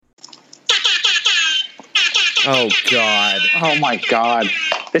Oh God. Oh my God.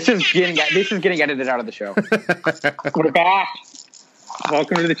 This is getting edited out of the show. We're back.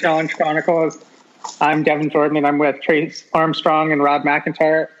 Welcome to the Challenge Chronicles. I'm Devin Jordan, and I'm with Trace Armstrong and Rob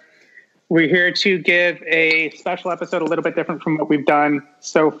McIntyre. We're here to give a special episode a little bit different from what we've done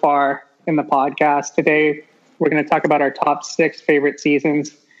so far in the podcast. Today, we're going to talk about our top 6 favorite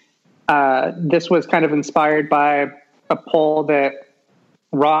seasons. This was kind of inspired by a poll that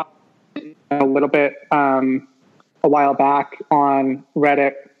Rob a little bit a while back on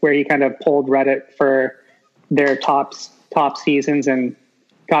Reddit, where he kind of polled Reddit for their top seasons and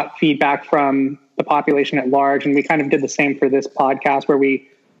got feedback from the population at large. And we kind of did the same for this podcast, where we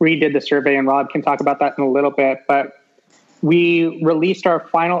redid the survey, and Rob can talk about that in a little bit. But we released our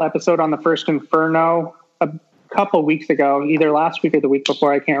final episode on the first Inferno a couple weeks ago, either last week or the week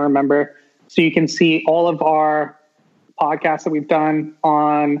before, I can't remember. So you can see all of our podcasts that we've done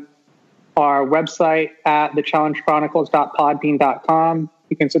on our website at thechallengechronicles.podbean.com.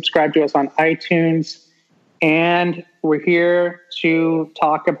 You can subscribe to us on iTunes. And we're here to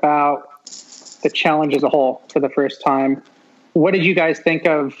talk about the challenge as a whole for the first time. What did you guys think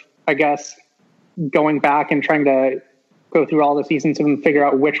of, I guess, going back and trying to go through all the seasons and figure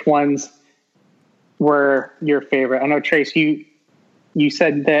out which ones were your favorite? I know, Trace, you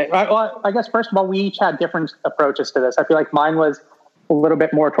said that, well, I guess, first of all, we each had different approaches to this. I feel like mine was a little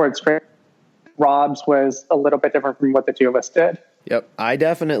bit more towards straight. Rob's was a little bit different from what the two of us did. Yep. I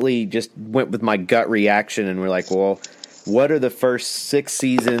definitely just went with my gut reaction, and we're like, well, what are the first 6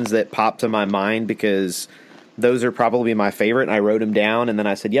 seasons that popped to my mind? Because those are probably my favorite, and I wrote them down, and then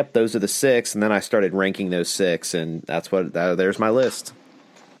I said, yep, those are the 6, and then I started ranking those 6, and there's my list.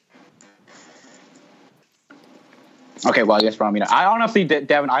 Okay, well, I guess from I honestly,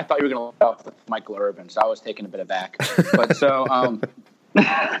 Devin, I thought you were going to look up Michael Irvin, so I was taken a bit aback. But so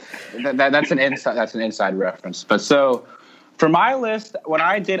that's an inside reference. But so for my list, what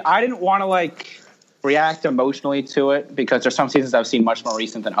I didn't want to react emotionally to it, because there's some seasons I've seen much more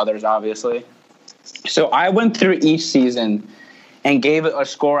recent than others, obviously. So I went through each season and gave it a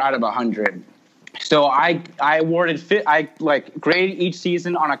score out of 100. So I graded each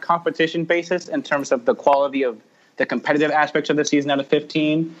season on a competition basis in terms of the quality of the competitive aspects of the season out of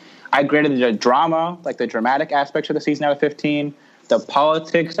 15. I graded the drama, the dramatic aspects of the season out of 15, the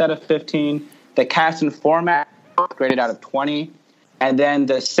politics out of 15, the cast and format graded out of 20, and then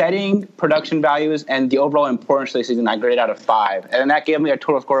the setting, production values, and the overall importance of the season I graded out of 5. And then that gave me a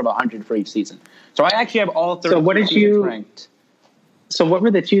total score of 100 for each season. So I actually have all 30 seasons ranked. So what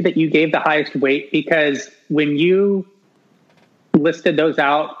were the 2 that you gave the highest weight? Because when you listed those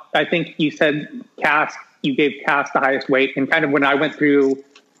out, I think you said you gave cast the highest weight. And kind of when I went through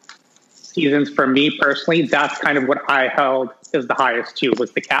seasons for me personally, that's kind of what I held as the highest too,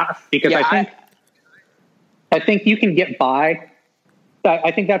 was the cast. Because I think you can get by.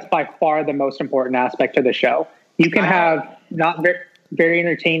 I think that's by far the most important aspect of the show. You can have not very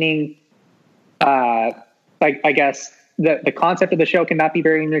entertaining, I guess the concept of the show cannot be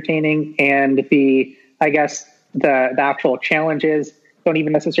very entertaining, and the actual challenges don't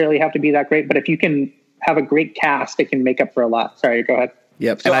even necessarily have to be that great. But if you can have a great cast, it can make up for a lot. Sorry, go ahead.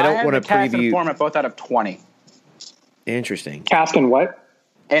 Yep. So and I don't want to cast preview. And format both out of 20. Interesting. Cast and what?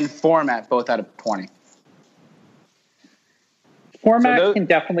 And format both out of 20. Format can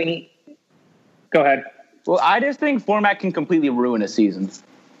definitely. Go ahead. Well, I just think format can completely ruin a season.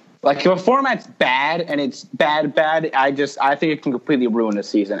 If a format's bad and it's bad, I think it can completely ruin a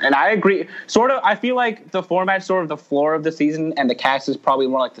season. And I agree. I feel like the format's sort of the floor of the season, and the cast is probably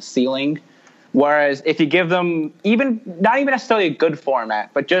more like the ceiling. Whereas if you give them not even necessarily a good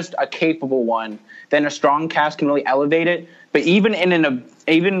format, but just a capable one, then a strong cast can really elevate it. But even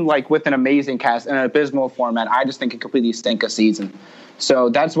with an amazing cast and an abysmal format, I just think it completely stink a season. So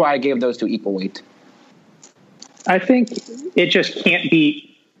that's why I gave those 2 equal weight. I think it just can't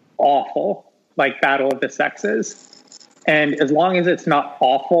be awful like Battle of the Sexes. And as long as it's not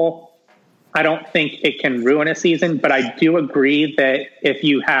awful, I don't think it can ruin a season. But I do agree that if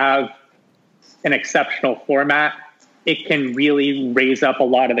you have an exceptional format, it can really raise up a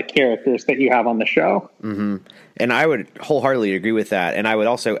lot of the characters that you have on the show. Mm-hmm. And I would wholeheartedly agree with that. And I would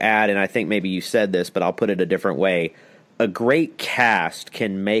also add, and I think maybe you said this, but I'll put it a different way, a great cast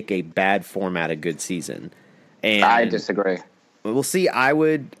can make a bad format a good season. And I disagree. We'll see. I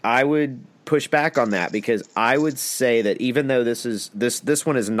would push back on that, because I would say that even though this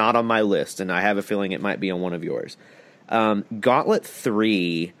one is not on my list, and I have a feeling it might be on one of yours, Gauntlet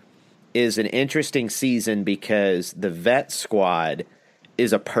 3 is an interesting season because the vet squad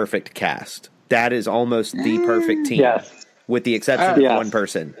is a perfect cast. That is almost the perfect team. Yes. With the exception of one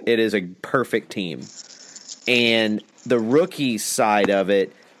person. It is a perfect team. And the rookies side of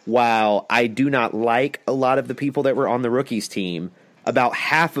it, while I do not like a lot of the people that were on the rookies team, about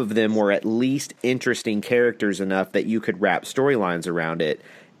half of them were at least interesting characters enough that you could wrap storylines around it.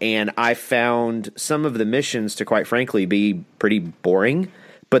 And I found some of the missions to, quite frankly, be pretty boring,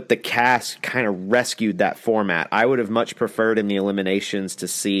 but the cast kind of rescued that format. I would have much preferred in the eliminations to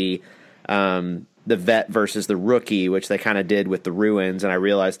see the vet versus the rookie, which they kind of did with the ruins, and I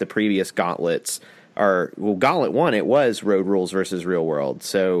realized the previous gauntlets Gauntlet 1, it was Road Rules versus Real World.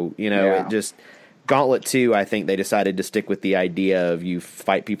 So, it just, Gauntlet 2, I think they decided to stick with the idea of you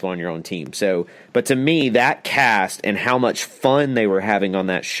fight people on your own team. So, but to me, that cast and how much fun they were having on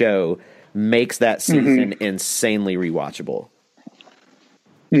that show makes that season insanely rewatchable.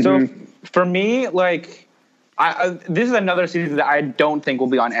 So, for me, this is another season that I don't think will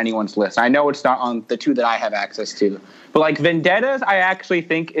be on anyone's list. I know it's not on the two that I have access to. But Vendettas, I actually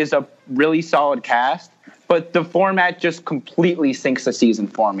think is a really solid cast. But the format just completely sinks the season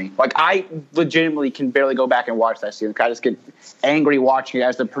for me. I legitimately can barely go back and watch that season. I just get angry watching it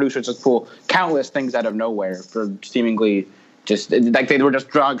as the producers just pull countless things out of nowhere for seemingly just they were just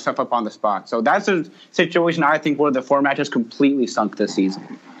drawing stuff up on the spot. So that's a situation I think where the format just completely sunk this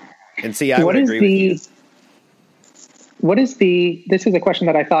season. And see, I would agree with you. This is a question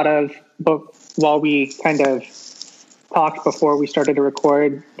that I thought of while we kind of talked before we started to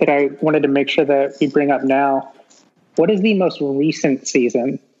record that I wanted to make sure that we bring up now. What is the most recent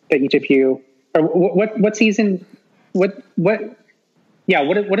season that each of you, or what season, what is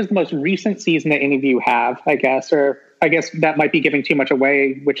the most recent season that any of you have, I guess, or I guess that might be giving too much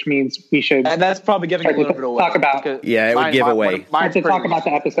away, which means we should. And that's probably giving a little bit away. Talk about. Yeah, it would give away. To talk about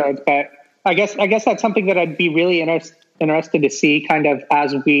the episodes, but I guess that's something that I'd be really interested to see kind of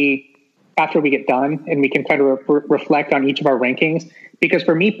after we get done and we can kind of reflect on each of our rankings. Because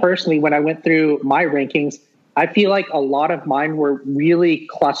for me personally, when I went through my rankings, I feel like a lot of mine were really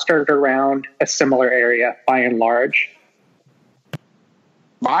clustered around a similar area by and large.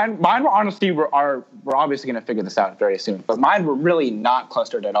 Mine honestly we're obviously going to figure this out very soon, but mine were really not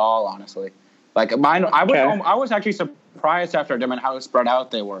clustered at all, honestly. Mine, I was actually surprised after them and how spread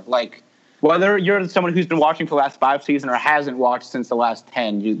out they were. Whether you're someone who's been watching for the last 5 seasons or hasn't watched since the last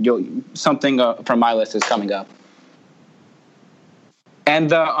 10, something from my list is coming up. And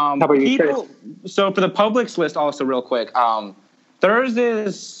the people. So for the public's list, also real quick, theirs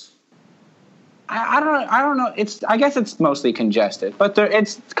is. I don't know. I guess it's mostly congested, but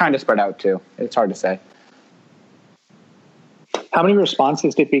it's kind of spread out too. It's hard to say. How many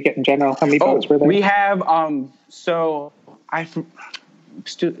responses did we get in general? How many votes were there? We have So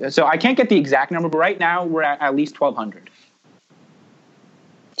I can't get the exact number, but right now we're at least 1,200.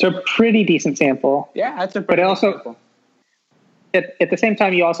 So a pretty decent sample. Yeah, that's a pretty decent sample. At the same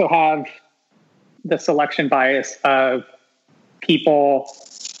time, you also have the selection bias of people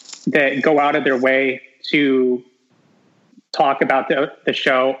that go out of their way to talk about the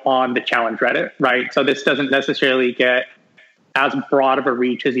show on the challenge Reddit, right? So this doesn't necessarily get as broad of a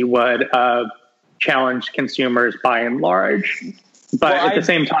reach as you would of challenge consumers by and large. But at the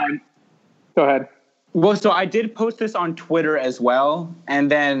same time, go ahead. Well, so I did post this on Twitter as well, and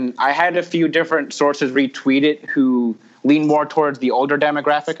then I had a few different sources retweet it who lean more towards the older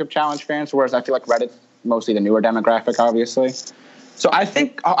demographic of challenge fans, whereas I feel like Reddit's mostly the newer demographic, obviously. So I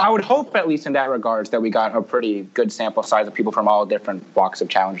think I would hope, at least in that regards, that we got a pretty good sample size of people from all different walks of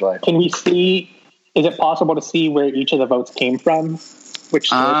challenge life. Can we see? Is it possible to see where each of the votes came from? Which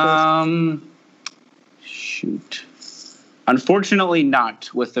sources? Shoot. Unfortunately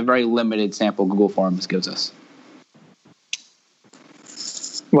not, with the very limited sample Google Forms gives us.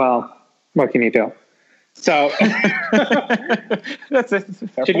 Well, what can you do? So, that's a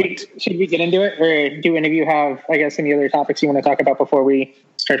fair point. Should we get into it, or do any of you have, I guess, any other topics you want to talk about before we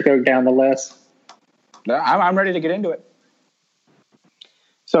start to go down the list? No, I'm ready to get into it.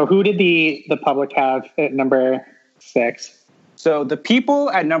 So, who did the public have at number 6? So, the people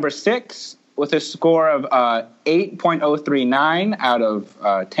at number 6, with a score of 8.039 out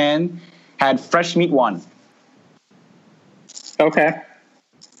of 10, had Fresh Meat 1. Okay,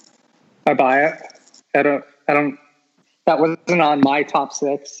 I buy it. I don't. That wasn't on my top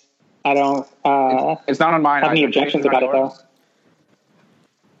 6. I don't. It's not on mine. Have any objections about it though?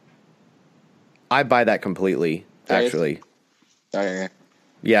 I buy that completely. Actually. Okay.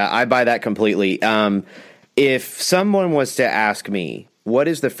 Yeah, I buy that completely. If someone was to ask me, what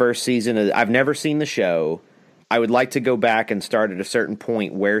is the first season of, I've never seen the show, I would like to go back and start at a certain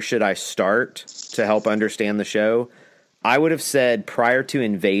point, where should I start to help understand the show? I would have said prior to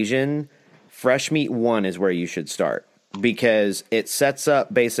Invasion, Fresh Meat 1 is where you should start. because it sets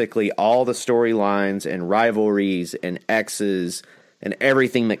up basically all the storylines and rivalries and X's and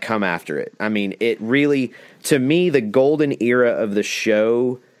everything that come after it. I mean, it really, to me, the golden era of the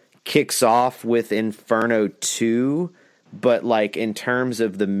show kicks off with Inferno 2, but like in terms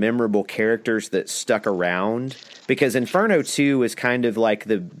of the memorable characters that stuck around, because Inferno 2 is kind of like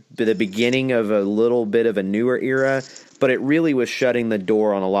the beginning of a little bit of a newer era, but it really was shutting the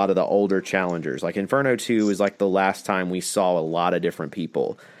door on a lot of the older challengers. Like Inferno 2 is like the last time we saw a lot of different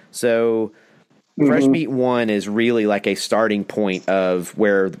people. So Fresh Meat 1 is really like a starting point of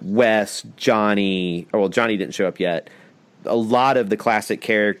where Wes, Johnny didn't show up yet. A lot of the classic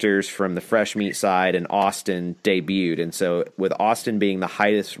characters from the Fresh Meat side and Austin debuted. And so with Austin being the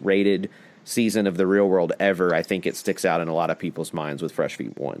highest rated season of The Real World ever, I think it sticks out in a lot of people's minds with Fresh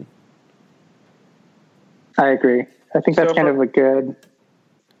Meat 1. I agree. I think that's kind of a good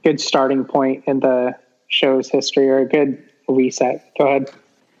starting point in the show's history, or a good reset. Go ahead.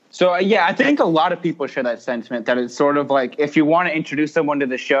 So, yeah, I think a lot of people share that sentiment, that it's sort of like if you want to introduce someone to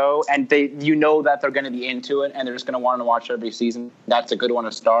the show and you know that they're going to be into it and they're just going to want to watch every season, that's a good one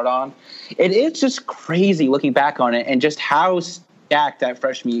to start on. It is just crazy looking back on it and just how stacked that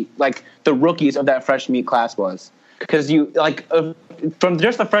Fresh Meat, like the rookies of that Fresh Meat class was. Because you, like, from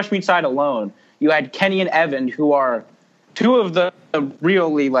just the Fresh Meat side alone, you had Kenny and Evan, who are two of the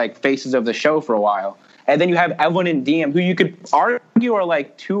really, like, faces of the show for a while. And then you have Evelyn and Diem, who you could argue are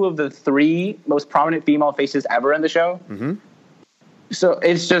like two of the three most prominent female faces ever in the show. Mm-hmm. So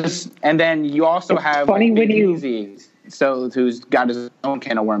it's just, and then you also have funny like, when Easy, so who's got his own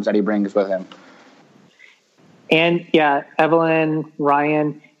can of worms that he brings with him. And yeah, Evelyn,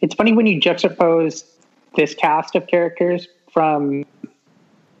 Ryan. It's funny when you juxtapose this cast of characters from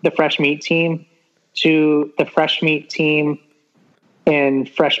the Fresh Meat team to the Fresh Meat team in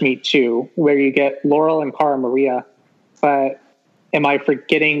Fresh Meat 2, where you get Laurel and Cara Maria. But am I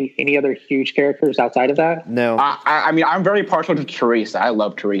forgetting any other huge characters outside of that? No. I mean, I'm very partial to Teresa. I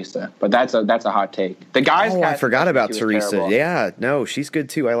love Teresa, but that's a hot take. The guys. Oh, I forgot about Teresa. Yeah, no, she's good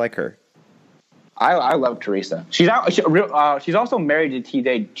too. I like her. I love Teresa. She's also married to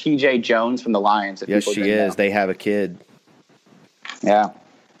TJ Jones from the Lions. Yes, she is. They have a kid. Yeah.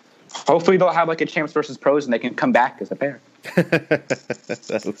 Hopefully they'll have like a champs versus pros and they can come back as a pair.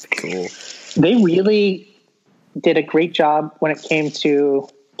 That would be cool. They really did a great job when it came to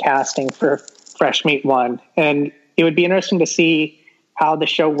casting for Fresh Meat 1. And it would be interesting to see how the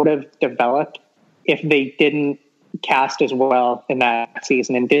show would have developed if they didn't cast as well in that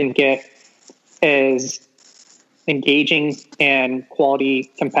season and didn't get as engaging and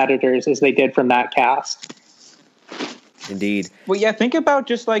quality competitors as they did from that cast. Indeed. Well, yeah, think about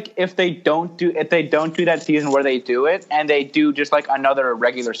just like if they don't do that season where they do it and they do just like another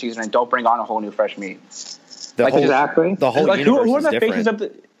regular season and don't bring on a whole new Fresh Meat. Exactly. The whole like universe who are is the different. faces of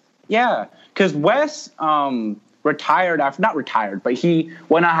the? Yeah, because Wes retired after, not retired, but he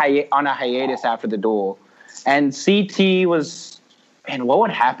went on a hiatus after the duel, and CT was. And what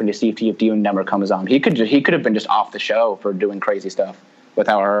would happen to CT if Dune never comes on? He could have been just off the show for doing crazy stuff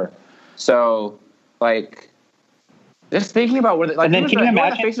without her. So like. Just thinking about where, like, who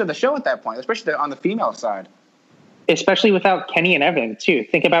are the faces of the show at that point, especially on the female side. Especially without Kenny and Evan, too.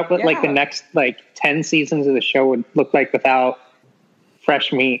 Think about what, like, the next, 10 seasons of the show would look like without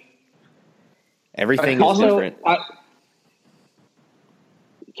Fresh Meat. Everything is different.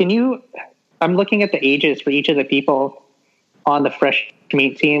 I'm looking at the ages for each of the people on the Fresh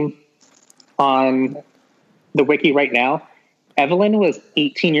Meat team on the wiki right now. Evelyn was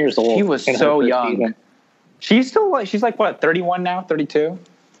 18 years old. She was so young. Season. She's like what, 31 now, 32?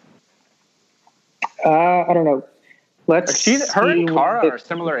 I don't know. Her and Cara are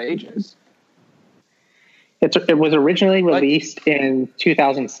similar ages. It was originally released in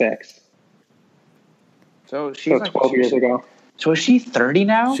 2006. So she's like 12 years ago. So is she 30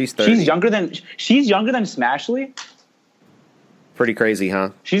 now? She's 30. She's younger than Smashley? Pretty crazy, huh?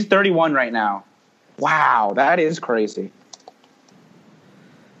 She's 31 right now. Wow, that is crazy.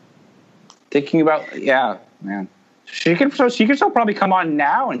 Thinking about, yeah, man. She could still probably come on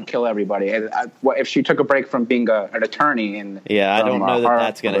now and kill everybody if she took a break from being an attorney. Yeah, I don't know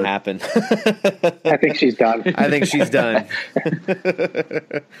that's going to happen. I think she's done.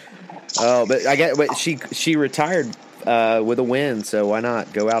 Oh, but I get. But she retired with a win, so why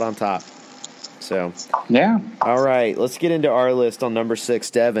not go out on top? So yeah. All right, let's get into our list on number 6.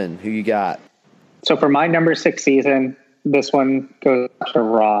 Devin, who you got? So for my number 6 season, this one goes to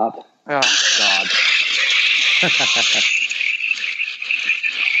Rob. Oh God.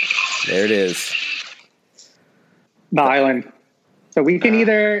 There it is. The Island. So we can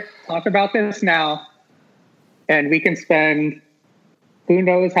either talk about this now and we can spend who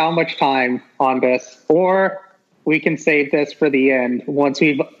knows how much time on this, or we can save this for the end once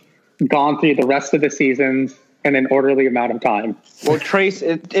we've gone through the rest of the seasons in an orderly amount of time. Well, Trace,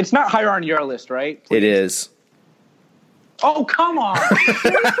 it's not higher on your list, right? It is. Oh, come on.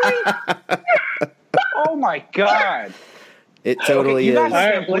 Oh, my God. It totally you is.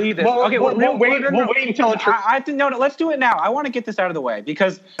 guys can't believe this. We'll Okay, wait until it's... I think no. Let's do it now. I want to get this out of the way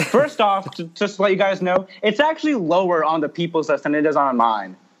because first off, just to let you guys know, it's actually lower on the people's list than it is on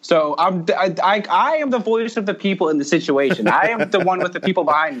mine. So I am the voice of the people in the situation. I am the one with the people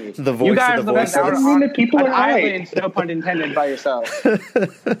behind me. The voice you guys of the are the voices. on The people an are right. island, no pun intended, by yourself.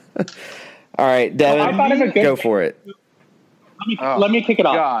 All right, Devin, I thought of a good- go for it. Let me kick it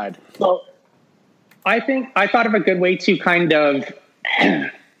off. God. So I thought of a good way to kind of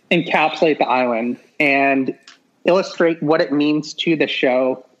encapsulate the island and illustrate what it means to the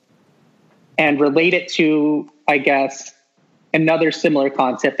show and relate it to, I guess, another similar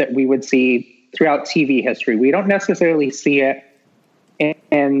concept that we would see throughout TV history. We don't necessarily see it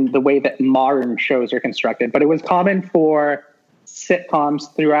in the way that modern shows are constructed, but it was common for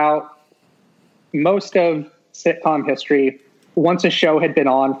sitcoms throughout most of sitcom history, once a show had been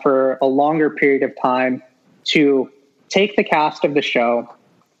on for a longer period of time, to take the cast of the show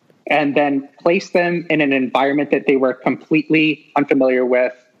and then place them in an environment that they were completely unfamiliar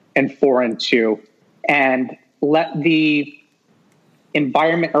with and foreign to, and let the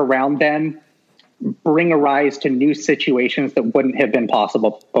environment around them bring a rise to new situations that wouldn't have been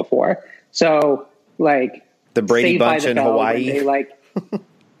possible before. So, like The Brady Saved by Bunch the in Bell, Hawaii. when they,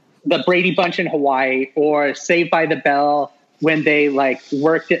 the Brady Bunch in Hawaii, or Saved by the Bell when they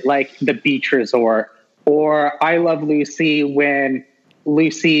worked at the beach resort, or I Love Lucy when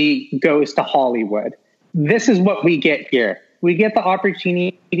Lucy goes to Hollywood. This is what we get here. We get the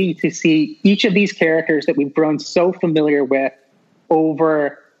opportunity to see each of these characters that we've grown so familiar with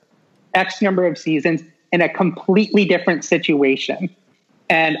over X number of seasons in a completely different situation.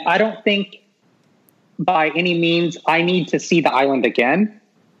 And I don't think by any means I need to see the island again,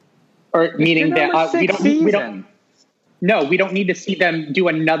 or meaning that we don't. No, we don't need to see them do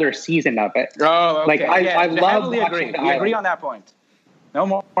another season of it. Oh, okay. I love heavily watching agree. the We island. agree on that point. No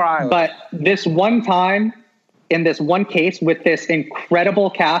more island. But this one time, in this one case, with this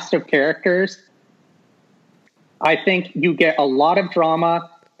incredible cast of characters, I think you get a lot of drama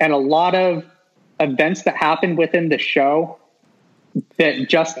and a lot of events that happen within the show that,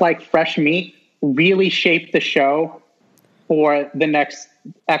 just like fresh meat, really shape the show for the next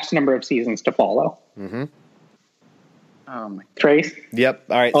X number of seasons to follow. Mm-hmm. Oh my God. Trace? Yep.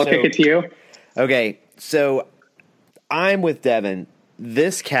 All right. I'll kick it to you. Okay, so I'm with Devin.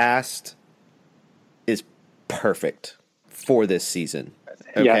 This cast is perfect for this season.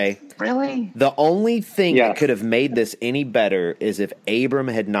 Okay? Yes. Really? The only thing Yes. that could have made this any better is if Abram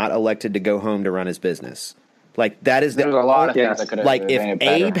had not elected to go home to run his business. That is There's a lot of things that could have if made it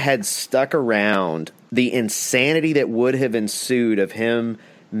better. Abe had stuck around, the insanity that would have ensued of him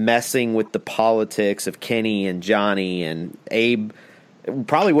messing with the politics of Kenny and Johnny, and Abe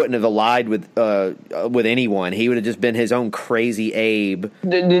probably wouldn't have allied with anyone. He would have just been his own crazy Abe.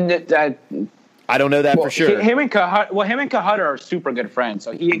 I don't know that for sure. Him and Kahut are super good friends.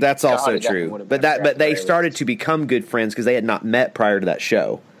 So That's also Kahut true. would have But been they very started to become good friends because they had not met prior to that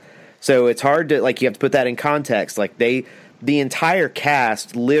show. So it's hard to you have to put that in context. The entire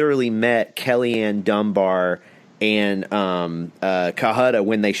cast literally met Kellyanne Dunbar and Kahutta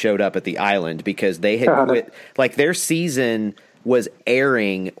when they showed up at the island, because they had quit, their season was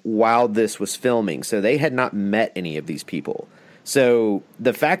airing while this was filming, so they had not met any of these people. So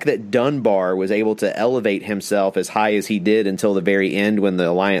the fact that Dunbar was able to elevate himself as high as he did until the very end when the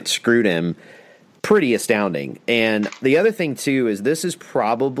Alliance screwed him, pretty astounding. And the other thing too is this is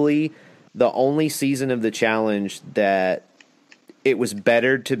probably the only season of the challenge that it was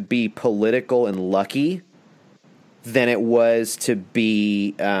better to be political and lucky than it was to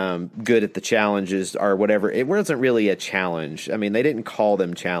be good at the challenges or whatever. It wasn't really a challenge. I mean, they didn't call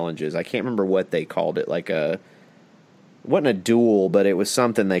them challenges. I can't remember what they called it. It wasn't a duel, but it was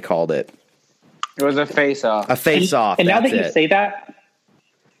something they called it. It was a face-off. A face-off. And now that that's you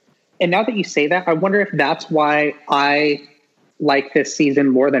say that, I wonder if that's why I like this season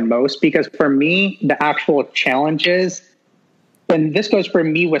more than most, because for me, the actual challenges, and this goes for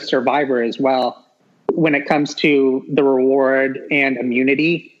me with Survivor as well, when it comes to the reward and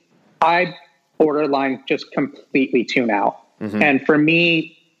immunity, I borderline just completely tune out. Mm-hmm. And for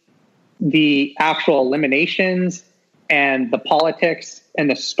me, the actual eliminations and the politics and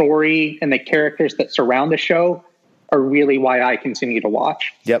the story and the characters that surround the show are really why I continue to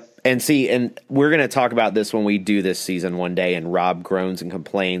watch. Yep. And we're going to talk about this when we do this season one day, and Rob groans and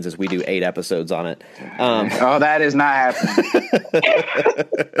complains as we do 8 episodes on it. That is not happening.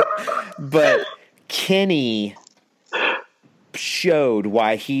 But Kenny showed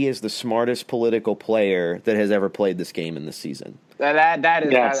why he is the smartest political player that has ever played this game in this season. That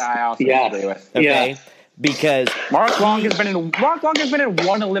is Yes. I also Yes. agree with. Okay? Yeah. Because Mark Long has been in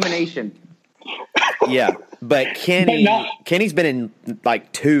one elimination. yeah, but Kenny's been in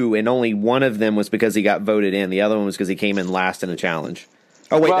like 2, and only one of them was because he got voted in. The other one was because he came in last in a challenge.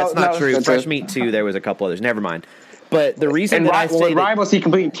 Oh wait, that's not true. Fresh Meat 2, there was a couple others. Never mind. But the reason that I say Rivals, he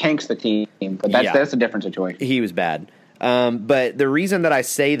completely tanks the team, but that's a different situation. He was bad. But the reason that I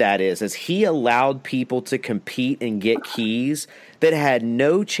say that is he allowed people to compete and get keys that had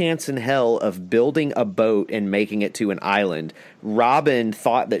no chance in hell of building a boat and making it to an island. Robin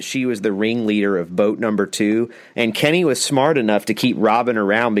thought that she was the ringleader of boat number 2, and Kenny was smart enough to keep Robin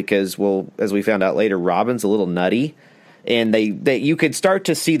around because, well, as we found out later, Robin's a little nutty. And they you could start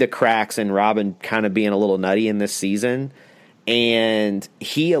to see the cracks in Robin kind of being a little nutty in this season. And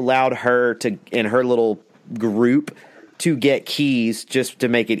he allowed her to, in her little group, to get keys just to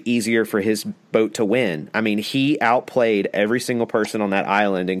make it easier for his boat to win. I mean, he outplayed every single person on that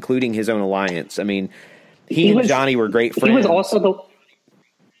island, including his own alliance. I mean, he and Johnny were great friends. He was also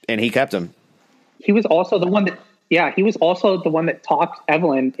and he kept him. He was also the one that, he was also the one that talked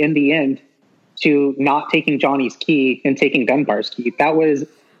Evelyn in the end to not taking Johnny's key and taking Dunbar's key. That was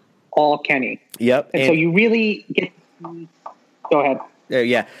all Kenny. Yep. And so you really get. Go ahead.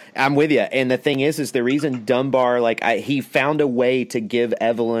 Yeah, I'm with you. And the thing is the reason Dunbar, he found a way to give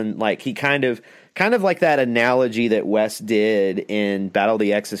Evelyn, he kind of like that analogy that Wes did in Battle of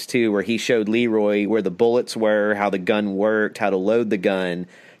the Exes 2, where he showed Leroy where the bullets were, how the gun worked, how to load the gun.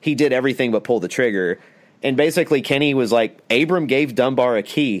 He did everything but pull the trigger. And basically Kenny was like, Abram gave Dunbar a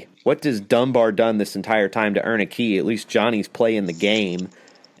key. What does Dunbar done this entire time to earn a key? At least Johnny's playing the game.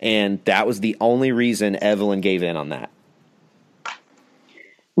 And that was the only reason Evelyn gave in on that.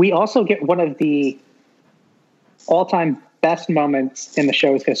 We also get one of the all-time best moments in the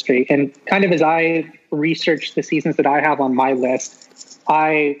show's history. And kind of as I researched the seasons that I have on my list,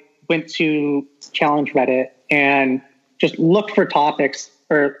 I went to Challenge Reddit and just looked for topics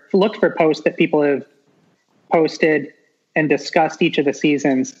or looked for posts that people have posted and discussed each of the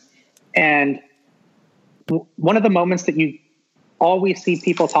seasons. And one of the moments that you always see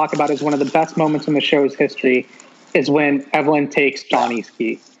people talk about as one of the best moments in the show's history is when Evelyn takes Johnny's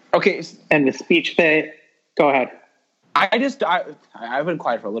key. Okay. And the speech that, go ahead. I've been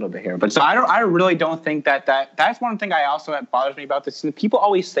quiet for a little bit here, but so I really don't think that's one thing that bothers me about this. People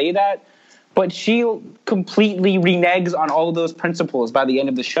always say that, but she completely reneges on all of those principles by the end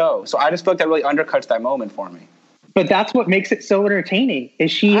of the show. So I just feel like that really undercuts that moment for me. But that's what makes it so entertaining,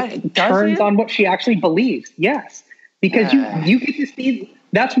 is she turns on what she actually believes. Yes. Because you get to see,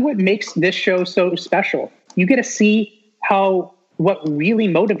 that's what makes this show so special. You get to see what really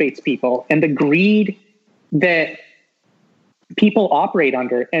motivates people and the greed that people operate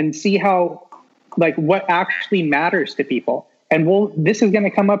under, and see how, what actually matters to people. And this is going to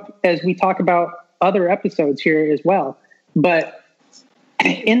come up as we talk about other episodes here as well. But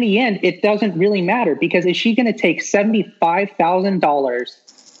in the end, it doesn't really matter, because is she going to take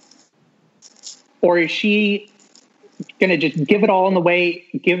 $75,000, or is she going to just give it all in the way,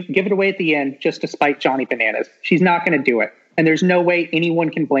 give it away at the end just to spite Johnny Bananas? She's not going to do it. And there's no way anyone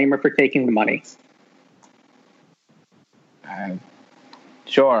can blame her for taking the money.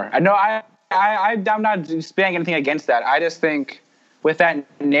 Sure. No, I'm not saying anything against that. I just think with that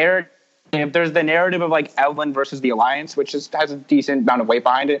narrative, if there's the narrative of Evelyn versus the Alliance, which has a decent amount of weight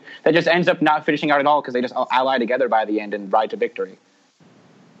behind it, that just ends up not finishing out at all because they just ally together by the end and ride to victory.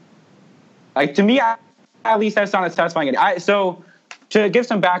 To me, at least that's not as satisfying. So to give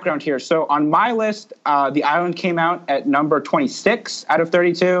some background here, so on my list, the Island came out at number 26 out of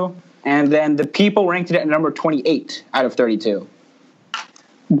 32, and then the People ranked it at number 28 out of 32.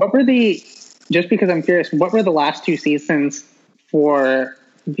 What were just because I'm curious, what were the last 2 seasons for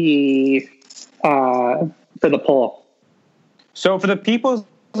the poll? So for the People's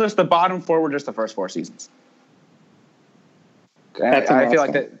list, the bottom 4 were just the first 4 seasons. I feel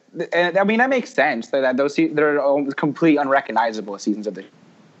like that. And I mean, that makes sense. That those they're completely unrecognizable seasons of the.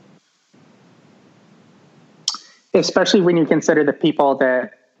 Especially when you consider the people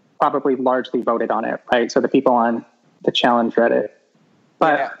that probably largely voted on it, right? So the people on the Challenge Reddit.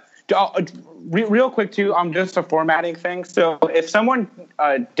 But real quick too, just a formatting thing. So if someone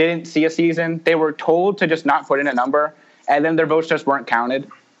didn't see a season, they were told to just not put in a number, and then their votes just weren't counted.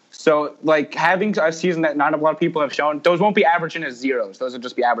 So, like, having a season that not a lot of people have shown, those won't be averaging as zeros. Those will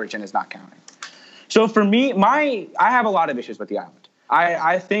just be averaging as not counting. So, for me, I have a lot of issues with The Island.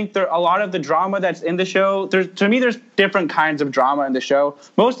 I think a lot of the drama that's in the show, to me, there's different kinds of drama in the show.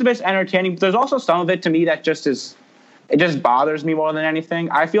 Most of it's entertaining, but there's also some of it, to me, that just it just bothers me more than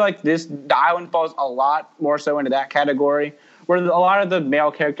anything. I feel like The Island falls a lot more so into that category, where a lot of the male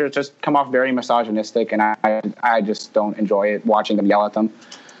characters just come off very misogynistic, and I just don't enjoy it, watching them yell at them.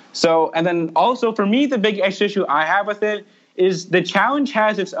 So, and then also for me, the big issue I have with it is the challenge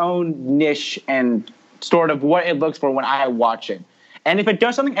has its own niche and sort of what it looks for when I watch it. And if it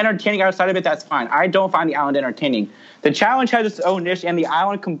does something entertaining outside of it, that's fine. I don't find The Island entertaining. The challenge has its own niche, and The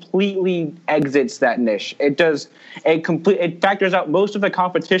Island completely exits that niche. It factors out most of the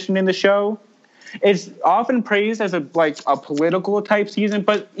competition in the show. It's often praised as a political type season,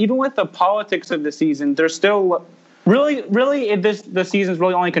 but even with the politics of the season, there's still the season's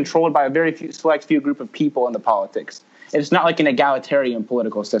really only controlled by a very select few group of people in the politics. It's not like an egalitarian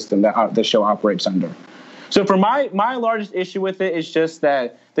political system that the show operates under. So for my largest issue with it is just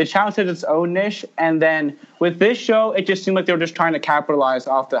that the challenge has its own niche, and then with this show, it just seemed like they were just trying to capitalize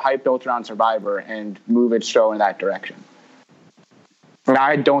off the hype built around Survivor and move its show in that direction. And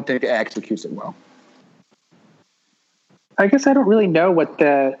I don't think it executes it well. I guess I don't really know what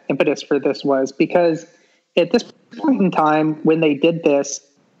the impetus for this was, because at this point in time, when they did this,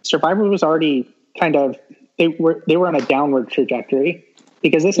 Survivor was already they were on a downward trajectory,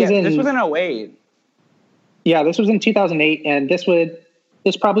 because this was in 2008. Yeah, this was in 2008, and this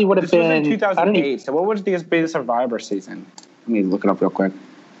probably would have been... This was in 2008, so what would be the Survivor season? Let me look it up real quick.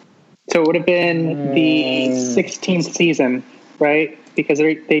 So it would have been the 16th season, right? Because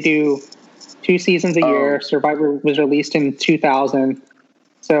they do 2 seasons a year. Survivor was released in 2000.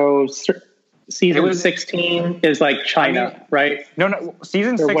 So season 16 is like China, right? No,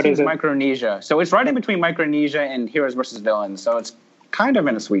 season 16 is Micronesia. So it's right in between Micronesia and Heroes versus Villains, so it's kind of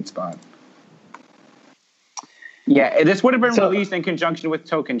in a sweet spot. Yeah, this would have been released in conjunction with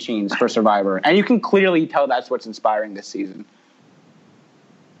Tocantins for Survivor. And you can clearly tell that's what's inspiring this season.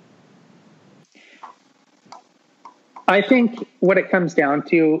 I think what it comes down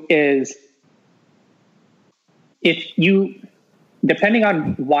to is depending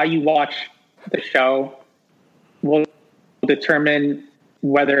on why you watch the show, will determine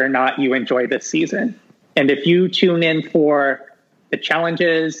whether or not you enjoy this season. And if you tune in for the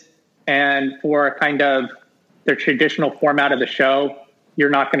challenges and for kind of the traditional format of the show,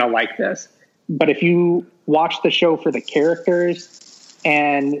 you're not going to like this. But if you watch the show for the characters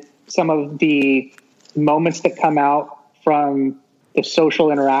and some of the moments that come out from the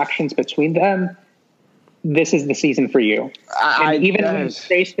social interactions between them, this is the season for you. When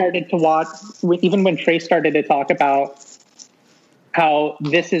Trey started to talk about how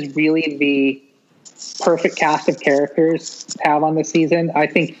this is really the perfect cast of characters to have on the season, I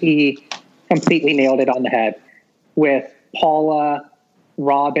think he completely nailed it on the head. With Paula,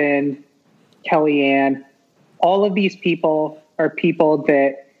 Robin, Kellyanne, all of these people are people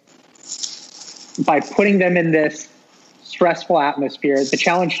that, by putting them in this stressful atmosphere, the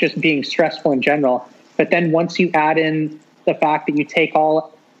challenge just being stressful in general, but then once you add in the fact that you take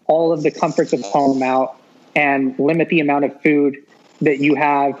all of the comforts of home out and limit the amount of food that you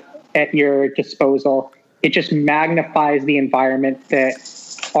have at your disposal, it just magnifies the environment that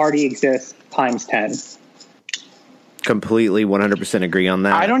already exists times 10. Completely 100% agree on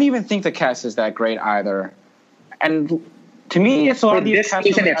that. I don't even think the cast is that great either. And to me, it's a lot of these cast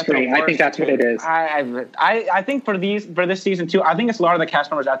members. It's great. I think that's what it is. I think for this season too, I think it's a lot of the cast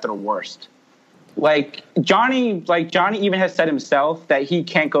members at their worst. Johnny even has said himself that he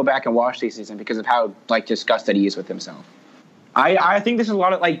can't go back and watch this season because of how disgusted he is with himself. I think this is a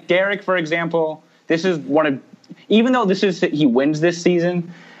lot of Derek, for example. This is one of, even though he wins this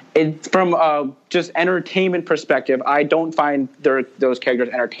season, from just entertainment perspective, I don't find those characters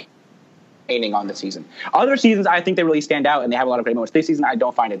entertaining on the season. Other seasons, I think they really stand out and they have a lot of great moments. This season, I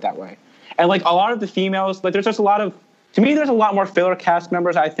don't find it that way. And a lot of the females, there's just a lot of, to me, there's a lot more filler cast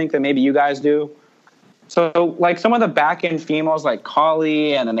members, I think, than maybe you guys do. So some of the back end females like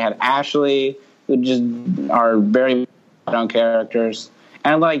Collie, and then they have Ashley, who just are very known characters.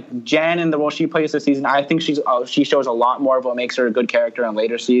 And Jen and the role she plays this season, I think she shows a lot more of what makes her a good character in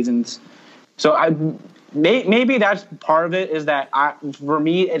later seasons. So maybe that's part of it. Is that for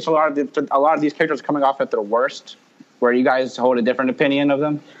me, it's a lot of these characters coming off at their worst. Where you guys hold a different opinion of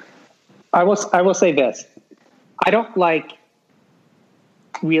them. I will say this: I don't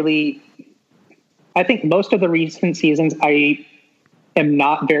really. I think most of the recent seasons I am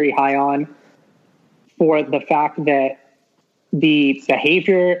not very high on, for the fact that the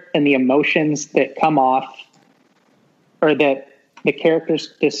behavior and the emotions that come off, or that the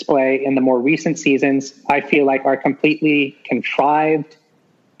characters display in the more recent seasons, I feel like are completely contrived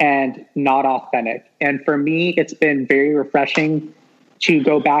and not authentic. And for me, it's been very refreshing to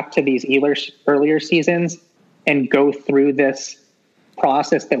go back to these earlier seasons and go through this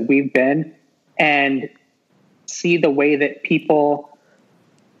process that we've been and see the way that people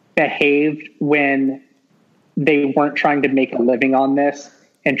behaved when they weren't trying to make a living on this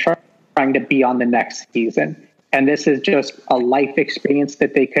and trying to be on the next season. And this is just a life experience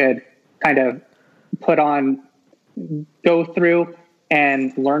that they could kind of go through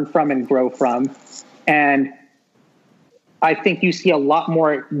and learn from and grow from. And I think you see a lot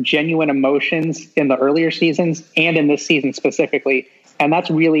more genuine emotions in the earlier seasons and in this season specifically. And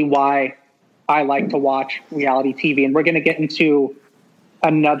that's really why I like to watch reality TV. And we're going to get into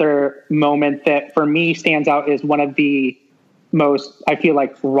another moment that for me stands out as one of the most, I feel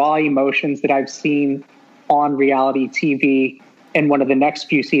like, raw emotions that I've seen on reality TV in one of the next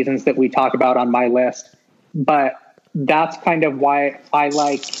few seasons that we talk about on my list. But that's kind of why I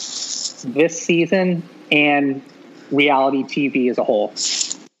like this season and reality TV as a whole.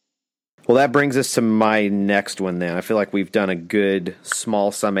 Well, that brings us to my next one then. I feel like we've done a good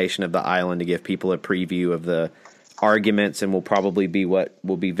small summation of the island to give people a preview of the arguments, and will probably be what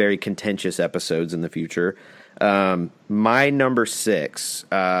will be very contentious episodes in the future. My number 6,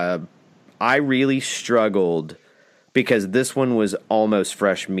 I really struggled because this one was almost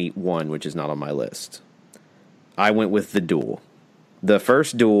Fresh Meat 1, which is not on my list. I went with The Duel. The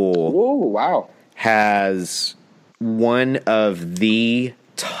first Duel has one of the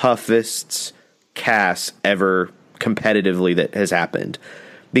toughest casts ever competitively that has happened.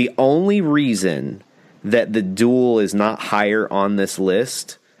 The only reason that The Duel is not higher on this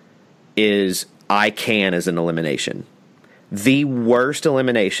list is I Can as an elimination. The worst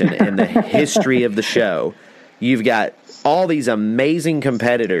elimination in the history of the show. You've got all these amazing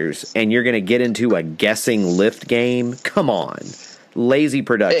competitors, and you're going to get into a guessing lift game? Come on. Lazy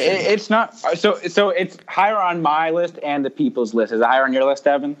production. It's not. So it's higher on my list and the people's list. Is it higher on your list,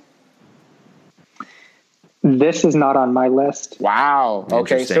 Evan? This is not on my list. Wow.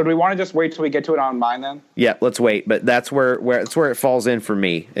 Okay. So do we want to just wait till we get to it on mine then? Yeah, let's wait. But that's where it falls in for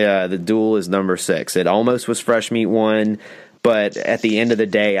me. The Duel is number 6. It almost was Fresh Meat 1, but at the end of the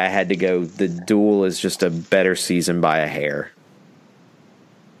day, I had to go. The Duel is just a better season by a hair.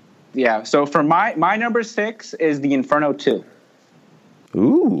 Yeah. So for my number 6 is the Inferno 2.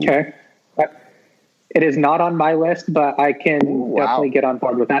 Ooh. Okay. It is not on my list, but I can definitely get on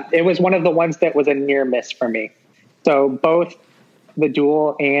board with that. It was one of the ones that was a near miss for me. So both The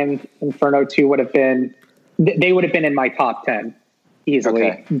Duel and Inferno 2 would have been in my top 10 easily.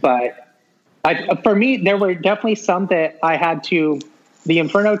 Okay. But for me, there were definitely some that I had to. The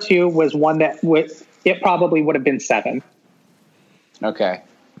Inferno 2 was one that it probably would have been 7. Okay.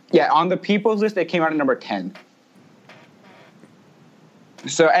 Yeah, on the people's list, it came out at number 10.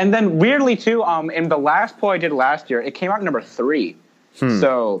 So, and then weirdly too, in the last poll I did last year, it came out at number 3.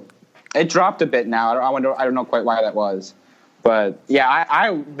 So it dropped a bit now. I don't know quite why that was, but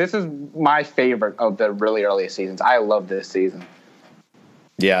yeah, this is my favorite of the really early seasons. I love this season.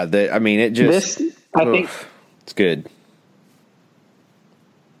 Yeah, I think it's good.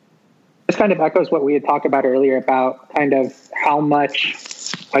 This kind of echoes what we had talked about earlier about kind of how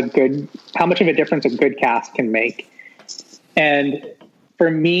much of a difference a good cast can make. And for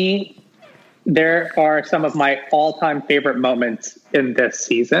me, there are some of my all-time favorite moments in this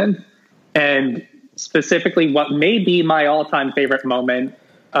season. And specifically what may be my all-time favorite moment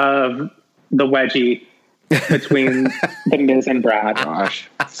of the wedgie between The Miz and Brad. Gosh.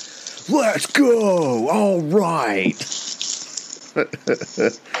 Let's go! All right!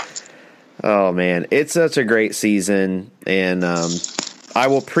 Oh, man. It's such a great season, and I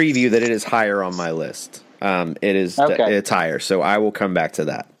will preview that it is higher on my list. It's higher, so I will come back to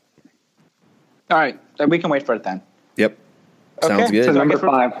that. All right, we can wait for it then. Yep, sounds good. So number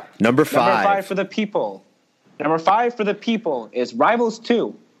 5. Number 5 for the people. Number 5 for the people is Rivals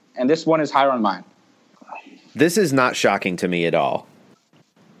 2, and this one is higher on mine. This is not shocking to me at all.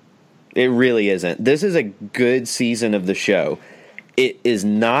 It really isn't. This is a good season of the show. It is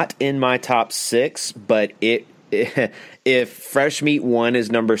not in my top 6, but if Fresh Meat 1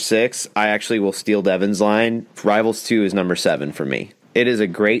 is number 6, I actually will steal Devin's line. Rivals 2 is number 7 for me. It is a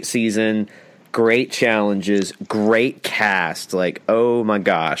great season, great challenges, great cast. Like, oh my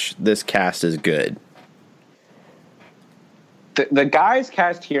gosh, this cast is good. The guys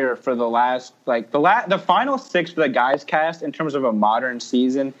cast here for the last, the final 6 for the guys cast in terms of a modern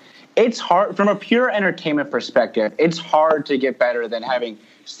season it's hard from a pure entertainment perspective. It's hard to get better than having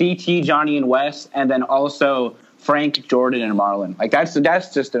CT, Johnny, and Wes, and then also Frank, Jordan, and Marlon. Like that's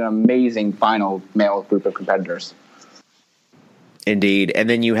just an amazing final male group of competitors. Indeed. And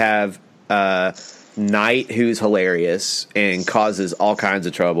then you have Knight, who's hilarious and causes all kinds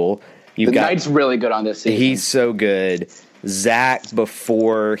of trouble. Knight's really good on this season. He's so good. Zach,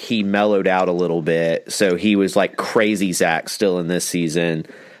 before he mellowed out a little bit, so he was like crazy Zach still in this season.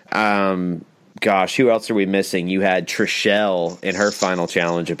 Gosh, who else are we missing? You had Trishelle in her final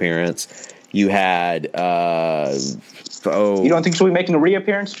challenge appearance. You had you don't think she'll be making a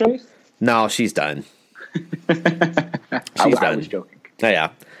reappearance, Trace? No, she's done. I was joking. Oh, yeah.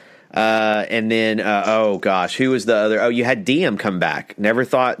 And then, oh gosh, who was the other? Oh, you had Diem come back. Never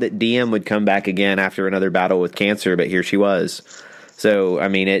thought that Diem would come back again after another battle with cancer, but here she was. So, I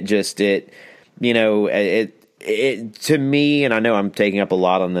mean, it to me, and I know I'm taking up a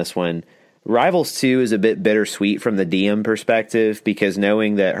lot on this one, Rivals 2 is a bit bittersweet from the Diem perspective, because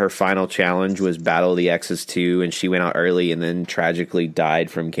knowing that her final challenge was Battle of the X's 2 and she went out early and then tragically died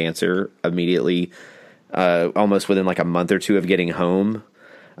from cancer immediately, almost within like a month or two of getting home.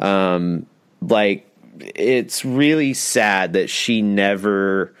 Like, it's really sad that she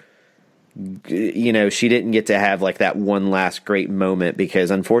never, she didn't get to have like that one last great moment,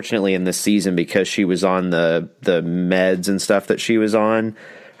 because unfortunately in this season, because she was on the meds and stuff that she was on,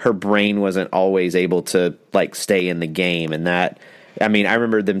 her brain wasn't always able to like stay in the game. And that, I mean, I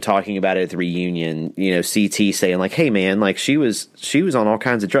remember them talking about it at the reunion, CT saying like, hey man, like she was on all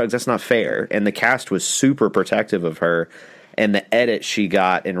kinds of drugs. That's not fair. And the cast was super protective of her. And the edit she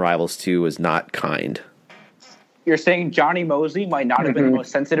got in Rivals 2 was not kind. You're saying Johnny Mosley might not have been the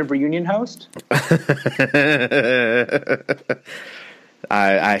most sensitive reunion host?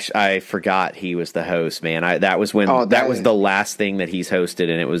 I forgot he was the host, man. That was the last thing that he's hosted,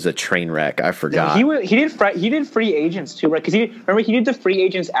 and it was a train wreck. I forgot. He did Free Agents too, right? Because he did the Free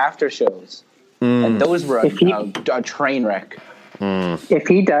Agents after shows, and those were a train wreck. If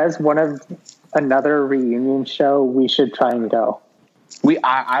he does another reunion show, we should try and go.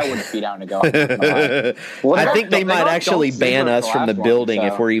 I wouldn't be down to go. I think they might actually ban us from the building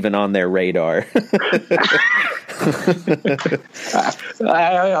if we're even on their radar.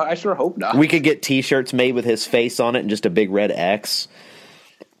 I sure hope not. We could get T-shirts made with his face on it and just a big red X.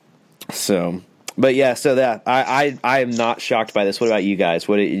 So, but yeah, so that I am not shocked by this. What about you guys?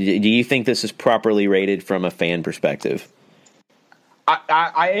 Do you think this is properly rated from a fan perspective?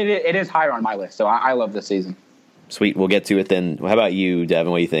 It is higher on my list, so I love this season. Sweet, we'll get to it then. How about you,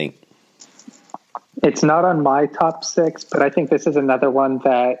 Devin? What do you think? It's not on my top 6, but I think this is another one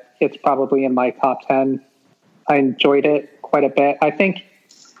that it's probably in my top 10. I enjoyed it quite a bit. I think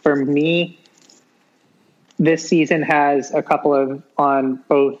for me, this season has a couple of, on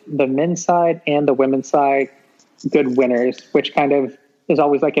both the men's side and the women's side, good winners, which kind of is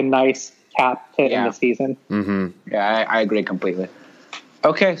always like a nice cap to end the season. Mm-hmm. Yeah, I agree completely.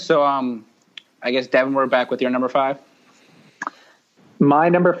 Okay, so I guess, Devin, we're back with your number 5. My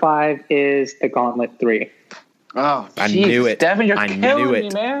number 5 is the Gauntlet 3. Oh, I knew it. Devin, you're killing me,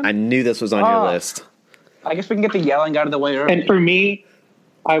 man. I knew this was on your list. I guess we can get the yelling out of the way early. And for me,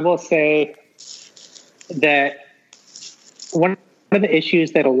 I will say that one of the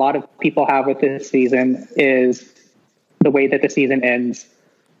issues that a lot of people have with this season is the way that the season ends,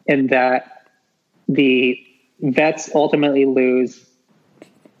 in that the vets ultimately lose,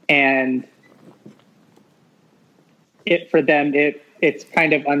 and it's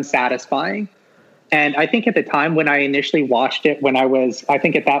kind of unsatisfying. And I think at the time when I initially watched it, I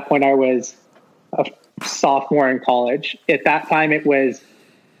think at that point I was a sophomore in college. At that time it was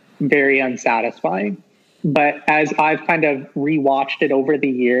very unsatisfying. But as I've kind of rewatched it over the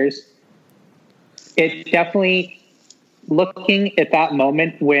years, it definitely, looking at that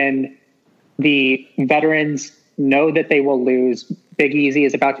moment when the veterans know that they will lose, Big Easy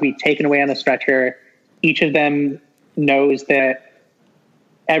is about to be taken away on a stretcher. Each of them knows that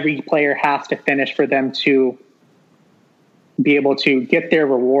every player has to finish for them to be able to get their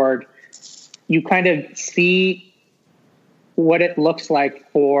reward. You kind of see what it looks like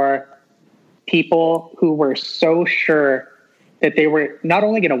for people who were so sure that they were not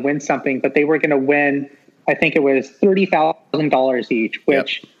only going to win something, but they were going to win, I think it was $30,000 each,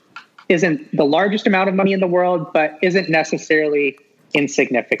 which isn't the largest amount of money in the world, but isn't necessarily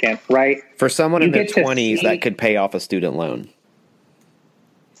insignificant, right? For someone in their 20s, that could pay off a student loan.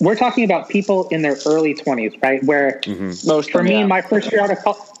 We're talking about people in their early 20s, right? Where for me, my first year out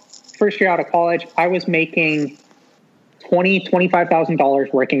of college, I was making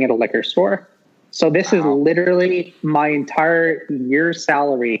 $25,000 working at a liquor store. So this is literally my entire year's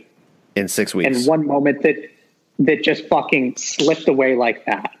salary in 6 weeks. And one moment that just fucking slipped away like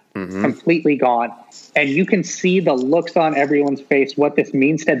that, completely gone. And you can see the looks on everyone's face, what this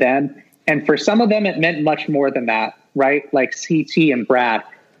means to them. And for some of them, it meant much more than that, right? Like CT and Brad,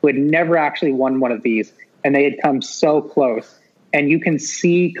 who had never actually won one of these, and they had come so close. And you can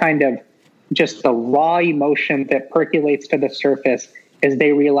see kind of just the raw emotion that percolates to the surface as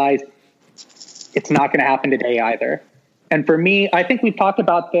they realize it's not going to happen today either. And for me, I think we've talked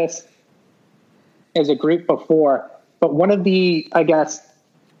about this as a group before, but one of the, I guess,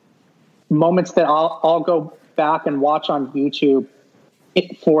 moments that I'll go back and watch on YouTube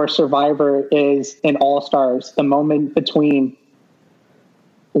for Survivor is in All Stars, the moment between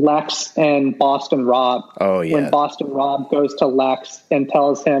Lex and Boston Rob. Oh, yeah. When Boston Rob goes to Lex and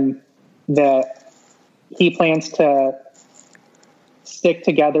tells him that he plans to stick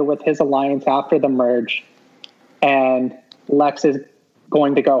together with his alliance after the merge, and Lex is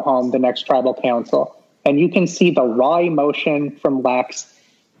going to go home, the next tribal council. And you can see the raw emotion from Lex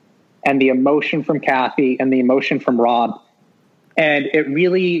and the emotion from Kathy and the emotion from Rob. And it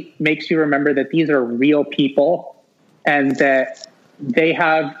really makes you remember that these are real people and that they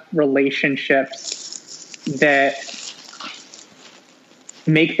have relationships that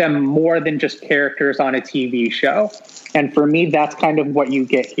make them more than just characters on a TV show. And for me, that's kind of what you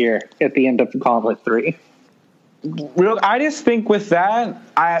get here at the end of Gauntlet 3. I just think with that,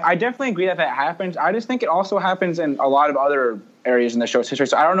 I definitely agree that happens. I just think it also happens in a lot of other areas in the show's history.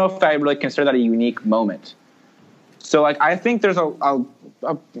 So I don't know if I really consider that a unique moment. So like I think there's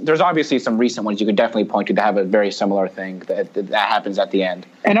there's obviously some recent ones you could definitely point to that have a very similar thing that happens at the end.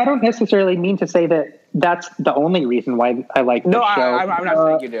 And I don't necessarily mean to say that that's the only reason why I like this show. I'm not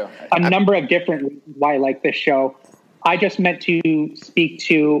saying you do. A number of different reasons why I like this show. I just meant to speak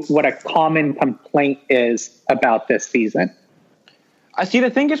to what a common complaint is about this season. I see.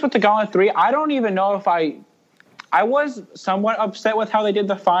 The thing is with the Gauntlet 3, I don't even know if I was somewhat upset with how they did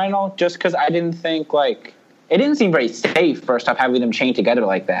the final, just because I didn't think like it didn't seem very safe first off having them chained together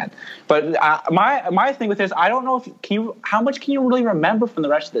like that. But my thing with this, I don't know if how much can you really remember from the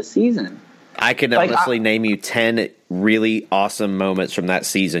rest of the season? I can honestly name you 10 really awesome moments from that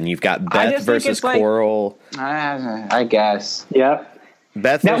season. You've got Beth versus Coral. I guess. Yeah.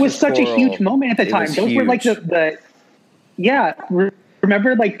 Beth that was such Coral, a huge moment at the time. Those were like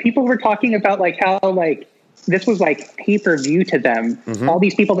remember like people were talking about like how like this was like pay-per-view to them. Mm-hmm. All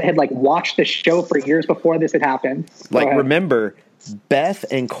these people that had like watched the show for years before this had happened. Like remember, Beth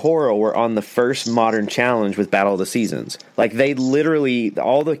and Coral were on the first Modern Challenge with Battle of the Seasons. Like they literally,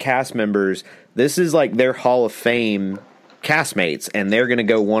 all the cast members, this is like their Hall of Fame castmates, and they're going to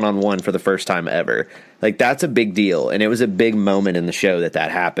go one-on-one for the first time ever. Like that's a big deal, and it was a big moment in the show that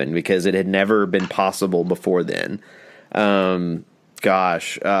happened because it had never been possible before then.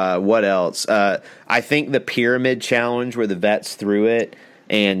 What else? I think the Pyramid Challenge where the vets threw it,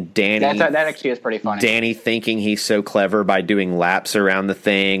 and Danny... That actually is pretty funny. Danny thinking he's so clever by doing laps around the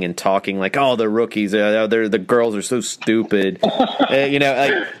thing and talking like, oh, the rookies, the girls are so stupid.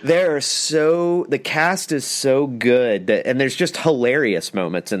 The cast is so good, and there's just hilarious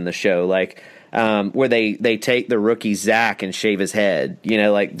moments in the show, like where they take the rookie Zach and shave his head.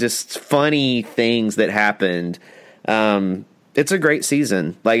 Like just funny things that happened. It's a great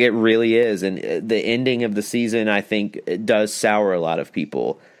season. Like, it really is. And the ending of the season, I think, it does sour a lot of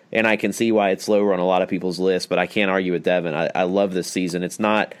people. And I can see why it's lower on a lot of people's list, but I can't argue with Devin. I love this season. It's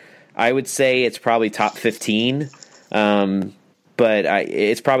not... I would say it's probably top 15.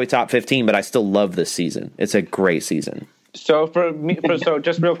 It's probably top 15, but I still love this season. It's a great season. So, for me, so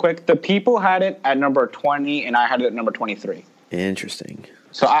just real quick, the people had it at number 20, and I had it at number 23. Interesting.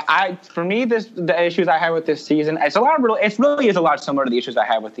 So for me, the issues I have with this season, it really is a lot similar to the issues I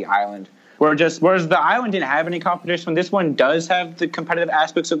have with the Island. Whereas the Island didn't have any competition, this one does have the competitive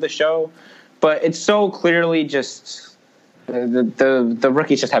aspects of the show, but it's so clearly just the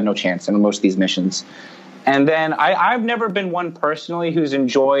rookies just have no chance in most of these missions. And then I've never been one personally who's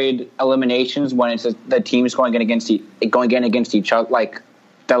enjoyed eliminations when it's the teams going in against each other, like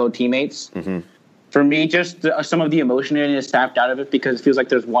fellow teammates. Mm-hmm. For me, just some of the emotion is sapped out of it because it feels like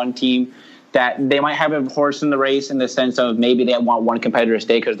there's one team that they might have a horse in the race in the sense of maybe they want one competitor to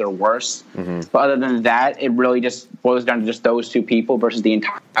stay because they're worse. Mm-hmm. But other than that, it really just boils down to just those two people versus the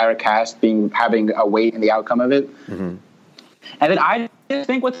entire cast having a weight in the outcome of it. Mm-hmm. And then I just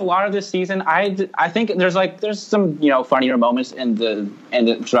think with a lot of this season, I think there's some funnier moments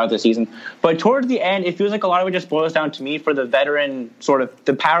throughout the season, but towards the end, it feels like a lot of it just boils down to me for the veteran sort of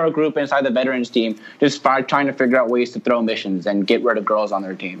the power group inside the veterans team just trying to figure out ways to throw missions and get rid of girls on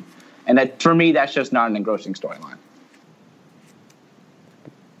their team, and that for me that's just not an engrossing storyline.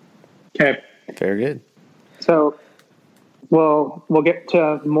 Okay. Very good. So we'll get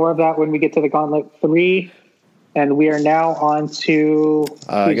to more of that when we get to the Gauntlet 3. And we are now on to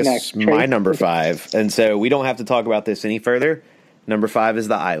I guess next? my number 5. And so we don't have to talk about this any further. Number 5 is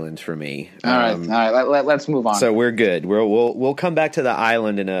the island for me. All right. Let's move on. So we're good. We'll come back to the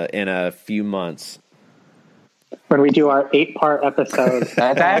island in a few months when we do our 8-part episode.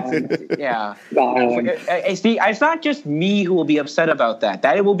 Yeah. The island. See, it's not just me who will be upset about that.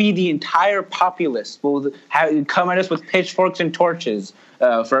 That it will be the entire populace will come at us with pitchforks and torches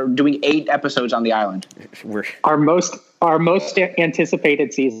for doing 8 episodes on the island. Our most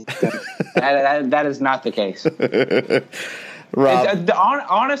anticipated season. that is not the case. Rob.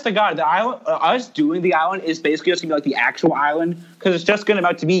 Honest to God, the island, us doing the island is basically just going to be like the actual island because it's just going to be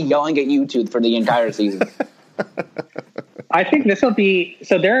about to be yelling at YouTube for the entire season. I think this will be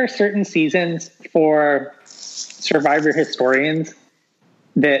so. There are certain seasons for Survivor historians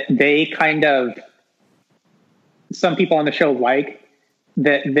that they kind of, some people on the show like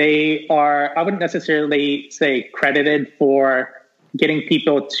that they are, I wouldn't necessarily say credited for getting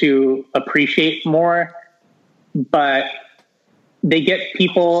people to appreciate more, but they get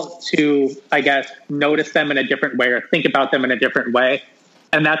people to, I guess, notice them in a different way or think about them in a different way.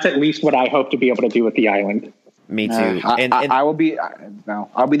 And that's at least what I hope to be able to do with the island. Me too. I will be.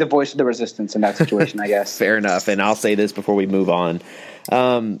 I'll be the voice of the resistance in that situation, I guess. Fair enough. And I'll say this before we move on.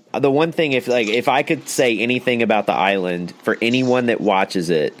 The one thing, if I could say anything about the island for anyone that watches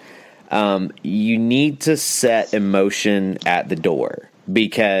it, you need to set emotion at the door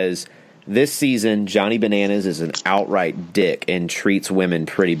because this season Johnny Bananas is an outright dick and treats women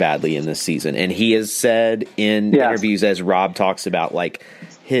pretty badly in this season. And he has said in interviews, as Rob talks about, like,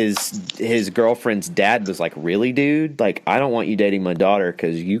 his girlfriend's dad was like, really, dude? Like, I don't want you dating my daughter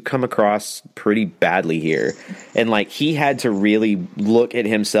because you come across pretty badly here. And, like, he had to really look at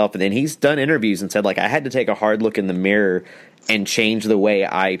himself. And then he's done interviews and said, like, I had to take a hard look in the mirror and change the way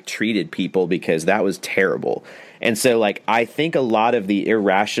I treated people because that was terrible. And so, like, I think a lot of the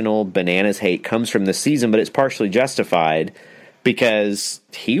irrational Bananas hate comes from this season, but it's partially justified because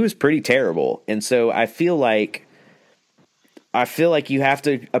he was pretty terrible. And so I feel like you have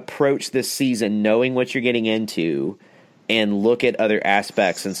to approach this season knowing what you're getting into and look at other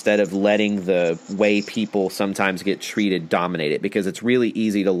aspects instead of letting the way people sometimes get treated dominate it, because it's really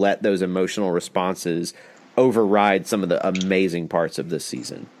easy to let those emotional responses override some of the amazing parts of this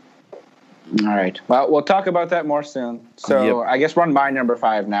season. All right. Well, we'll talk about that more soon. So I guess we're on my number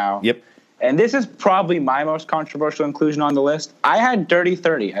 5 now. Yep. And this is probably my most controversial inclusion on the list. I had Dirty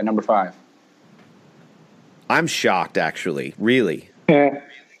 30 at number 5. I'm shocked, actually. Really. Yeah.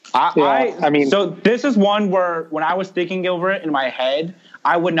 I mean, so this is one where when I was thinking over it in my head,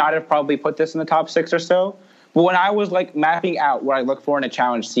 I would not have probably put this in the top 6 or so. But when I was like mapping out what I look for in a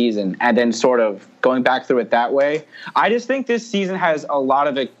challenge season and then sort of going back through it that way, I just think this season has a lot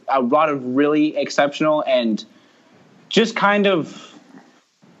of really exceptional and just kind of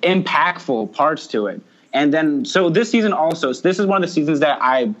impactful parts to it. And then, so this season also, so this is one of the seasons that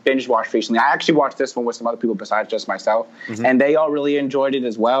I binge watched recently. I actually watched this one with some other people besides just myself, and they all really enjoyed it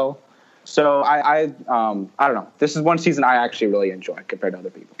as well. So I don't know. This is one season I actually really enjoy compared to other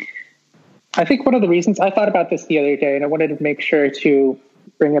people. I think one of the reasons I thought about this the other day, and I wanted to make sure to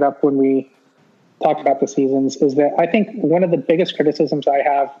bring it up when we talk about the seasons, is that I think one of the biggest criticisms I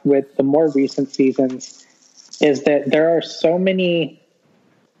have with the more recent seasons is that there are so many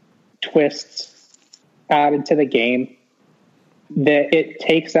twists added to the game that it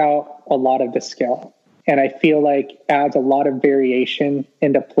takes out a lot of the skill. And I feel like adds a lot of variation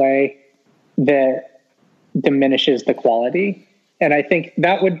into play that diminishes the quality. And I think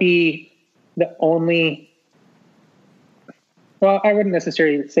that would be the only, well, I wouldn't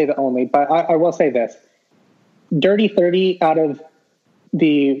necessarily say the only, but I will say this. Dirty 30 out of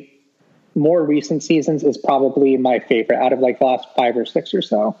the more recent seasons is probably my favorite out of like the last 5 or 6 or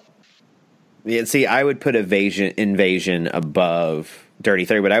so. Yeah, see, I would put Invasion above Dirty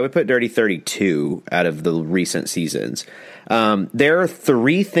 30, but I would put Dirty 32 out of the recent seasons. There are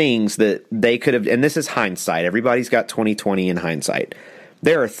 3 things that they could have, and this is hindsight. Everybody's got 20/20 in hindsight.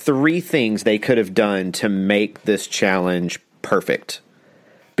 There are 3 things they could have done to make this challenge perfect,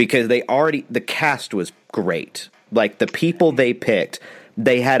 because the cast was great. Like, the people they picked,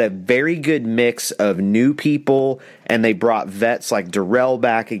 they had a very good mix of new people, and they brought vets like Darrell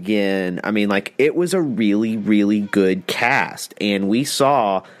back again. I mean, like, it was a really, really good cast, and we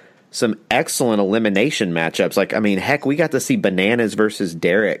saw some excellent elimination matchups. Like, I mean, heck, we got to see Bananas versus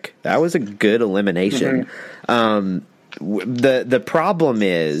Derek. That was a good elimination. The problem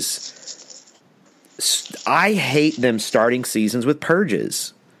is, I hate them starting seasons with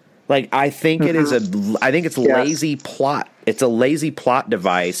purges. Like, I think it is I think it's lazy plot. It's a lazy plot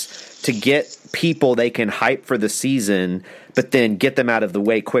device to get people they can hype for the season, but then get them out of the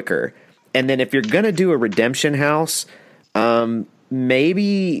way quicker. And then if you're going to do a redemption house,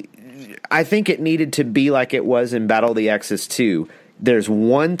 maybe I think it needed to be like it was in Battle of the Exes 2. There's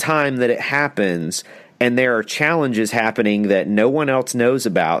one time that it happens, and there are challenges happening that no one else knows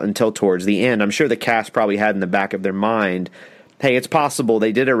about until towards the end. I'm sure the cast probably had in the back of their mind, hey, it's possible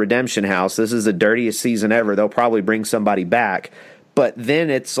they did a redemption house. This is the dirtiest season ever. They'll probably bring somebody back. But then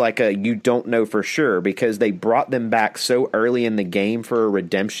it's like you don't know for sure because they brought them back so early in the game for a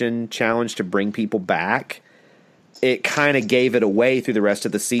redemption challenge to bring people back. It kind of gave it away through the rest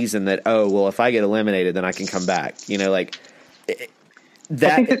of the season that, oh, well, if I get eliminated, then I can come back. You know, like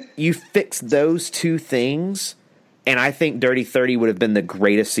that you fix those two things, and I think Dirty 30 would have been the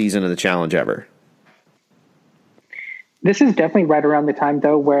greatest season of the challenge ever. This is definitely right around the time,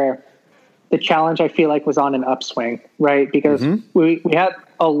 though, where the challenge, I feel like, was on an upswing, right? Because we had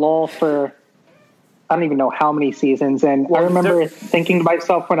a lull for, I don't even know how many seasons. And I remember thinking to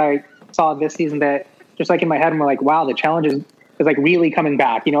myself when I saw this season that, just like in my head, I'm like, wow, the challenge is like really coming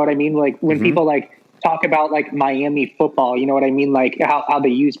back. You know what I mean? Like when people like talk about like Miami football, you know what I mean? Like how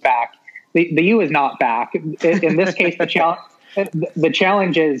the U's back. The U is not back. In this case, the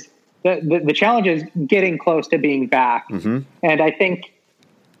challenge is getting close to being back. And I think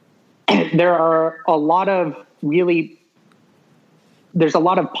there are there's a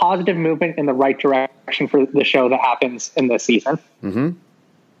lot of positive movement in the right direction for the show that happens in this season.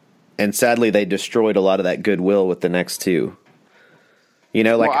 And sadly, they destroyed a lot of that goodwill with the next two. You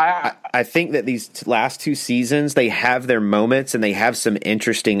know, like I think that these last two seasons, they have their moments and they have some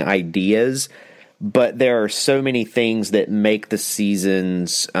interesting ideas, but there are so many things that make the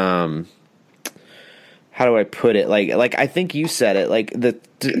seasons. How do I put it? Like I think you said it. Like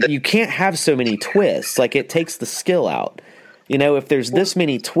you can't have so many twists. Like it takes the skill out. You know, if there's this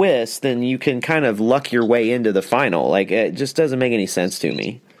many twists, then you can kind of luck your way into the final. Like it just doesn't make any sense to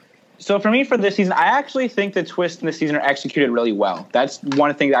me. So for me, for this season, I actually think the twists in this season are executed really well. That's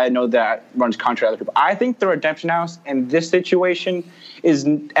one thing that I know that runs contrary to other people. I think the Redemption House in this situation is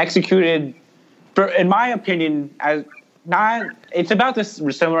executed, in my opinion, it's about this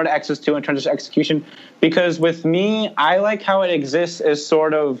similar to Exodus 2 in terms of execution, because with me, I like how it exists as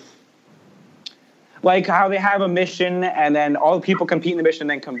sort of like how they have a mission and then all the people compete in the mission and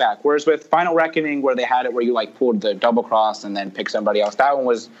then come back. Whereas with Final Reckoning, where they had it where you like pulled the double cross and then pick somebody else, that one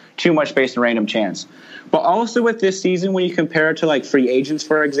was too much based on random chance. But also with this season, when you compare it to like Free Agents,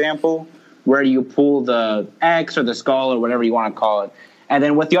 for example, where you pull the X or the skull or whatever you want to call it, and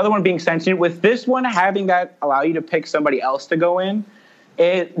then with the other one being sentient, with this one having that allow you to pick somebody else to go in,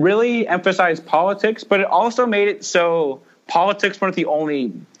 it really emphasized politics, but it also made it so politics weren't the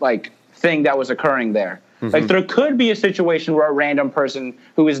only like thing that was occurring there. Like there could be a situation where a random person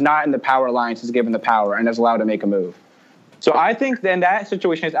who is not in the power alliance is given the power and is allowed to make a move. So I think then that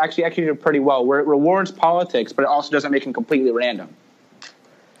situation is actually executed pretty well, where it rewards politics, but it also doesn't make it completely random.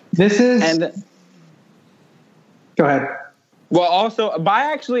 Go ahead. Well, also,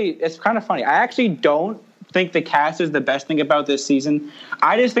 it's kind of funny. I actually don't think the cast is the best thing about this season.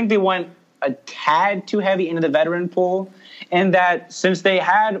 I just think they went a tad too heavy into the veteran pool, and that since they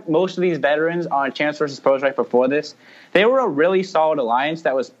had most of these veterans on Chance versus Pose right before this, they were a really solid alliance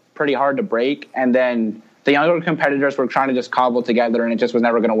that was pretty hard to break, and then the younger competitors were trying to just cobble together, and it just was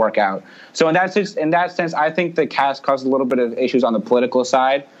never going to work out. So in that sense, I think the cast caused a little bit of issues on the political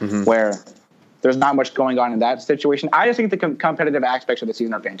side, where there's not much going on in that situation. I just think the competitive aspects of the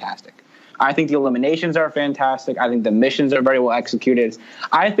season are fantastic. I think the eliminations are fantastic. I think the missions are very well executed.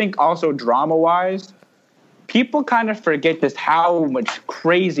 I think also drama-wise, people kind of forget just how many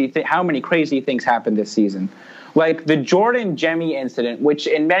crazy things happened this season. Like the Jordan Jemmy incident, which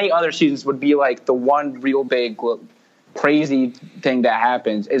in many other seasons would be like the one real big crazy thing that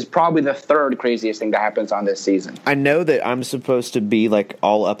happens, is probably the third craziest thing that happens on this season. I know that I'm supposed to be like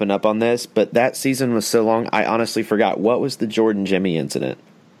all up and up on this, but that season was so long, I honestly forgot. What was the Jordan Jemmy incident?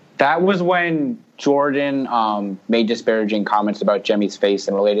 That was when Jordan made disparaging comments about Jemmy's face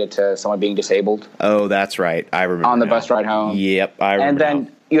and related to someone being disabled. Oh, that's right. I remember. On the bus ride home. Yep, I remember. And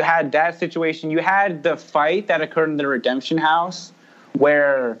then you had that situation. You had the fight that occurred in the Redemption House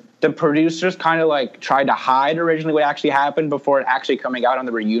where the producers kind of like tried to hide originally what actually happened before it actually coming out on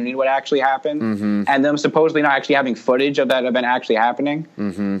the reunion what actually happened, and them supposedly not actually having footage of that event actually happening.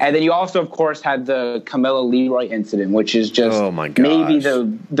 And then you also, of course, had the Camilla Leroy incident, which is just maybe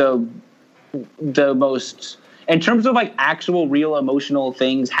the most, in terms of like actual real emotional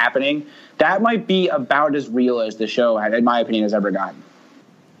things happening, that might be about as real as the show, in my opinion, has ever gotten.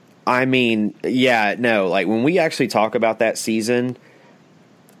 I mean, yeah, no, like when we actually talk about that season,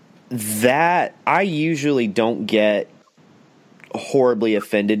 that I usually don't get horribly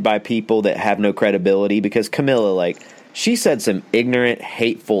offended by people that have no credibility, because Camilla, like, she said some ignorant,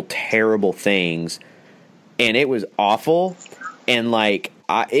 hateful, terrible things, and it was awful, and like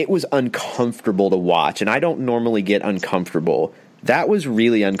it was uncomfortable to watch, and I don't normally get uncomfortable. That was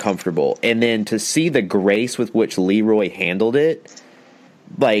really uncomfortable. And then to see the grace with which Leroy handled it,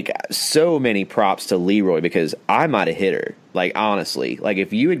 like, so many props to Leroy, because I might have hit her. Like, honestly, like,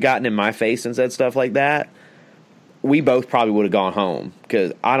 if you had gotten in my face and said stuff like that, we both probably would have gone home,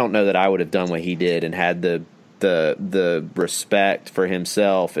 because I don't know that I would have done what he did and had the respect for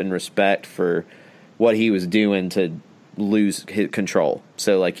himself and respect for what he was doing to lose his control.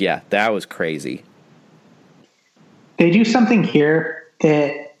 So, like, yeah, that was crazy. They do something here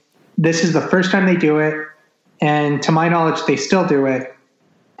that this is the first time they do it, and to my knowledge, they still do it,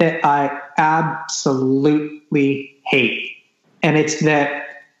 that I absolutely hate. And it's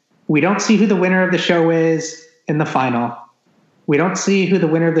that we don't see who the winner of the show is in the final. We don't see who the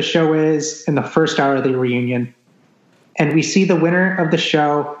winner of the show is in the first hour of the reunion. And we see the winner of the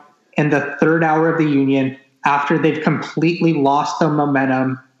show in the third hour of the union after they've completely lost the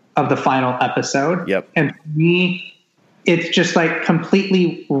momentum of the final episode. Yep. And for me, it's just like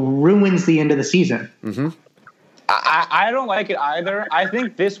completely ruins the end of the season. Mm-hmm. I don't like it either. I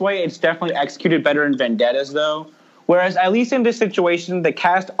think this way it's definitely executed better in Vendettas, though. Whereas at least in this situation, the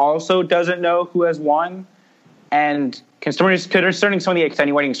cast also doesn't know who has won. And considering some of the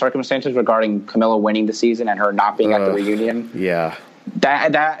extenuating circumstances regarding Camilla winning the season and her not being at the reunion, yeah,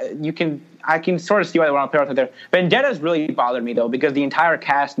 I can sort of see why they want to put out there. Vendettas really bothered me, though, because the entire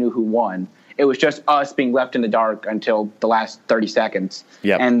cast knew who won. It was just us being left in the dark until the last 30 seconds.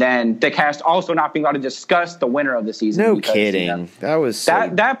 Yep. And then the cast also not being allowed to discuss the winner of the season. No because, kidding. You know, that was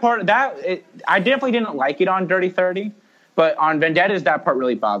that part. I definitely didn't like it on Dirty 30, but on Vendettas, that part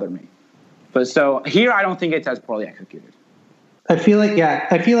really bothered me. But so here, I don't think it's as poorly executed. I feel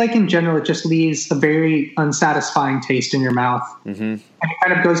like in general, it just leaves a very unsatisfying taste in your mouth. Mm-hmm. And it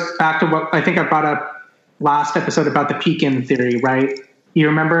kind of goes back to what I think I brought up last episode about the peek-in theory, right? You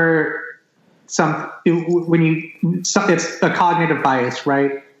remember it's a cognitive bias,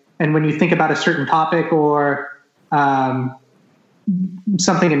 right? And when you think about a certain topic or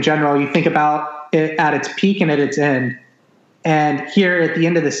something in general, you think about it at its peak and at its end. And here at the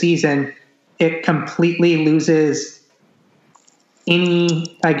end of the season, it completely loses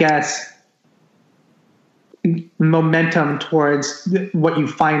any, I guess, momentum towards what you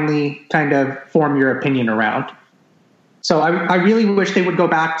finally kind of form your opinion around. So I really wish they would go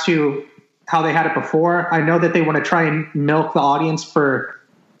back to how they had it before. I know that they want to try and milk the audience for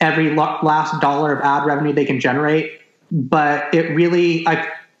every last dollar of ad revenue they can generate, but it really, I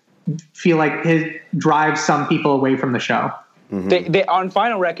feel like it drives some people away from the show. Mm-hmm. They on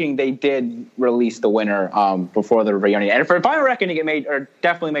Final Reckoning, they did release the winner before the reunion, and for Final Reckoning, it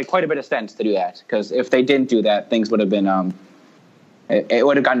definitely made quite a bit of sense to do that, because if they didn't do that, things would have been it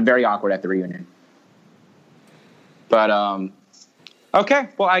would have gotten very awkward at the reunion. But okay,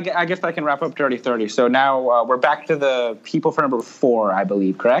 well, I guess I can wrap up Dirty 30. So now we're back to the people for number 4, I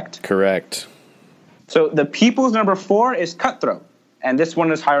believe, correct? Correct. So the people's number 4 is Cutthroat, and this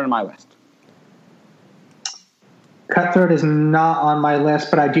one is higher on my list. Cutthroat is not on my list,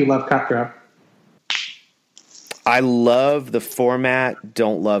 but I do love Cutthroat. I love the format,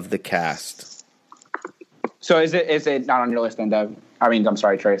 don't love the cast. So is it not on your list then, Dev? I mean, I'm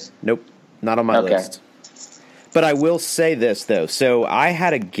sorry, Trace. Nope, not on my list. But I will say this, though. So I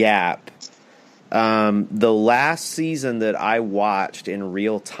had a gap. The last season that I watched in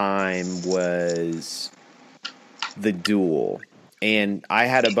real time was The Duel. And I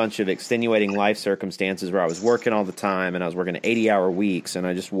had a bunch of extenuating life circumstances where I was working all the time, and I was working 80-hour weeks, and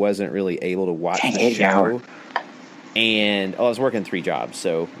I just wasn't really able to watch the show. And I was working 3 jobs,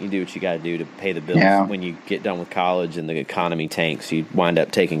 so you do what you got to do to pay the bills. Yeah. When you get done with college and the economy tanks, you wind up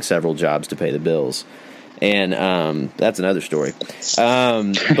taking several jobs to pay the bills. And that's another story.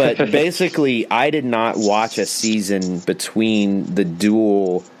 But basically, I did not watch a season between The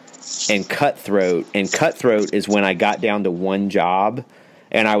Duel and Cutthroat. And Cutthroat is when I got down to one job,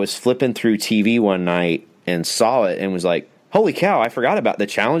 and I was flipping through TV one night and saw it and was like, holy cow, I forgot about the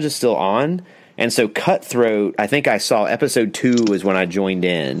challenge is still on. And so Cutthroat, I think I saw episode 2 was when I joined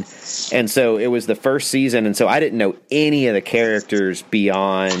in. And so it was the first season, and so I didn't know any of the characters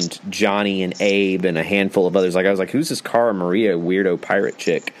beyond Johnny and Abe and a handful of others. Like, I was like, who's this Cara Maria weirdo pirate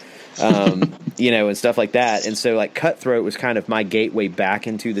chick? And stuff like that. And so, like, Cutthroat was kind of my gateway back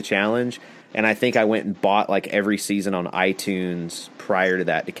into the challenge. and I think I went and bought like every season on iTunes prior to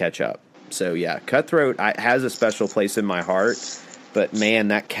that to catch up. So yeah, Cutthroat has a special place in my heart, but man,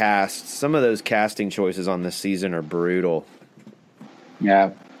 that cast, some of those casting choices on this season are brutal.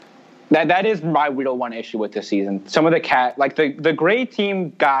 Yeah. That is my real one issue with this season. Some of the Gray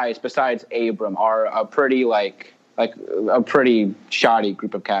Team guys besides Abram are a pretty a pretty shoddy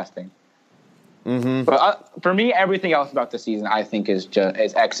group of casting. Mm-hmm. But for me, everything else about the season I think is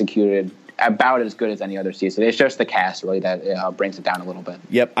executed about as good as any other season. It's just the cast really that brings it down a little bit.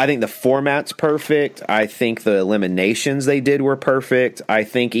 Yep, I think the format's perfect. I think the eliminations they did were perfect. I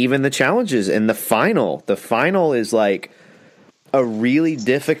think even the challenges and the final is like a really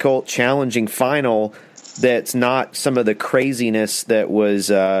difficult, challenging final that's not some of the craziness that was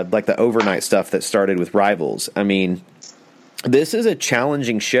like the overnight stuff that started with Rivals. I mean, this is a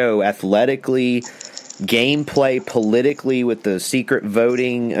challenging show athletically, gameplay, politically with the secret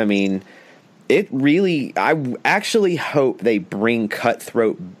voting. I mean, I actually hope they bring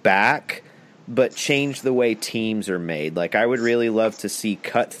Cutthroat back, but change the way teams are made. Like, I would really love to see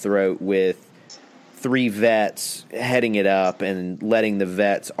Cutthroat with 3 vets heading it up and letting the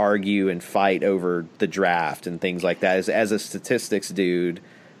vets argue and fight over the draft and things like that. As a statistics dude,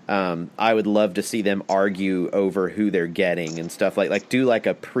 I would love to see them argue over who they're getting and stuff like do like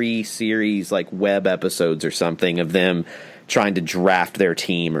a pre-series like web episodes or something of them trying to draft their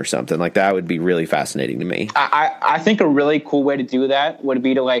team or something like that. Would be really fascinating to me. I think a really cool way to do that would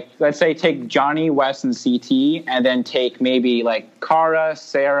be to let's say take Johnny, Wes, and CT, and then take maybe like Kara,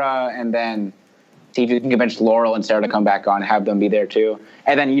 Sarah, and then see if you can convince Laurel and Sarah to come back on and have them be there too.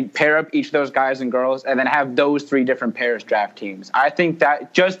 And then you pair up each of those guys and girls and then have those 3 different pairs draft teams. I think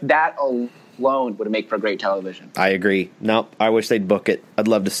that just that alone would make for great television. I agree. No, I wish they'd book it. I'd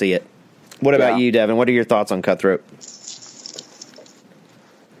love to see it. What about you, Devin? What are your thoughts on Cutthroat?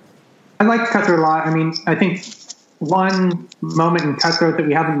 I like Cutthroat a lot. I mean, I think one moment in Cutthroat that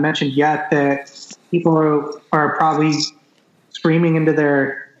we haven't mentioned yet that people are probably screaming into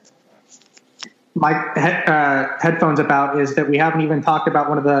their headphones about is that we haven't even talked about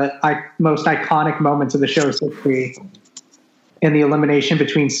one of the most iconic moments of the show's history in the elimination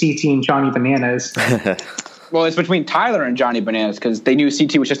between CT and Johnny Bananas. Well, it's between Tyler and Johnny Bananas because they knew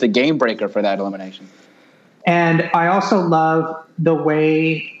CT was just a game breaker for that elimination. And I also love the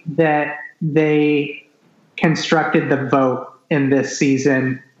way that they constructed the vote in this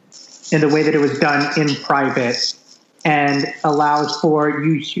season and the way that it was done in private and allows for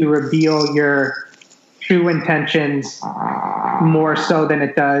you to reveal your true intentions more so than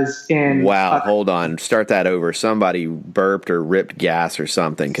it does in... Wow, hold on. Start that over. Somebody burped or ripped gas or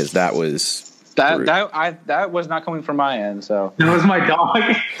something because that was... That was not coming from my end, so... That was my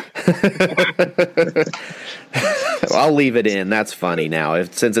dog. I'll leave it in. That's funny now.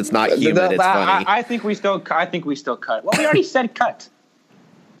 Since it's not human, it's funny. I think we still cut. Well, we already said cut.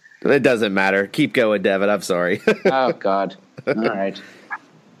 It doesn't matter. Keep going, Devin. I'm sorry. Oh, God. All right.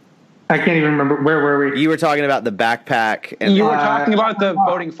 I can't even remember. Where were we? You were talking about the backpack. And you were talking about the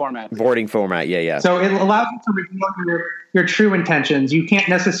voting format. Voting format, yeah. So it allows you to reveal your true intentions. You can't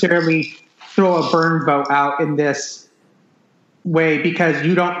necessarily throw a burn vote out in this way because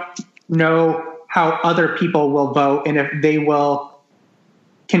you don't know how other people will vote and if they will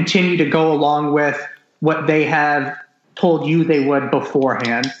continue to go along with what they have told you they would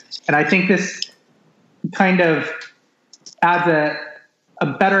beforehand. And I think this kind of adds a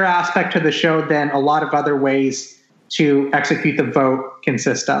better aspect to the show than a lot of other ways to execute the vote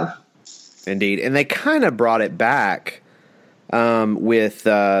consist of. Indeed. And they kind of brought it back with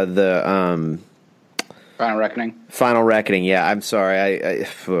the Final Reckoning, yeah. I'm sorry.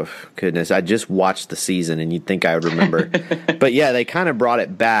 Goodness, I just watched the season, and you'd think I would remember. But yeah, they kind of brought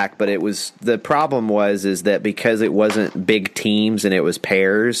it back. But the problem is that because it wasn't big teams and it was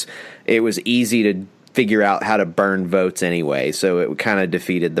pairs, it was easy to figure out how to burn votes anyway. So it kind of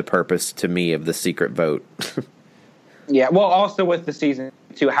defeated the purpose to me of the secret vote. Yeah, well, also with the season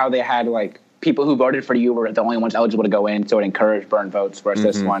too, how they had people who voted for you were the only ones eligible to go in, so it encouraged burn votes, whereas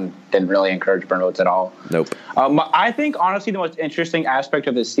this one didn't really encourage burn votes at all. Nope. I think, honestly, the most interesting aspect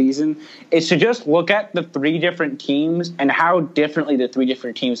of this season is to just look at the 3 different teams and how differently the 3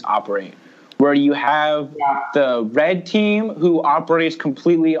 different teams operate. Where you have the red team who operates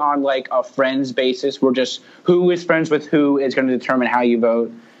completely on a friends basis, where just who is friends with who is going to determine how you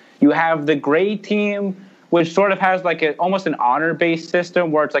vote. You have the gray team, which sort of has almost an honor-based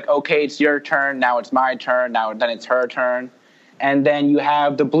system where it's okay, it's your turn, now it's my turn, then it's her turn. And then you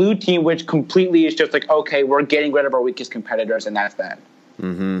have the blue team, which completely is just okay, we're getting rid of our weakest competitors, and that's that.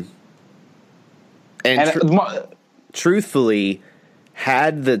 Mm-hmm. And truthfully,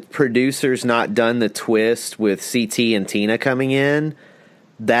 had the producers not done the twist with CT and Tina coming in,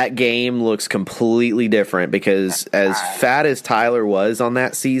 that game looks completely different because as fat as Tyler was on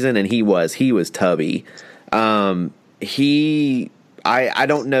that season, and he was tubby. I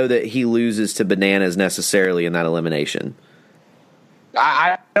don't know that he loses to Bananas necessarily in that elimination.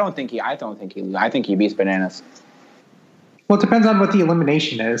 I don't think he loses. I think he beats Bananas. Well, it depends on what the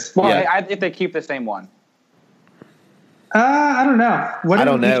elimination is. Well, if they keep the same one. I don't know. I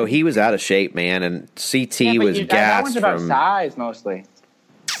don't know. He was out of shape, man, and CT was gassed. That one's about size mostly.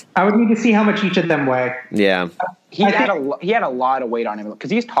 I would need to see how much each of them weigh. Yeah. He had a lot of weight on him because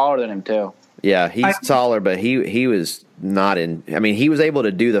he's taller than him too. Yeah, he's taller, but he was not in. I mean, he was able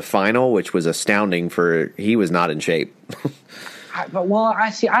to do the final, which was astounding for. He was not in shape.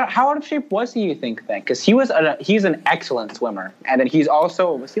 How out of shape was he? You think then? Because he's an excellent swimmer, and then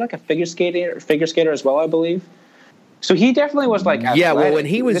was he like a figure skater as well? I believe. So he definitely was like athletic. Yeah, well, when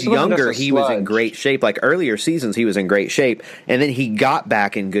he was younger, he was in great shape. Like earlier seasons, he was in great shape, and then he got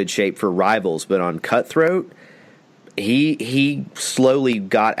back in good shape for Rivals. But on Cutthroat, he slowly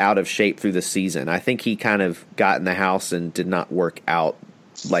got out of shape through the season. I think he kind of got in the house and did not work out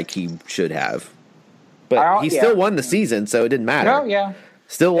like he should have. But he still won the season, so it didn't matter. Oh, yeah.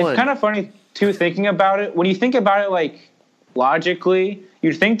 Still won. It's kind of funny, too, thinking about it. When you think about it, like, logically,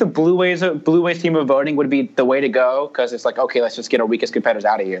 you'd think the Blue Ways team of voting would be the way to go because it's like, okay, let's just get our weakest competitors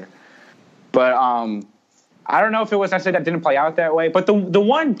out of here. But I don't know if it was necessarily that didn't play out that way. But the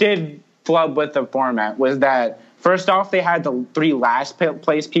one did flub with the format was that, first off, they had the 3 last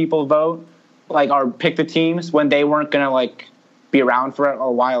place people vote, or pick the teams when they weren't going to, be around for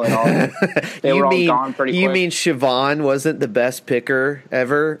a while at all. They were all gone pretty quick. You mean Siobhan wasn't the best picker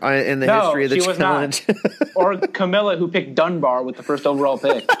ever in the history of the challenge? Was not. Or Camilla, who picked Dunbar with the first overall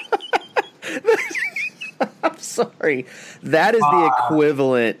pick. I'm sorry. That is the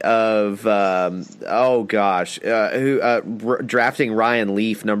equivalent of drafting Ryan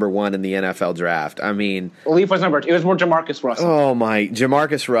Leaf #1 in the NFL draft. I mean, Leaf was number 2. It was more Jamarcus Russell. Oh my,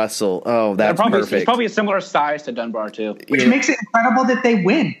 Jamarcus Russell. Oh, that's perfect. He's probably a similar size to Dunbar too, which makes it incredible that they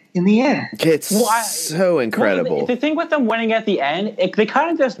win in the end. It's so incredible. Well, the thing with them winning at the end, they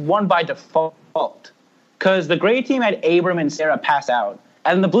kind of just won by default because the gray team had Abram and Sarah pass out.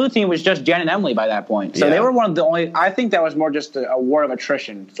 And the blue team was just Jen and Emily by that point. So they were one of the only – I think that was more just a war of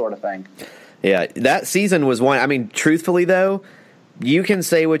attrition sort of thing. Yeah, that season was one – I mean, truthfully, though, you can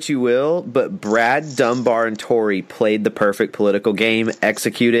say what you will, but Brad, Dunbar, and Tori played the perfect political game,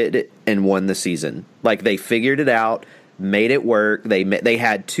 executed it, and won the season. They figured it out, made it work. They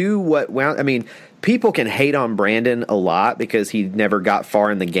had people can hate on Brandon a lot because he never got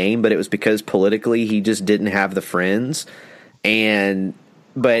far in the game, but it was because politically he just didn't have the friends.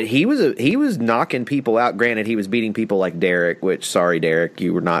 But he was knocking people out. Granted, he was beating people like Derek, which, sorry, Derek,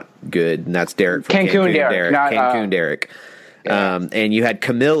 you were not good. And that's Derek from Cancun Derek. Cancun Derek. Yeah. And you had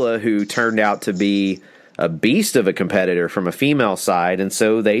Camilla, who turned out to be a beast of a competitor from a female side. And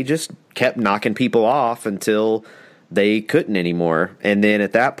so they just kept knocking people off until they couldn't anymore. And then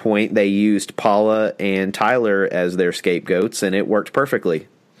at that point, they used Paula and Tyler as their scapegoats, and it worked perfectly.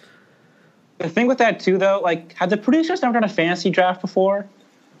 The thing with that, too, though, had the producers never done a fantasy draft before?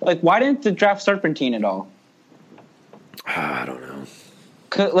 Why didn't the draft Serpentine at all? I don't know.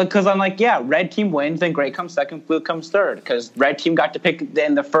 Because I'm red team wins, then gray comes second, blue comes third. Because red team got to pick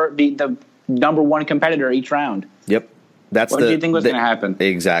the #1 competitor each round. Yep. What do you think was going to happen?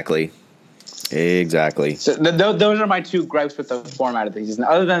 Exactly. So those are my 2 gripes with the format of the season.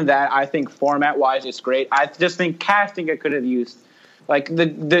 Other than that, I think format-wise it's great. I just think casting it could have used –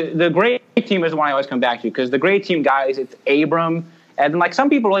 the gray team is the one I always come back to because the gray team guys, it's Abram – and some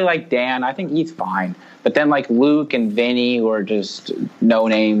people really like Dan. I think he's fine. But then Luke and Vinny were just no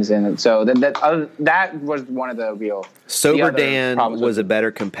names, and so that was one of the real. Sober Dan was a better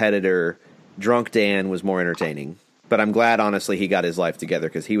competitor. Drunk Dan was more entertaining. But I'm glad, honestly, he got his life together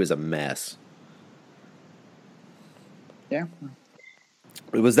because he was a mess. Yeah.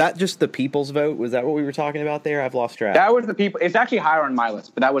 Was that just the people's vote? Was that what we were talking about there? I've lost track. That was the people. It's actually higher on my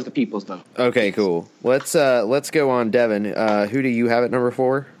list, but that was the people's vote. Okay, cool. Let's go on, Devin. Who do you have at number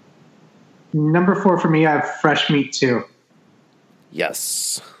 4? Number 4 for me, I have Fresh Meat 2.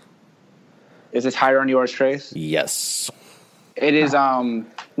 Yes. Is this higher on yours, Trace? Yes. It is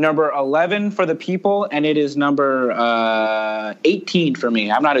number 11 for the people, and it is number 18 for me.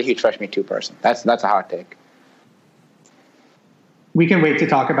 I'm not a huge Fresh Meat 2 person. That's a hot take. We can wait to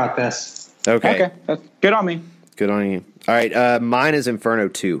talk about this. Okay. That's good on me. Good on you. All right. Mine is Inferno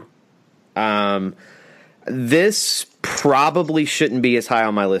 2. This probably shouldn't be as high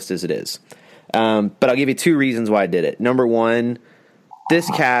on my list as it is. But I'll give you 2 reasons why I did it. Number 1, this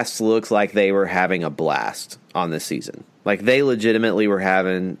cast looks like they were having a blast on this season. Like, they legitimately were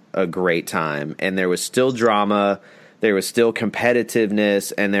having a great time, and there was still drama, there was still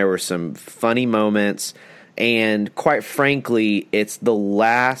competitiveness, and there were some funny moments. And quite frankly, it's the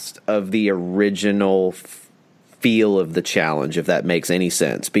last of the original feel of the challenge, if that makes any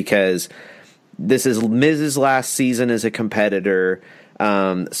sense, because this is Miz's last season as a competitor.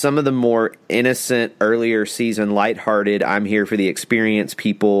 Some of the more innocent, earlier season, lighthearted, I'm here for the experience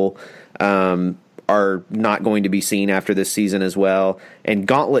people are not going to be seen after this season as well. And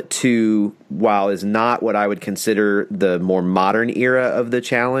Gauntlet 2, while is not what I would consider the more modern era of the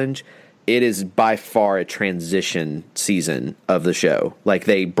challenge, it is by far a transition season of the show. Like,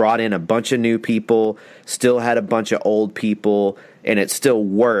 they brought in a bunch of new people, still had a bunch of old people, and it still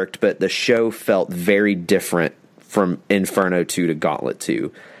worked, but the show felt very different from Inferno 2 to Gauntlet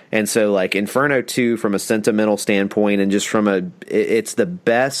 2. And so, like, Inferno 2, from a sentimental standpoint, and just from it's the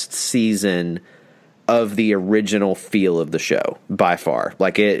best season of the original feel of the show by far.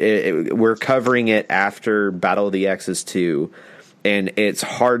 Like, we're covering it after Battle of the Exes 2, and it's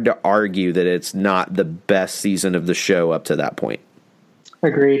hard to argue that it's not the best season of the show up to that point.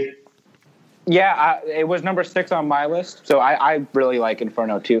 Agreed. Yeah, it was number 6 on my list, so I really like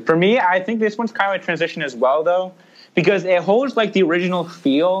Inferno 2. For me, I think this one's kind of a transition as well, though, because it holds, like, the original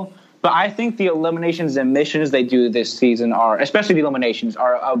feel, but I think the eliminations and missions they do this season are, especially the eliminations,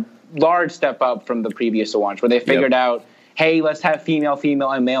 are a large step up from the previous ones, where they figured out, hey, let's have female,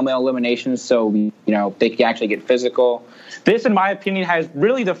 and male eliminations so, they can actually get physical. This, in my opinion, has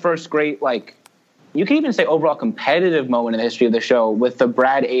really the first great, like, you can even say overall competitive moment in the history of the show with the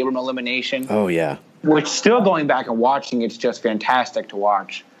Brad Abram elimination. Oh, yeah. Which, still going back and watching, it's just fantastic to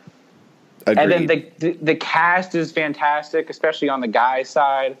watch. Agreed. And then the cast is fantastic, especially on the guys'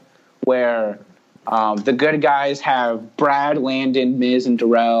 side, where the good guys have Brad, Landon, Miz, and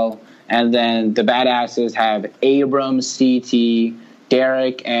Darrell, and then the badasses have Abram, CT,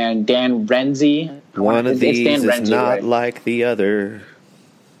 Derek, and Dan Renzi. One of these is Renzi, not right? Like the other.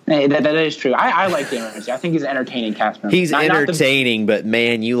 Hey, that is true. I like Dan Renzi. I think he's an entertaining cast member. He's entertaining, but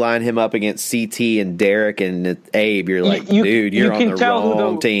man, you line him up against CT and Derek and Abe, you're like, dude, you're on the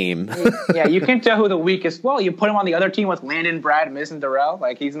wrong team. Yeah, you can tell who the weakest. Well, you put him on the other team with Landon, Brad, Miz, and Darrell.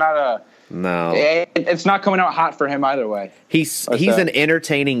 Like, he's not a. No, it's not coming out hot for him either way. He's an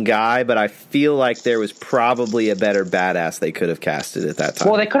entertaining guy, but I feel like there was probably a better badass they could have casted at that time.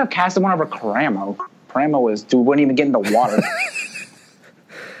 Well, they could have casted one over Caramo. Caramo wouldn't even get in the water.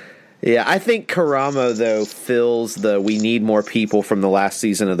 Yeah, I think Karamo, though, fills the we need more people from the last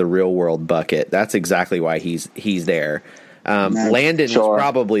season of the Real World bucket. That's exactly why he's there. Landon is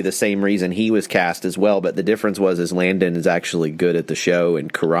probably the same reason he was cast as well, but the difference is Landon is actually good at the show,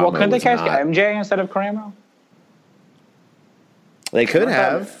 and Karamo was not. Well, couldn't they cast MJ instead of Karamo? They could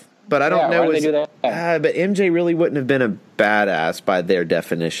have, but I don't know. Why did they do that? But MJ really wouldn't have been a badass by their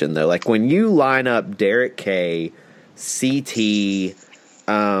definition, though. Like, when you line up Derek K, CT...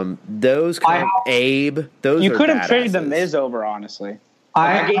 those kind of Abe, those you are could have traded badasses. the Miz over, honestly.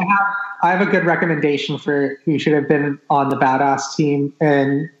 I have a good recommendation for who should have been on the badass team.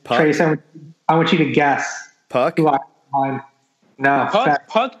 And Puck? Trace, I want you to guess. Puck? Who No,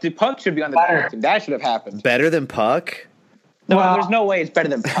 Puck should be on the badass team. That should have happened. Better than Puck? No, there's no way it's better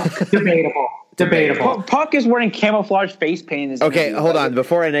than Puck. Debatable. Puck is wearing camouflage face paint. Okay, hold on.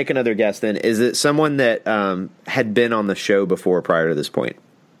 Before I make another guess, then, is it someone that had been on the show before prior to this point?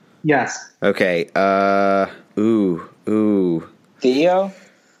 Yes. Okay. Ooh. Theo?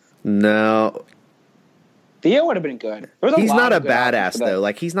 No. Theo would have been good. He's not a badass, though.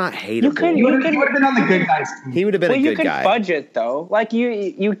 Like, he's not hateable. He would have been on the good guys team. He would have been a good guy. You can budget, though. Like,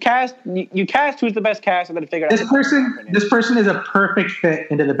 you cast who's the best cast and then figure out. This person is a perfect fit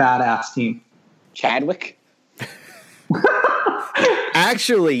into the badass team. Chadwick?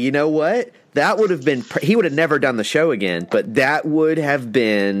 Actually, you know what? That would have been... He would have never done the show again, but that would have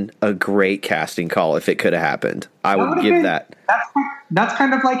been a great casting call if it could have happened. I would give that. That's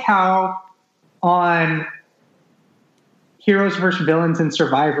kind of like how on Heroes vs. Villains in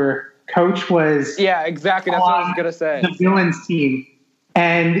Survivor, Coach was... Yeah, exactly. That's what I was going to say. The villains team.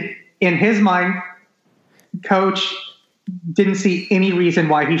 And in his mind, Coach didn't see any reason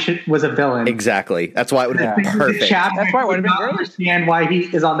why he was a villain. Exactly. That's why it would have been perfect. That's why it would have been great. Understand why he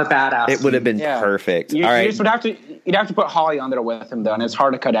is on the badass. It would have been perfect. All right. You'd have to put Holly on there with him, though, and it's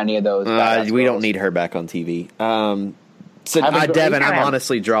hard to cut any of those. We don't need her back on TV. Devin, I'm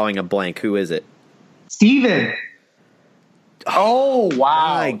honestly drawing a blank. Who is it? Steven. Oh,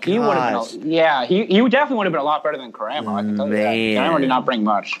 wow. My he would have been. He definitely would have been a lot better than Karamo. I can tell you that. Karamo did not bring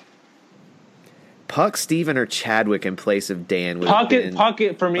much. Puck, Steven, or Chadwick in place of Dan. Puck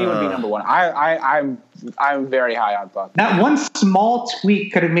for me would be number one. I'm very high on Puck. That one small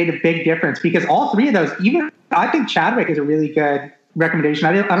tweak could have made a big difference because all three of those, even I think Chadwick is a really good recommendation.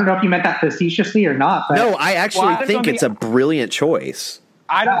 I don't know if you meant that facetiously or not. But no, I actually think it's a brilliant choice.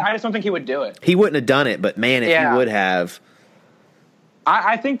 I just don't think he would do it. He wouldn't have done it, but man, if he would have.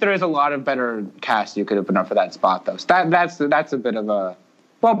 I think there is a lot of better cast you could have put up for that spot, though. So that's a bit of a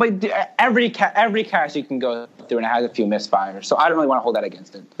but every cast you can go through and it has a few misfires. So I don't really want to hold that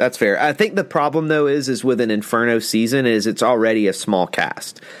against it. That's fair. I think the problem though is with an Inferno season is it's already a small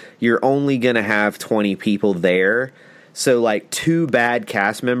cast. You're only going to have 20 people there. So like 2 bad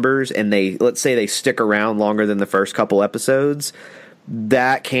cast members, and let's say they stick around longer than the first couple episodes.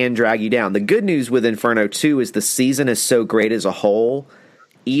 That can drag you down. The good news with Inferno 2 is the season is so great as a whole,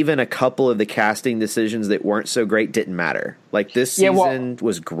 even a couple of the casting decisions that weren't so great didn't matter. Like, this season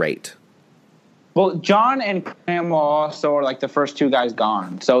was great. Well, John and Cam also are like the first 2 guys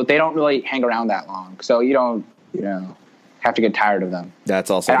gone, so they don't really hang around that long. So you don't, have to get tired of them. That's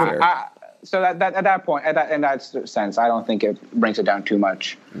also fair. So that at that point, in that sense, I don't think it brings it down too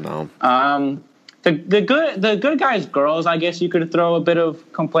much. No. The good guys, girls, I guess you could throw a bit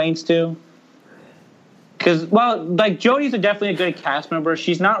of complaints to. Because, like Jodie's definitely a good cast member.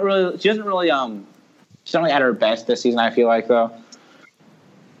 She's not really at her best this season, I feel like, though.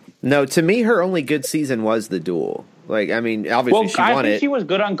 No, to me, her only good season was the duel. Like, I mean, obviously she won it. I think she was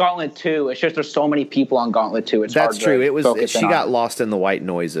good on Gauntlet 2. It's just there's so many people on Gauntlet 2. That's true. She got lost in the white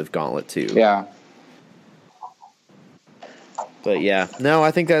noise of Gauntlet 2. Yeah. But yeah, no,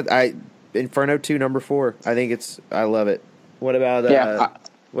 I think that Inferno 2 number 4. I love it. What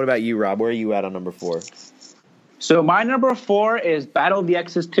about you, Rob? Where are you at on number 4? So my number 4 is Battle of the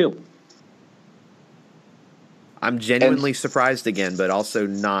Exes 2. I'm genuinely surprised again, but also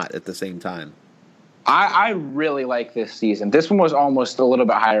not at the same time. I really like this season. This one was almost a little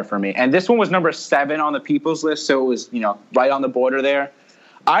bit higher for me. And this one was number 7 on the people's list, so it was, right on the border there.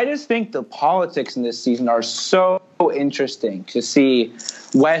 I just think the politics in this season are so interesting to see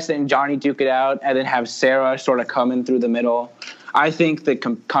Wes and Johnny duke it out and then have Sarah sort of come in through the middle. I think the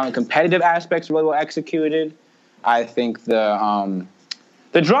competitive aspects really well executed. I think the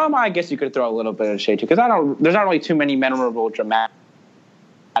drama, I guess you could throw a little bit of shade to, because there's not really too many memorable, dramatic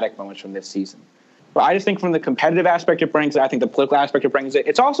moments from this season. But I just think from the competitive aspect it brings it, I think the political aspect it brings it.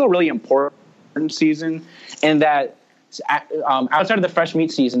 It's also a really important season in that outside of the Fresh Meat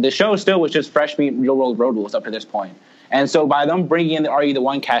season, the show still was just Fresh Meat Real World Road Rules up to this point. And so by them bringing in the Are You the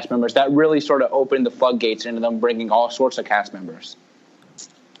One cast members, that really sort of opened the floodgates into them bringing all sorts of cast members.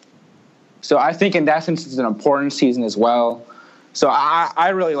 So I think in that sense it's an important season as well. So I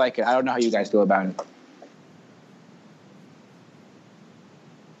really like it. I don't know how you guys feel about it.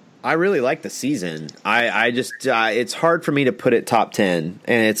 I really like the season. I just it's hard for me to put it top 10,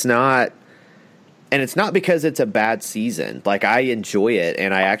 and it's not because it's a bad season. Like, I enjoy it,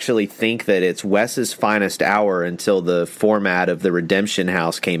 and I actually think that it's Wes's finest hour until the format of the Redemption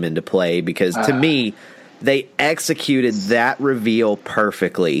House came into play, because to me, they executed that reveal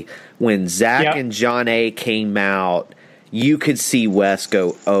perfectly. When Zach and John A. came out, you could see Wes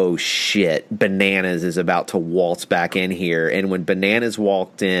go, oh shit, Bananas is about to waltz back in here. And when Bananas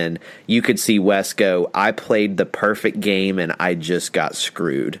walked in, you could see Wes go, I played the perfect game and I just got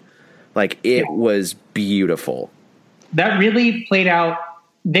screwed. Like, it was beautiful. That really played out.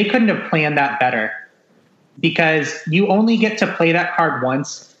 They couldn't have planned that better, because you only get to play that card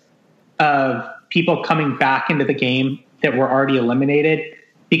once of people coming back into the game that were already eliminated,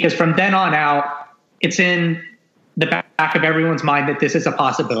 because from then on out, it's in the back of everyone's mind that this is a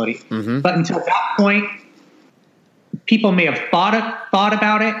possibility. Mm-hmm. But until that point, people may have thought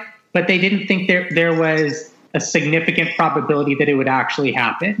about it, but they didn't think there was a significant probability that it would actually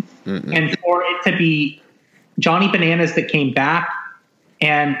happen. Mm-mm. And for it to be Johnny Bananas that came back,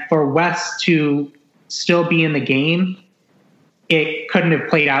 and for Wes to still be in the game, it couldn't have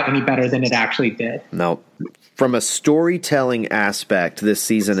played out any better than it actually did. No. From a storytelling aspect, this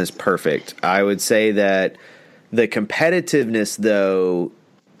season is perfect. I would say that the competitiveness, though,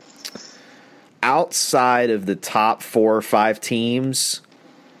 outside of the top 4 or 5 teams,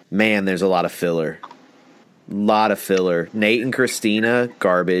 man, there's a lot of filler. Nate and Christina,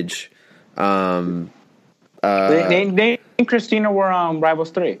 garbage. Nate and Christina were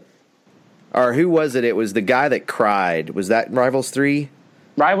Rivals 3. Or who was it? It was the guy that cried. Was that Rivals 3?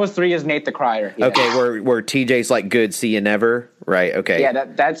 Rivals 3 is Nate the Crier. Yeah. Okay, where TJ's like, good, see you never. Right, okay. Yeah,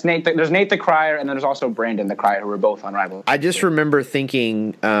 that's Nate. There's Nate the Crier, and then there's also Brandon the Crier, who were both on Rivals. I just remember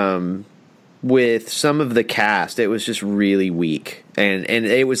thinking, with some of the cast, it was just really weak. And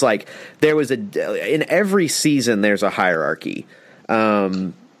it was like there was in every season there's a hierarchy.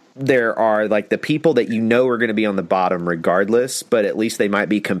 There are like the people that you know are going to be on the bottom regardless, but at least they might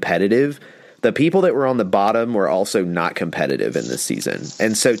be competitive. The people that were on the bottom were also not competitive in this season.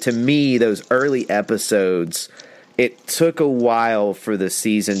 And so to me, those early episodes, it took a while for the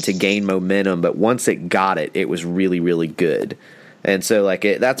season to gain momentum, but once it got it, it was really, really good. And so like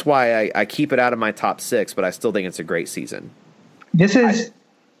that's why I keep it out of my top 6, but I still think it's a great season.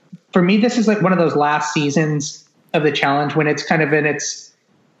 For me, this is like one of those last seasons of the challenge when it's kind of in its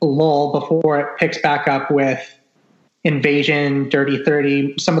lull before it picks back up with Invasion, Dirty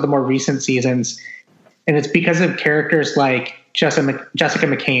 30, some of the more recent seasons. And it's because of characters like Jessica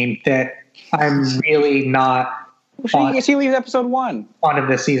McCain that I'm really not she leaves episode 1 of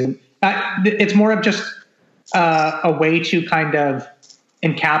this season. It's more of just a way to kind of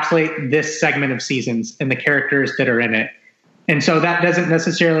encapsulate this segment of seasons and the characters that are in it. And so that doesn't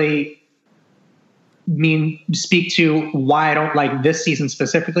necessarily speak to why I don't like this season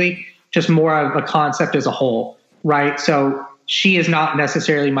specifically, just more of a concept as a whole, right? So she is not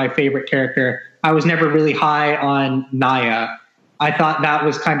necessarily my favorite character. I was never really high on Naya. I thought that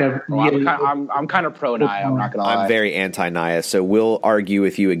was kind of really... I'm kind of pro Naya, I'm not going to lie. I'm very anti-Naya, so we'll argue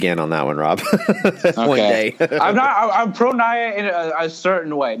with you again on that one, Rob. One day. I'm pro Naya in a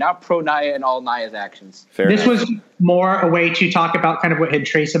certain way, not pro Naya in all Naya's actions. This was more a way to talk about kind of what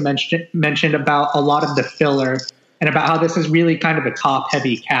Teresa mentioned about a lot of the filler and about how this is really kind of a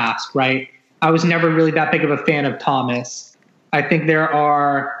top-heavy cast, right? I was never really that big of a fan of Thomas. I think there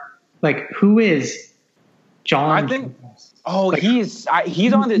are, like, who is John? I think... Oh, like, he's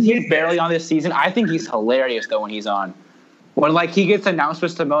on this. He's barely on this season. I think he's hilarious though when he's on. When like he gets announced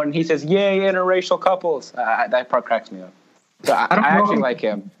with Simone and he says, "Yay, interracial couples." That part cracks me up. So I actually like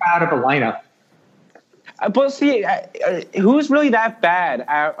him. Out of a lineup. But see, who's really that bad?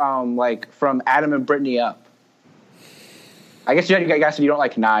 Like from Adam and Brittany up. I guess you don't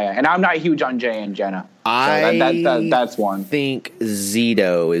like Naya, and I'm not huge on Jay and Jenna. So that's one. I think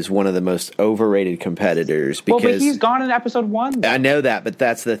Zito is one of the most overrated competitors because but he's gone in episode 1. Though. I know that, but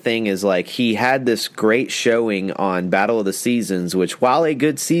that's the thing is like he had this great showing on Battle of the Seasons, which while a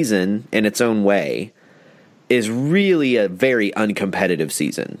good season in its own way, is really a very uncompetitive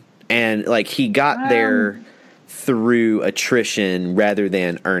season, and like he got there through attrition rather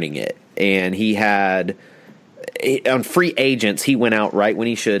than earning it, and he had. On Free Agents, he went out right when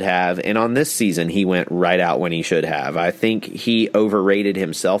he should have, and on this season, he went right out when he should have. I think he overrated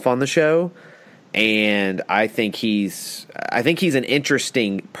himself on the show, and I think he's an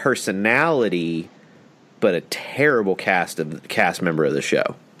interesting personality, but a terrible cast member of the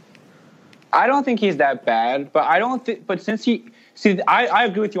show. I don't think he's that bad, but I don't think. But since I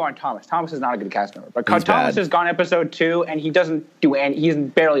agree with you on Thomas. Thomas is not a good cast member, but Thomas has gone episode 2, and he doesn't do any. He's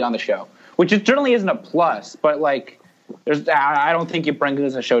barely on the show. Which certainly isn't a plus, but like, I don't think you bring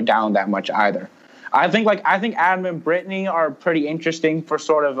the show down that much either. I think Adam and Brittany are pretty interesting for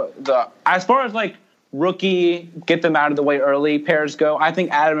sort of as far as like rookie get them out of the way early pairs go. I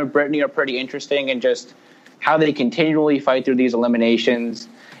think Adam and Brittany are pretty interesting in just how they continually fight through these eliminations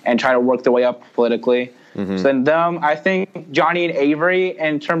and try to work their way up politically. Mm-hmm. So then I think Johnny and Avery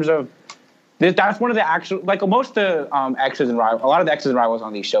in terms of. That's one of the actual, like most of the exes and rivals, a lot of the exes and rivals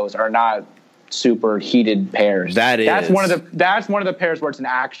on these shows are not super heated pairs. That's one of the pairs where it's an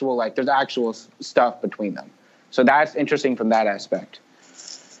actual, like there's actual stuff between them. So that's interesting from that aspect.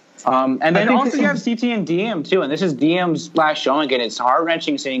 And then also you have CT and DM too, and this is DM's last showing, and it's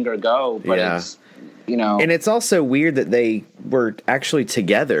heart-wrenching seeing her go, but it's, And it's also weird that they were actually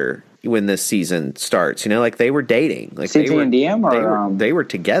together when this season starts, like they were dating. Like CT and DM? Or, they were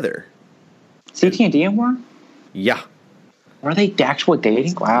together. CT and DM were? Yeah. Were they actually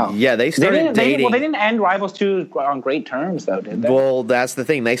dating? Wow. Yeah, they started dating. They didn't end Rivals 2 on great terms, though, did they? Well, that's the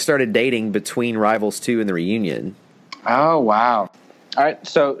thing. They started dating between Rivals 2 and the reunion. Oh, wow. All right,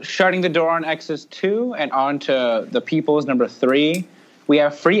 so shutting the door on X's 2 and on to the People's number 3, we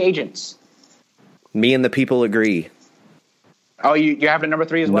have Free Agents. Me and the people agree. Oh, you have it number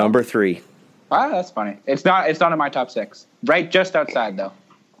 3 as well? Number 3. Ah, that's funny. It's not in my top 6. Right just outside, though.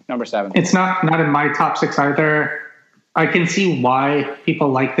 Number 7. It's not in my top 6 either. I can see why people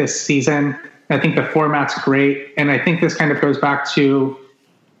like this season. I think the format's great. And I think this kind of goes back to,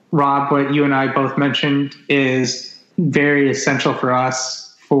 Rob, what you and I both mentioned is very essential for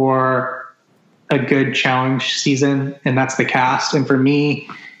us for a good challenge season. And that's the cast. And for me,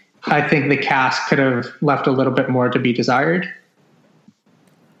 I think the cast could have left a little bit more to be desired.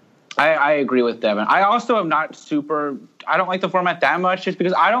 I agree with Devin. I also am not I don't like the format that much just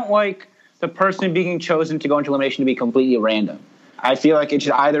because I don't like the person being chosen to go into elimination to be completely random. I feel like it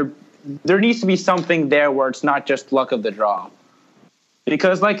should either there needs to be something there where it's not just luck of the draw.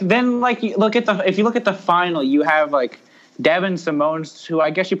 Because if you look at the final, you have like Devin Simone's, who I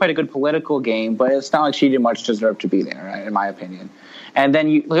guess she played a good political game, but it's not like she did much deserve to be there, right, in my opinion. And then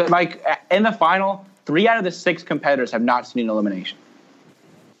you like in the final, 3 out of the 6 competitors have not seen an elimination,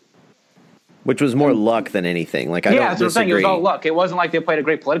 which was more luck than anything. Like I don't that's what I'm saying. It was all luck. It wasn't like they played a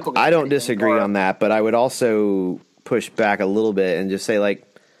great political game. I don't disagree on that, but I would also push back a little bit and just say like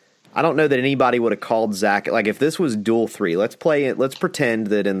I don't know that anybody would have called Zach. Like if this was duel 3, let's play it. Let's pretend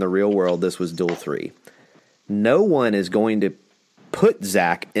that in the real world this was duel 3. No one is going to put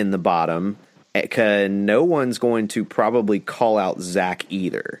Zach in the bottom. No one's going to probably call out Zach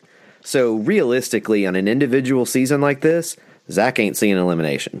either. So realistically, on an individual season like this, Zach ain't seeing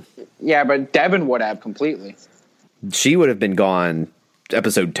elimination. Yeah, but Devin would have completely. She would have been gone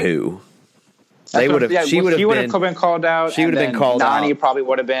episode 2. She would have been called out. She would have been called out. Nani probably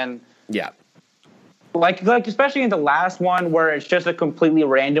would have been. Yeah. Like especially in the last one where it's just a completely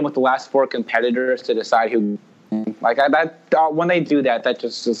random with the last 4 competitors to decide who. Like when they do that, that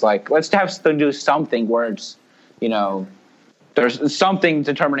just is like let's have to do something where it's there's something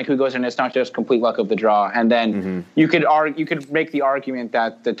determining who goes in. It's not just complete luck of the draw. And then you could make the argument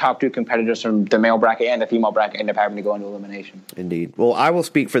that the top 2 competitors from the male bracket and the female bracket end up having to go into elimination. Indeed. Well, I will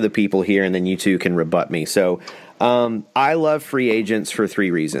speak for the people here, and then you two can rebut me. So I love free agents for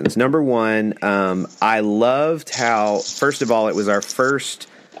 3 reasons. Number 1, I loved how, first of all, it was our first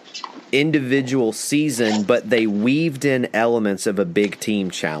individual season, but they weaved in elements of a big team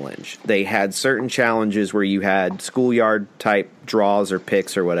challenge. They had certain challenges where you had schoolyard type draws or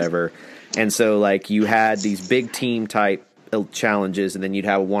picks or whatever. And so like you had these big team type challenges and then you'd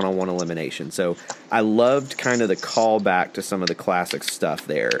have a one-on-one elimination. So I loved kind of the callback to some of the classic stuff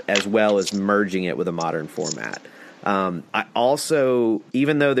there, as well as merging it with a modern format. I also,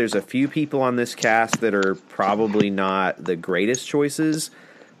 even though there's a few people on this cast that are probably not the greatest choices,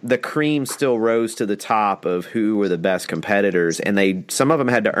 the cream still rose to the top of who were the best competitors, and some of them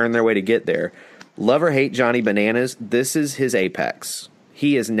had to earn their way to get there. Love or hate Johnny Bananas, this is his apex.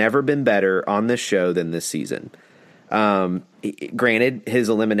 He has never been better on this show than this season. Granted, his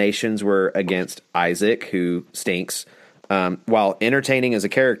eliminations were against Isaac, who stinks. While entertaining as a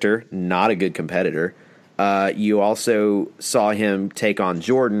character, not a good competitor. You also saw him take on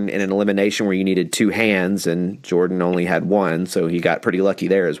Jordan in an elimination where you needed 2 hands, and Jordan only had 1, so he got pretty lucky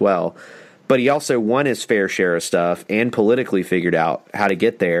there as well. But he also won his fair share of stuff and politically figured out how to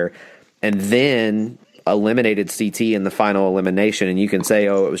get there, and then eliminated CT in the final elimination. And you can say,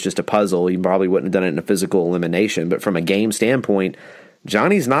 oh, it was just a puzzle. He probably wouldn't have done it in a physical elimination. But from a game standpoint,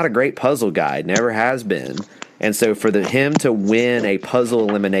 Johnny's not a great puzzle guy, never has been. And so for him to win a puzzle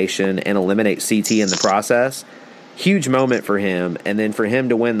elimination and eliminate CT in the process, huge moment for him. And then for him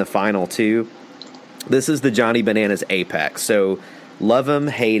to win the final 2, this is the Johnny Bananas apex. So love him,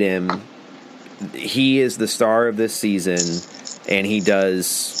 hate him. He is the star of this season, and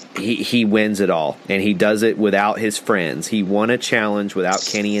he wins it all. And he does it without his friends. He won a challenge without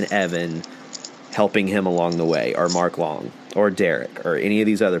Kenny and Evan helping him along the way, or Mark Long, or Derek, or any of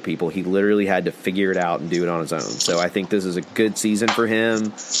these other people. He literally had to figure it out and do it on his own. So I think this is a good season for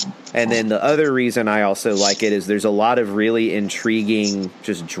him. And then the other reason I also like it is there's a lot of really intriguing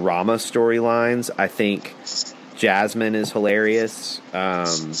just drama storylines. I think Jasmine is hilarious,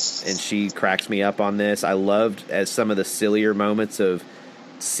 and she cracks me up on this. I loved as some of the sillier moments of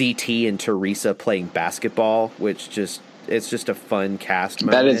CT and Teresa playing basketball, which it's just a fun cast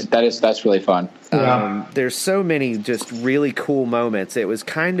moment. That's really fun. There's so many just really cool moments. It was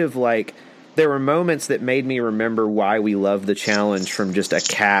kind of like there were moments that made me remember why we love the challenge from just a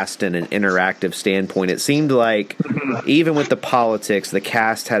cast and an interactive standpoint. It seemed like even with the politics, the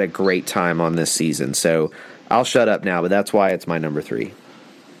cast had a great time on this season. So I'll shut up now, but that's why it's my number 3.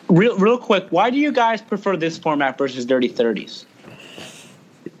 Real quick, why do you guys prefer this format versus Dirty 30s?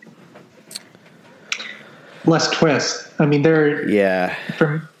 Less twists. I mean, there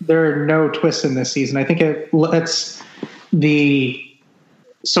are no twists in this season. I think it lets the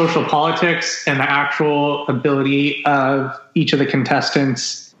social politics and the actual ability of each of the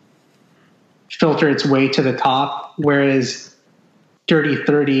contestants filter its way to the top. Whereas Dirty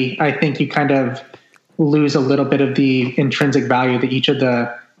 30, I think you kind of lose a little bit of the intrinsic value that each of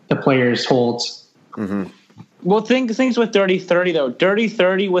the players holds. Mm-hmm. Well, things with Dirty 30 though. Dirty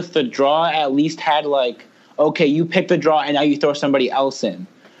 30 with the draw at least had like, okay, you pick the draw and now you throw somebody else in.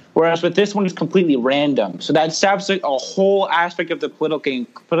 Whereas with this one, it's completely random. So that saps a whole aspect of the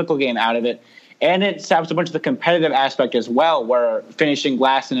political game out of it. And it saps a bunch of the competitive aspect as well, where finishing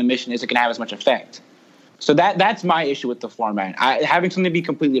last in a mission isn't going to have as much effect. So that's my issue with the format. Having something be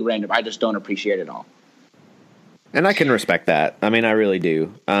completely random, I just don't appreciate it all. And I can respect that. I mean, I really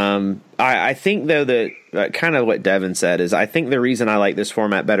do. I think, though, that kind of what Devin said is I think the reason I like this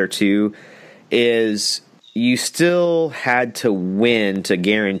format better, too, is you still had to win to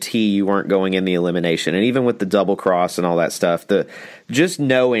guarantee you weren't going in the elimination. And even with the double cross and all that stuff, just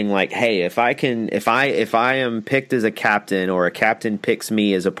knowing, like, hey, if I am picked as a captain or a captain picks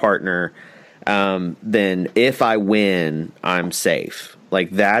me as a partner, then if I win, I'm safe.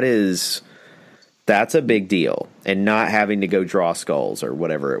 Like, that's a big deal. And not having to go draw skulls or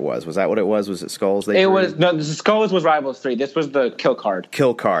whatever it was. Was that what it was? Was it skulls? The skulls was Rivals 3. This was the kill card.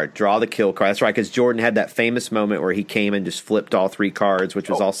 Kill card. Draw the kill card. That's right, because Jordan had that famous moment where he came and just flipped all 3 cards, which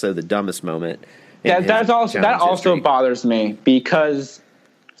was also the dumbest moment. That also bothers me because,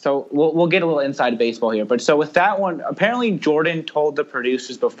 so we'll get a little inside baseball here. But so with that one, apparently Jordan told the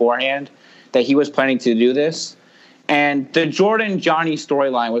producers beforehand that he was planning to do this. And the Jordan-Johnny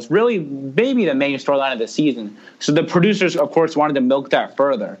storyline was really maybe the main storyline of the season. So the producers, of course, wanted to milk that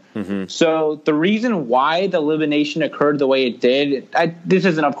further. Mm-hmm. So the reason why the elimination occurred the way it did, this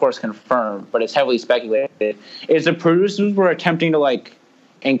isn't, of course, confirmed, but it's heavily speculated, is the producers were attempting to, like,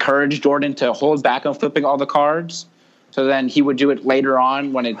 encourage Jordan to hold back on flipping all the cards. So then he would do it later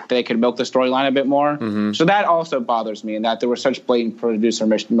on when they could milk the storyline a bit more. Mm-hmm. So that also bothers me, in that there was such blatant producer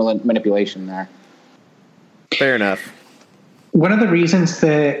manipulation there. Fair enough. One of the reasons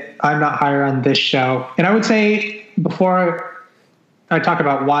that I'm not higher on this show, and I would say before I talk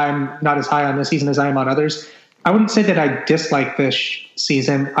about why I'm not as high on this season as I am on others, I wouldn't say that I dislike this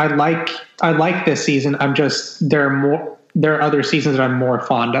season. I like this season. I'm just, there are other seasons that I'm more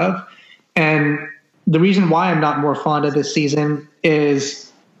fond of. And the reason why I'm not more fond of this season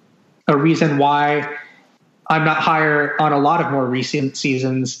is a reason why I'm not higher on a lot of more recent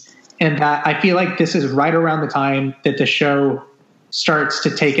seasons. And that I feel like this is right around the time that the show starts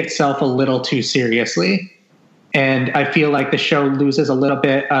to take itself a little too seriously. And I feel like the show loses a little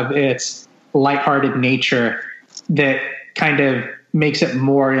bit of its lighthearted nature that kind of makes it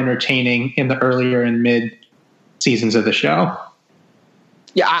more entertaining in the earlier and mid seasons of the show.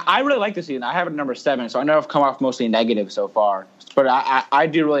 Yeah, I really like this season. I have it at number 7, so I know I've come off mostly negative so far. But I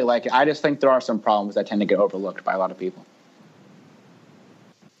do really like it. I just think there are some problems that tend to get overlooked by a lot of people.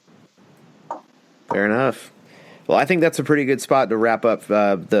 Fair enough. Well, I think that's a pretty good spot to wrap up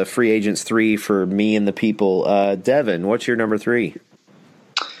the Free Agents 3 for me and the people. Devin, what's your number 3?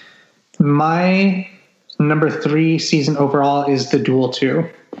 My number 3 season overall is The Duel 2.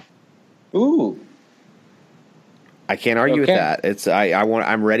 Ooh. I can't argue with that.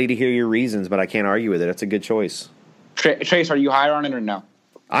 I'm ready to hear your reasons, but I can't argue with it. It's a good choice. Trace, are you higher on it or no?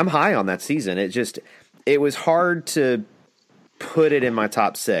 I'm high on that season. It was hard to put it in my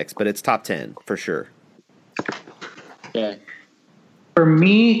top 6, but it's top 10 for sure. Yeah. For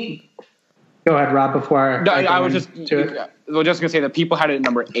me, go ahead, Rob. Before I was just gonna say that people had it at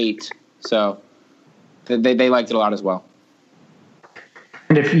number 8, so they liked it a lot as well.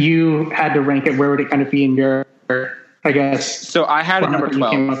 And if you had to rank it, where would it kind of be in your, I guess? So I had it number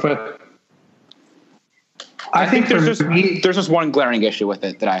 12. I think there's just one glaring issue with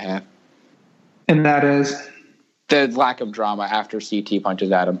it that I have, and that is the lack of drama after CT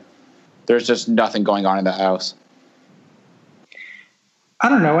punches Adam. There's just nothing going on in that house. I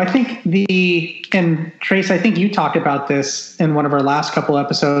don't know. I think and Trace, I think you talked about this in one of our last couple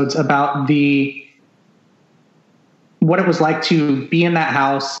episodes about what it was like to be in that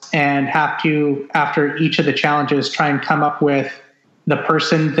house and have to, after each of the challenges, try and come up with the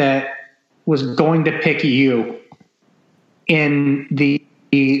person that was going to pick you in the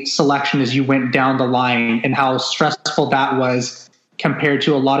selection as you went down the line, and how stressful that was compared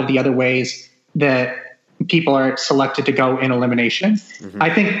to a lot of the other ways that people are selected to go in elimination. Mm-hmm.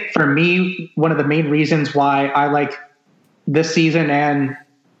 I think for me, one of the main reasons why I like this season and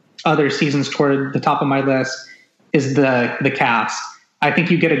other seasons toward the top of my list is the cast. I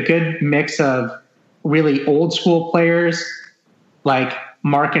think you get a good mix of really old school players like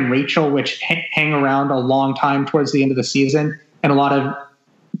Mark and Rachel, which hang around a long time towards the end of the season, and a lot of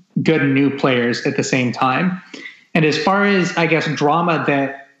good new players at the same time. And as far as, I guess, drama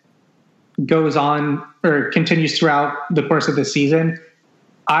that goes on or continues throughout the course of the season,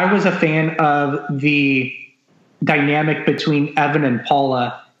 I was a fan of the dynamic between Evan and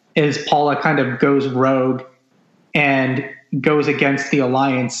Paula, as Paula kind of goes rogue and goes against the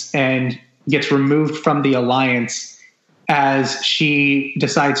alliance and gets removed from the alliance as she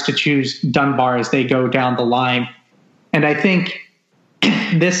decides to choose Dunbar as they go down the line. And I think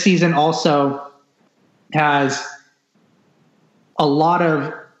this season also has a lot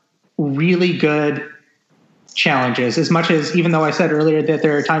of really good challenges. As much as, even though I said earlier that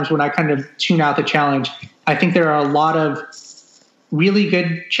there are times when I kind of tune out the challenge, I think there are a lot of really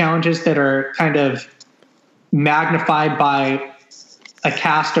good challenges that are kind of magnified by a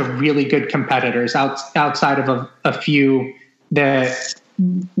cast of really good competitors outside of a few that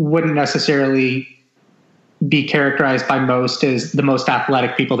wouldn't necessarily be characterized by most as the most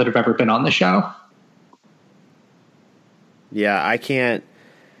athletic people that have ever been on the show. Yeah, I can't.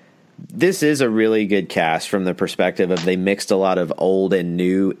 This is a really good cast from the perspective of they mixed a lot of old and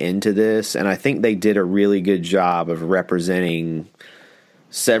new into this, and I think they did a really good job of representing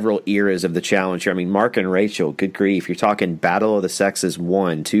several eras of the challenge here. I mean, Mark and Rachel, good grief. You're talking Battle of the Sexes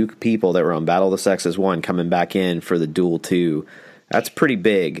 1, 2 people that were on Battle of the Sexes 1 coming back in for the Duel 2. That's pretty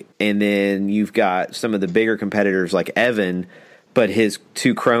big. And then you've got some of the bigger competitors like Evan, but his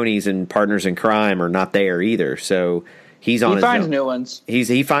 2 cronies and partners in crime are not there either. So he's on his own. He finds new ones.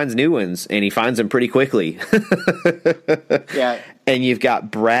 He finds new ones, and he finds them pretty quickly. Yeah. And you've got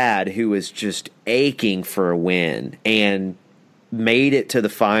Brad, who is just aching for a win and made it to the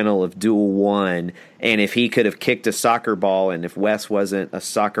final of Duel 1. And if he could have kicked a soccer ball, and if Wes wasn't a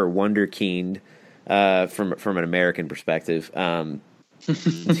soccer wonderkind from an American perspective, in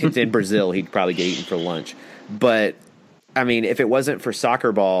Brazil, he'd probably get eaten for lunch. But I mean, if it wasn't for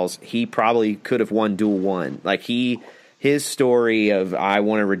soccer balls, he probably could have won Duel 1. Like his story of I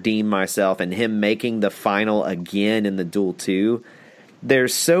want to redeem myself and him making the final again in the Duel 2,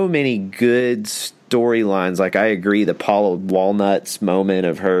 there's so many good storylines. Like, I agree, the Paula Walnuts moment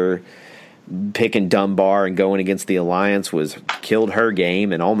of her picking Dunbar and going against the Alliance killed her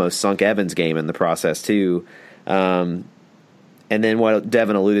game and almost sunk Evan's game in the process too. And then what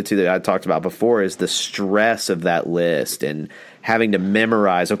Devin alluded to that I talked about before is the stress of that list and having to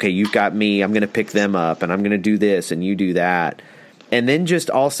memorize, okay, you've got me, I'm going to pick them up, and I'm going to do this, and you do that. And then just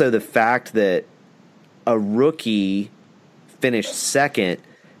also the fact that a rookie finished second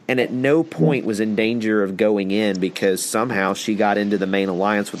and at no point was in danger of going in because somehow she got into the main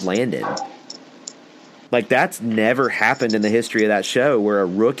alliance with Landon. Like, that's never happened in the history of that show, where a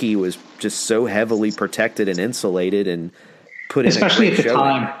rookie was just so heavily protected and insulated and put in especially a great at the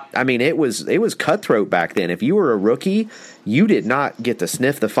showing. time. I mean, it was cutthroat back then. If you were a rookie, you did not get to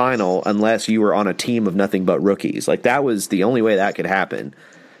sniff the final unless you were on a team of nothing but rookies. Like, that was the only way that could happen.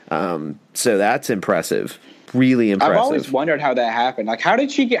 So that's impressive. Really impressive. I've always wondered how that happened. Like, how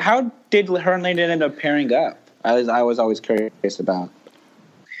did her and Landon end up pairing up? I was always curious about.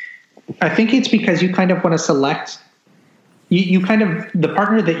 I think it's because you kind of want to select, you kind of, the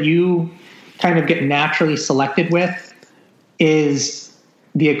partner that you kind of get naturally selected with is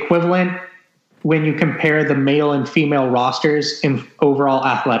the equivalent when you compare the male and female rosters in overall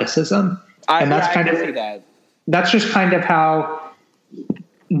athleticism. That's just kind of how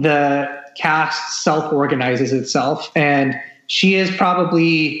the cast self-organizes itself. And she is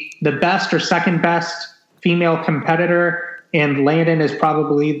probably the best or second best female competitor, and Landon is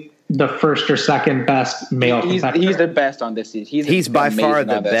probably the first or second best male competitor. He's the best on this season. He's by far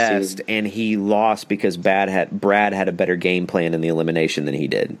the best, and he lost because Brad had a better game plan in the elimination than he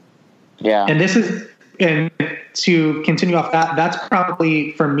did. Yeah. And to continue off that's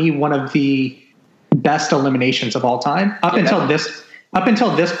probably, for me, one of the best eliminations of all time. Up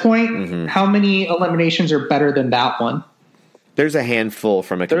until this point, how many eliminations are better than that one? There's a handful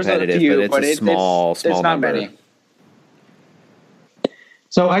from a competitive, but it's a small not number. Many.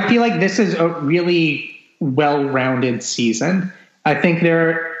 So I feel like this is a really well-rounded season. I think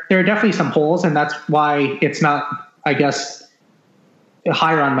there are definitely some holes, and that's why it's not, I guess,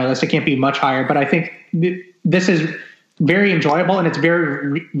 higher on my list. It can't be much higher, but I think this is very enjoyable, and it's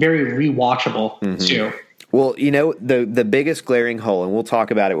very, very rewatchable too. Well, the biggest glaring hole, and we'll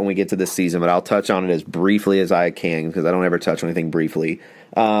talk about it when we get to this season, but I'll touch on it as briefly as I can because I don't ever touch on anything briefly.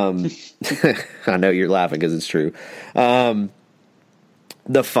 I know you're laughing because it's true.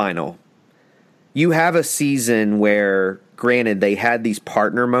 The final. You have a season where, granted, they had these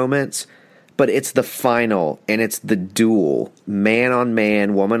partner moments, but it's the final, and it's the duel. Man on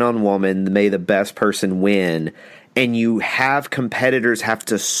man, woman on woman, may the best person win. And you have competitors have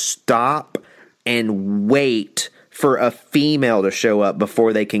to stop and wait for a female to show up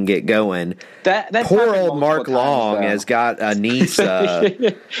before they can get going. That poor old Mark Long has got a niece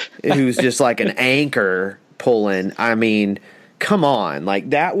who's just like an anchor pulling. I mean, come on.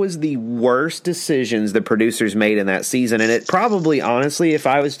 Like, that was the worst decisions the producers made in that season. And it probably, honestly, if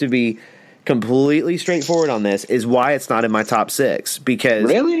I was to be completely straightforward on this, is why it's not in my top 6. Because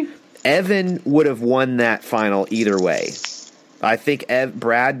really? Evan would have won that final either way. I think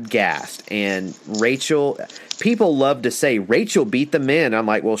Brad gassed, and Rachel. People love to say Rachel beat the men. I'm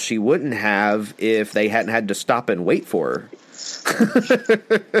like, well, she wouldn't have if they hadn't had to stop and wait for her.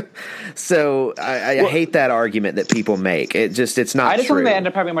 So I hate that argument that people make. It's not true. I just don't think they end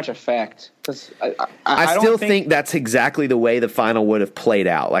up having much effect. I still think that's exactly the way the final would have played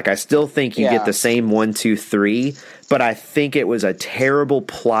out. Like, I still think you get the same 1, 2, 3, but I think it was a terrible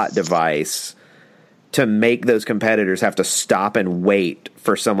plot device to make those competitors have to stop and wait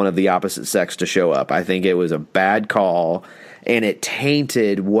for someone of the opposite sex to show up. I think it was a bad call, and it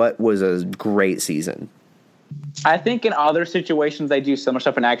tainted what was a great season. I think in other situations they do similar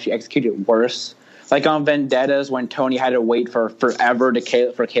stuff and actually execute it worse. Like on Vendettas, when Tony had to wait for forever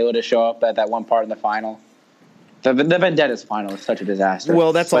for Kayla to show up at that one part in the final. The Vendettas final is such a disaster.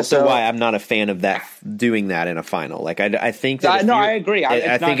 Well, that's also why I'm not a fan of that, doing that in a final. Like, I think that I agree.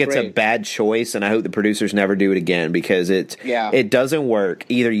 I think it's a bad choice, and I hope the producers never do it again, because it doesn't work.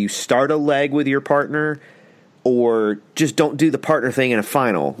 Either you start a leg with your partner, or just don't do the partner thing in a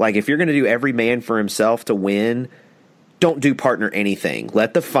final. Like, if you're going to do every man for himself to win, don't do partner anything.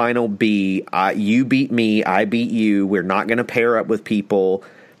 Let the final be you beat me, I beat you. We're not going to pair up with people.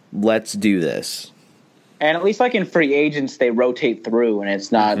 Let's do this. And at least like in free agents, they rotate through, and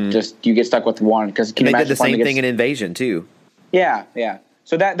it's not just you get stuck with one. Because they did the same thing in Invasion too. Yeah.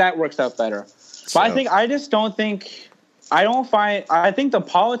 So that works out better. But I think I think the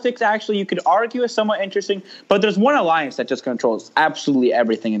politics actually you could argue is somewhat interesting, but there's one alliance that just controls absolutely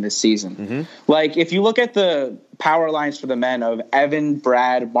everything in this season. Mm-hmm. Like, if you look at the power alliance for the men of Evan,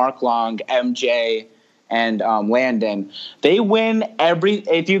 Brad, Mark Long, MJ, and Landon, they win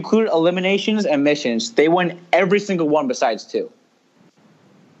if you include eliminations and missions, they win every single one besides 2.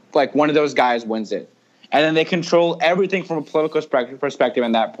 Like, one of those guys wins it. And then they control everything from a political perspective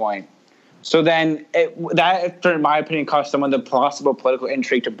at that point. So then that, in my opinion, caused some of the possible political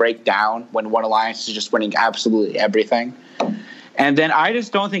intrigue to break down when one alliance is just winning absolutely everything. And then I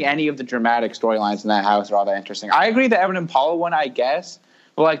just don't think any of the dramatic storylines in that house are all that interesting. I agree the Evan and Paula one, I guess,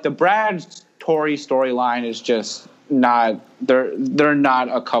 but like the Brad Tori storyline is just not. They're not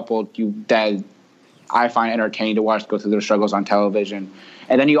a couple that I find entertaining to watch go through their struggles on television.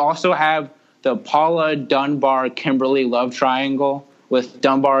 And then you also have the Paula Dunbar Kimberly love triangle, with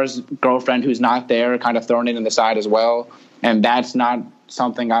Dunbar's girlfriend who's not there kind of thrown in the side as well. And that's not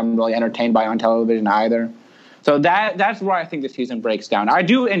something I'm really entertained by on television either. So that's where I think the season breaks down. I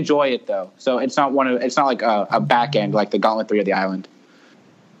do enjoy it though. So it's not like a back end like the Gauntlet 3 of the Island.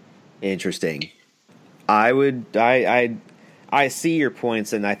 Interesting. I see your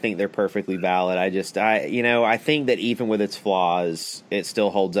points, and I think they're perfectly valid. I think that even with its flaws, it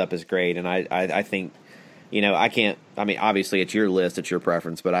still holds up as great. And I think, obviously it's your list, it's your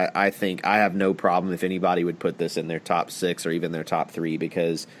preference, but I think I have no problem if anybody would put this in their top 6 or even their top 3,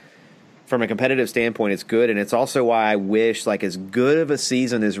 because from a competitive standpoint, it's good. And it's also why I wish, like, as good of a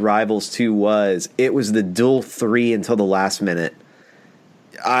season as Rivals 2 was, it was the dual 3 until the last minute.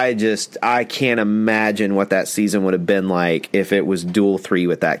 I can't imagine what that season would have been like if it was dual 3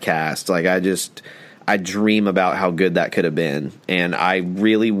 with that cast. Like, I dream about how good that could have been, and I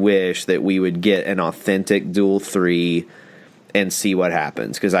really wish that we would get an authentic dual 3 and see what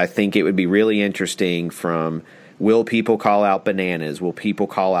happens, because I think it would be really interesting from, will people call out Bananas? Will people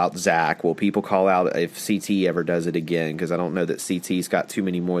call out Zach? Will people call out if CT ever does it again? Because I don't know that CT's got too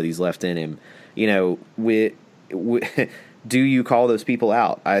many more of these left in him. Do you call those people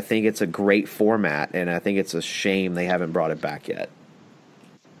out? I think it's a great format, and I think it's a shame they haven't brought it back yet.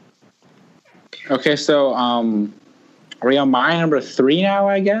 Okay, so are we on my number 3 now,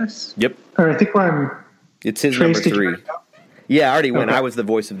 I guess? Yep. I think we're on... It's his number 3. Yeah, I already went. I was the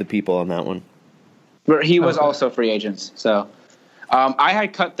voice of the people on that one. He was also free agents, so... I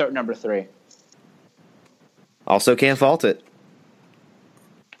had Cutthroat number 3. Also can't fault it.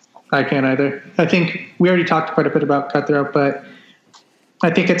 I can't either. I think we already talked quite a bit about Cutthroat, but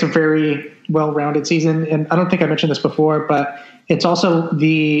I think it's a very well-rounded season. And I don't think I mentioned this before, but it's also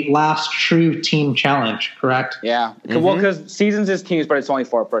the last true team challenge, correct? Yeah. Mm-hmm. Well, because seasons is teams, but it's only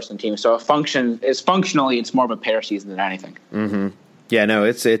 4-person teams. So functionally, it's more of a pair season than anything. Mm-hmm. Yeah, no,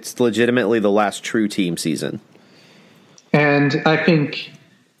 it's legitimately the last true team season. And I think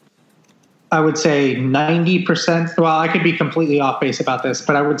I would say 90%, well, I could be completely off base about this,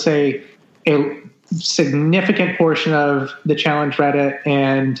 but I would say a significant portion of the challenge Reddit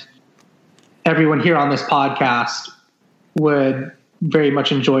and everyone here on this podcast would very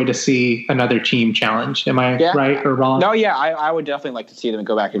much enjoy to see another team challenge. Am I right or wrong? No, yeah, I would definitely like to see them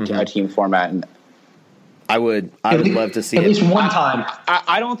go back into a team format. And I would love to see at it. least one time.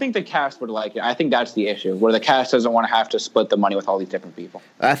 I don't think the cast would like it. I think that's the issue, where the cast doesn't want to have to split the money with all these different people.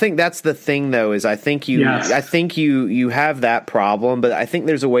 I think that's the thing, though, is I think you have that problem, but I think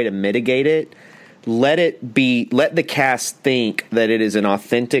there's a way to mitigate it. Let the cast think that it is an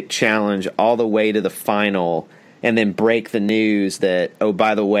authentic challenge all the way to the final, and then break the news that, oh,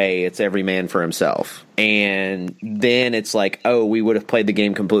 by the way, it's every man for himself. And then it's like, oh, we would have played the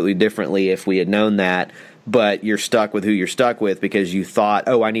game completely differently if we had known that, but you're stuck with who you're stuck with because you thought,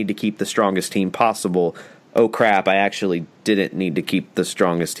 oh, I need to keep the strongest team possible. Oh, crap, I actually didn't need to keep the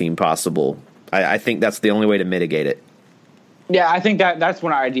strongest team possible. I think that's the only way to mitigate it. Yeah, I think that's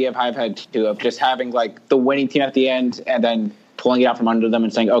one idea I've had, too, of just having, like, the winning team at the end and then pulling it out from under them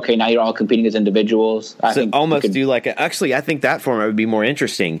and saying, okay, now you're all competing as individuals. I think do like actually, I think that format would be more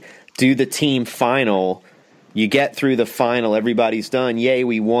interesting. Do the team final. You get through the final, everybody's done. Yay,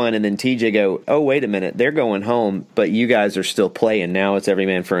 we won. And then TJ go, oh, wait a minute, they're going home, but you guys are still playing. Now it's every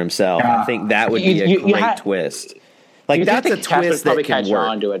man for himself. I think that would be a great twist. Like, that's a twist that can work.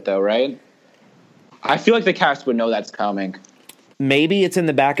 On to it, though, right? I feel like the cast would know that's coming. Maybe it's in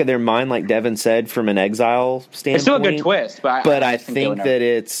the back of their mind, like Devin said, from an Exile standpoint. It's still a good twist, but I think that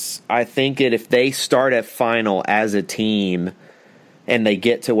if they start at final as a team and they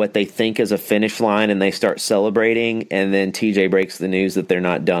get to what they think is a finish line and they start celebrating, and then TJ breaks the news that they're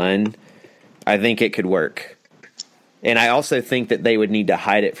not done, I think it could work. And I also think that they would need to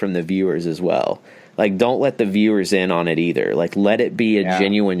hide it from the viewers as well. Like, don't let the viewers in on it either. Like, let it be a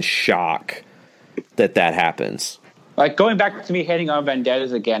genuine shock that happens. Like, going back to me hating on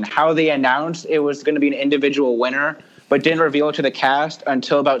Vendettas again, how they announced it was going to be an individual winner, but didn't reveal it to the cast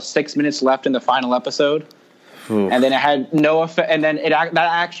until about 6 minutes left in the final episode. Oof. And then it had no effect. And then that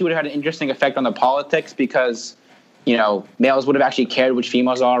actually would have had an interesting effect on the politics because, you know, males would have actually cared which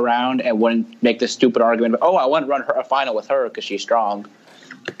females are around and wouldn't make this stupid argument about, oh, I want to run a final with her because she's strong.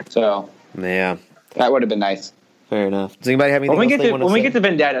 So, yeah, that would have been nice. Fair enough. Does anybody have anything when we get to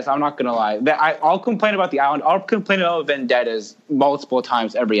Vendettas, I'm not going to lie. I'll complain about the island. I'll complain about Vendettas multiple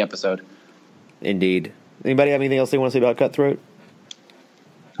times every episode. Indeed. Anybody have anything else they want to say about Cutthroat?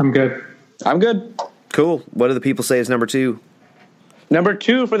 I'm good. Cool. What do the people say is number 2? Number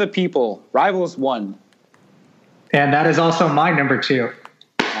 2 for the people. Rivals 1. And that is also my number 2.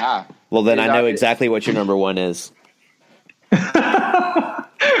 Ah. Well, then I know exactly what your number 1 is.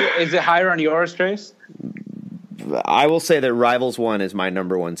 Is it higher on yours, Trace? I will say that Rivals 1 is my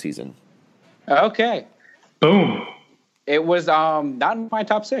number 1 season. Okay. Boom. It was not in my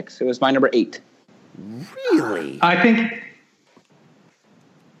top 6. It was my number 8. Really? I think.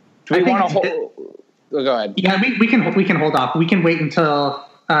 Do we want to hold? Go ahead. Yeah, we can hold off. We can wait until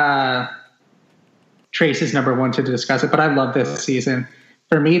Trace is number 1 to discuss it. But I love this season.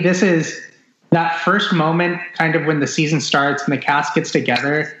 For me, this is that first moment, kind of when the season starts and the cast gets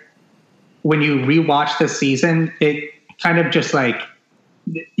together. When you rewatch this season, it kind of just like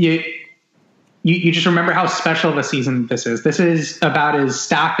you just remember how special of a season this is. This is about as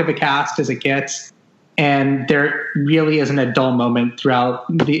stacked of a cast as it gets, and there really isn't a dull moment throughout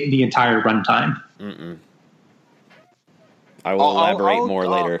the entire runtime. I will elaborate more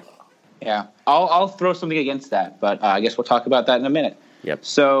later. Yeah, I'll throw something against that, but I guess we'll talk about that in a minute. Yep.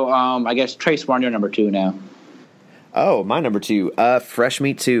 So I guess Trace, we're on your number 2 now. Oh, my number 2, Fresh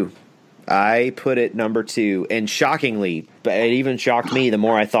Meat 2. I put it number 2, and shockingly, it even shocked me the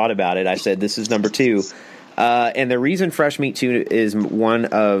more I thought about it. I said, this is number 2. And the reason Fresh Meat 2 is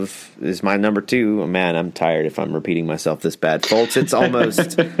my number 2, oh man, I'm tired if I'm repeating myself this bad. Folks, it's almost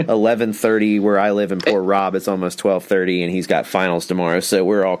 11:30 where I live, and poor Rob, it's almost 12:30, and he's got finals tomorrow, so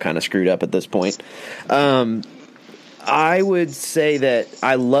we're all kind of screwed up at this point. I would say that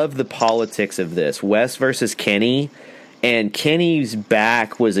I love the politics of this. Wes versus Kenny. And Kenny's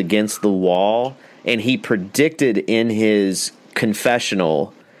back was against the wall, and he predicted in his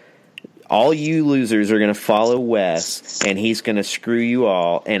confessional, all you losers are going to follow Wes, and he's going to screw you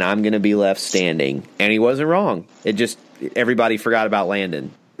all, and I'm going to be left standing. And he wasn't wrong. Everybody forgot about Landon.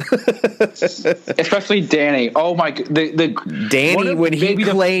 Especially Danny. Oh my! Danny, when he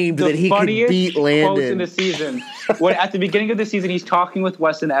claimed that he could beat Landon in the season. When at the beginning of the season, he's talking with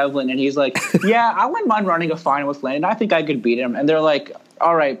Wes and Evelyn, and he's like, "Yeah, I wouldn't mind running a final with Landon. I think I could beat him." And they're like,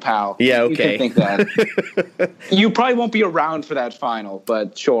 "All right, pal. Yeah, okay. You can think that. You probably won't be around for that final,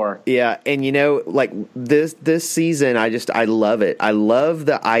 but sure." Yeah, and like this season, I love it. I love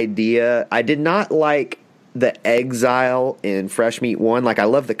the idea. I did not like the exile in Fresh Meat 1. Like, I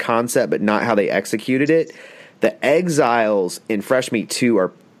love the concept, but not how they executed it. The exiles in Fresh Meat 2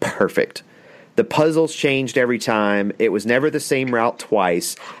 are perfect. The puzzles changed every time. It was never the same route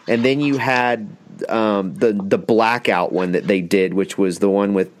twice. And then you had the blackout one that they did, which was the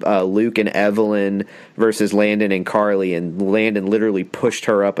one with Luke and Evelyn versus Landon and Carly, and Landon literally pushed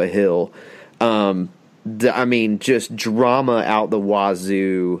her up a hill. I mean, just drama out the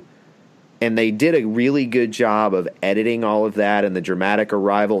wazoo. And they did a really good job of editing all of that and the dramatic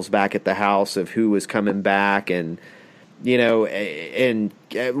arrivals back at the house of who was coming back. And, you know, and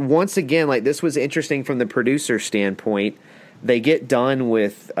once again, like, this was interesting from the producer standpoint. They get done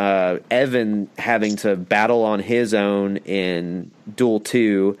with Evan having to battle on his own in Duel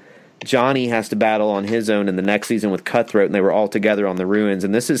 2. Johnny has to battle on his own in the next season with Cutthroat, and they were all together on the Ruins.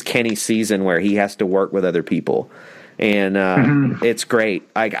 And this is Kenny's season where he has to work with other people. And it's great.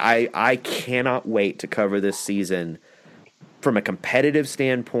 I cannot wait to cover this season from a competitive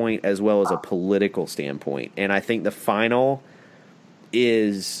standpoint as well as a political standpoint. And I think the final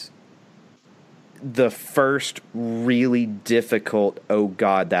is the first really difficult, oh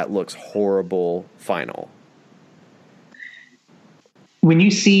God, that looks horrible final. When you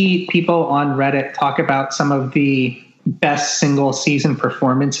see people on Reddit talk about some of the best single season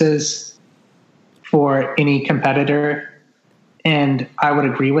performances for any competitor, and I would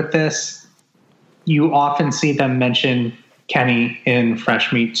agree with this, you often see them mention Kenny in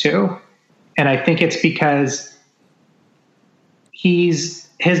Fresh Meat 2. And I think it's because his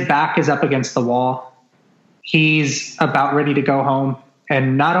back is up against the wall. He's about ready to go home.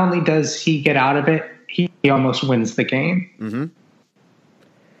 And not only does he get out of it, he almost wins the game. Mm-hmm.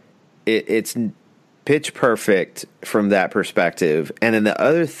 It's pitch perfect from that perspective. And then the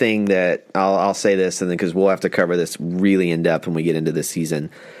other thing that I'll say this, and then because we'll have to cover this really in depth when we get into this season,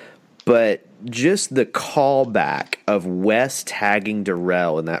 but just the callback of Wes tagging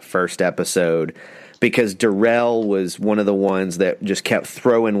Darrell in that first episode, because Darrell was one of the ones that just kept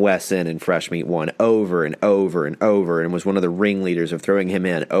throwing Wes in Fresh Meat 1 over and over and over, and was one of the ringleaders of throwing him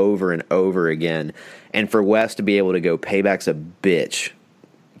in over and over again. And for Wes to be able to go, payback's a bitch,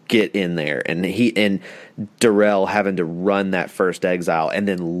 get in there, and Darrell having to run that first exile and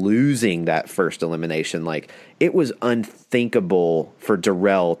then losing that first elimination, like, it was unthinkable for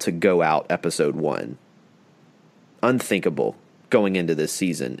Darrell to go out episode 1. Unthinkable going into this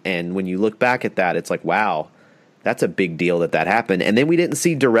season. And when you look back at that, it's like, wow, that's a big deal that happened. And then we didn't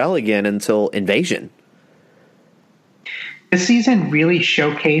see Darrell again until Invasion. This season really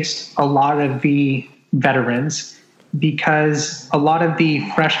showcased a lot of the veterans, because a lot of the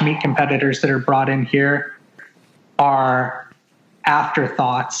Fresh Meat competitors that are brought in here are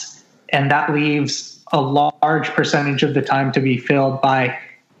afterthoughts, and that leaves a large percentage of the time to be filled by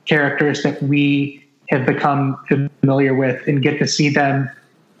characters that we have become familiar with and get to see them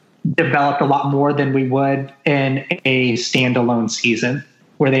developed a lot more than we would in a standalone season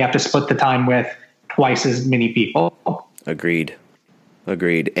where they have to split the time with twice as many people. Agreed.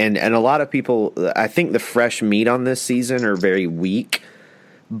 And a lot of people, I think the Fresh Meat on this season are very weak,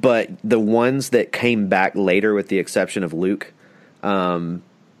 but the ones that came back later, with the exception of Luke,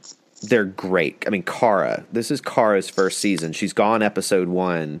 they're great. I mean, Kara, this is Kara's first season. She's gone episode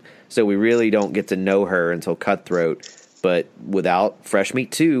 1, so we really don't get to know her until Cutthroat. But without Fresh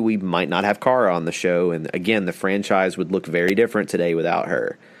Meat 2, we might not have Kara on the show. And again, the franchise would look very different today without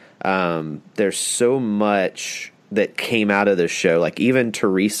her. There's so much that came out of this show. Like, even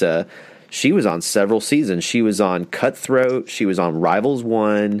Teresa, she was on several seasons. She was on Cutthroat, she was on Rivals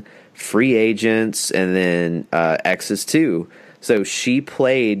 1, Free Agents, and then X's 2. So she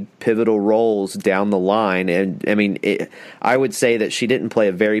played pivotal roles down the line. And I mean, I would say that she didn't play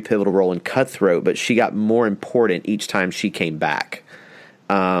a very pivotal role in Cutthroat, but she got more important each time she came back.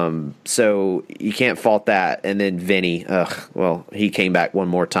 So you can't fault that. And then Vinny, well, he came back one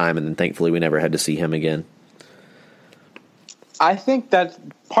more time, and then thankfully we never had to see him again. I think that's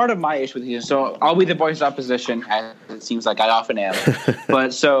part of my issue with you. So I'll be the voice of opposition, as it seems like I often am.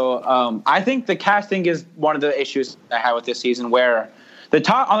 But so I think the casting is one of the issues I have with this season, where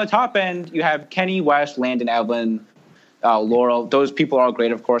on the top end, you have Kenny, West, Landon, Evelyn, Laurel. Those people are all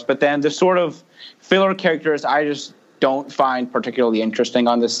great, of course. But then the sort of filler characters I just don't find particularly interesting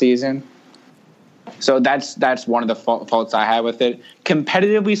on this season. So that's one of the faults I have with it.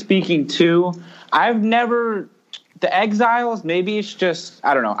 Competitively speaking, too, the Exiles, maybe it's just,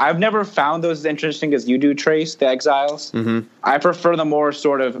 I don't know. I've never found those as interesting as you do, Trace, the Exiles. Mm-hmm. I prefer the more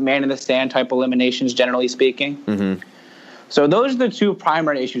sort of man in the stand type eliminations, generally speaking. Mm-hmm. So those are the two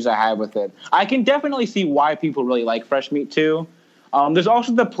primary issues I have with it. I can definitely see why people really like Fresh Meat 2. There's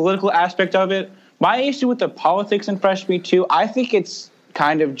also the political aspect of it. My issue with the politics in Fresh Meat 2, I think it's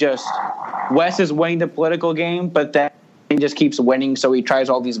kind of just Wes is winning the political game, but then he just keeps winning, so he tries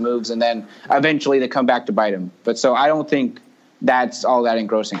all these moves, and then eventually they come back to bite him. But so I don't think that's all that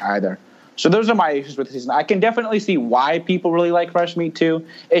engrossing either. So those are my issues with the season. I can definitely see why people really like Fresh Meat too.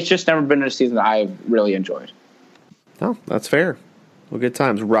 It's just never been a season that I've really enjoyed. Oh, that's fair. Well, good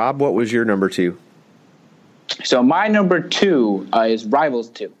times. Rob, what was your number 2? So my number 2 is Rivals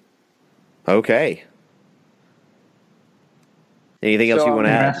 2. Okay. Anything else you want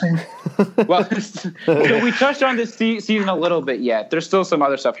to add? Well, so we touched on this season a little bit yet. There's still some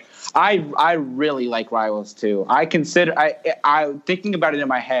other stuff. I really like Rivals 2. I consider I thinking about it in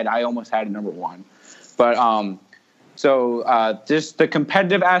my head, I almost had it number 1. But just the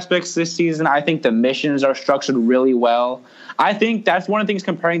competitive aspects this season, I think the missions are structured really well. I think that's one of the things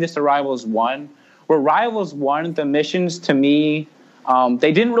comparing this to Rivals 1. Where Rivals 1, the missions to me,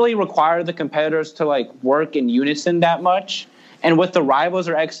 they didn't really require the competitors to like work in unison that much. And with the Rivals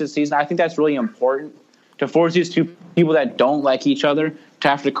or Exit season, I think that's really important to force these two people that don't like each other to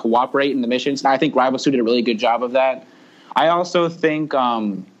have to cooperate in the missions. And I think Rivals 2 did a really good job of that. I also think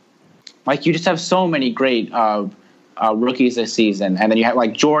you just have so many great rookies this season. And then you have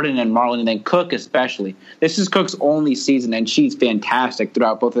like Jordan and Marlon and then Cook especially. This is Cook's only season, and she's fantastic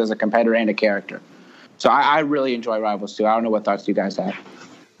throughout, both as a competitor and a character. So I really enjoy Rivals 2. I don't know what thoughts you guys have.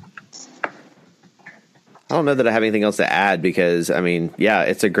 I don't know that I have anything else to add because, I mean, yeah,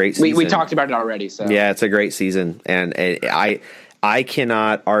 it's a great season. We talked about it already. So yeah, it's a great season. And I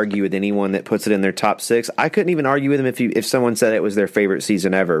cannot argue with anyone that puts it in their top 6. I couldn't even argue with them if someone said it was their favorite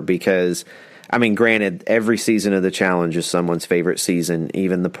season ever because, I mean, granted, every season of the challenge is someone's favorite season.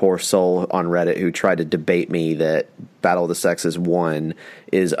 Even the poor soul on Reddit who tried to debate me that Battle of the Sexes 1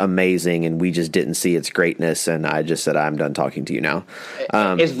 is amazing and we just didn't see its greatness. And I just said, I'm done talking to you now.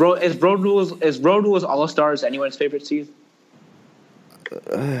 Is Road Rules All-Stars anyone's favorite season?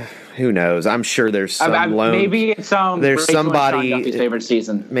 Who knows? I'm sure there's some maybe it's there's somebody favorite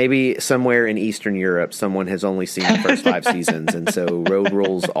season. Maybe somewhere in Eastern Europe, someone has only seen the first 5 seasons, and so Road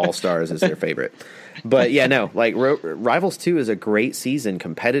Rules All Stars is their favorite. But yeah, no, like Rivals 2 is a great season,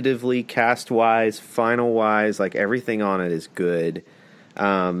 competitively, cast wise, final wise, like everything on it is good.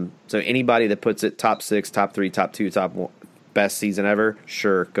 So anybody that puts it top 6, top 3, top 2, top 1, best season ever,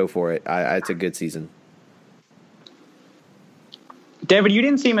 sure, go for it. It's a good season. David, you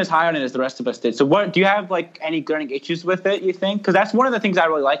didn't seem as high on it as the rest of us did. So what do you have like any glaring issues with it, you think? Because that's one of the things I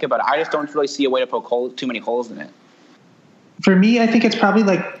really like about it. I just don't really see a way to poke too many holes in it. For me, I think it's probably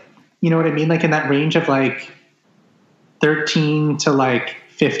like, you know what I mean? Like in that range of like 13 to like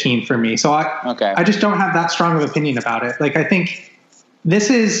 15 for me. So I just don't have that strong of opinion about it. Like I think this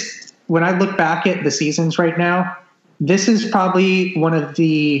is, when I look back at the seasons right now, this is probably one of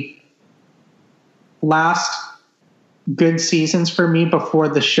the last good seasons for me before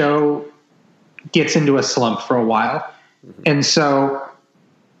the show gets into a slump for a while. Mm-hmm. And so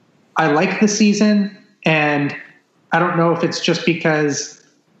I like the season, and I don't know if it's just because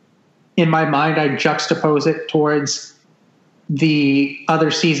in my mind I juxtapose it towards the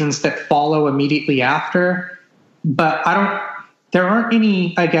other seasons that follow immediately after, but there aren't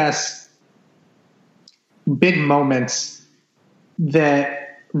any, I guess, big moments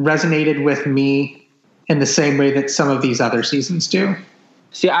that resonated with me in the same way that some of these other seasons do.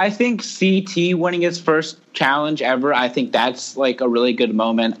 See, I think CT winning his first challenge ever, I think that's like a really good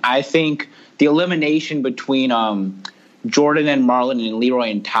moment. I think the elimination between Jordan and Marlon and Leroy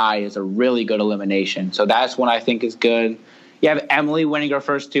and Ty is a really good elimination. So that's one I think is good. You have Emily winning her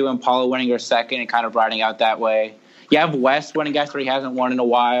first 2 and Paula winning her second and kind of riding out that way. You have Wes winning after he hasn't won in a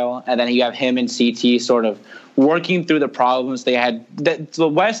while. And then you have him and CT sort of working through the problems they had. The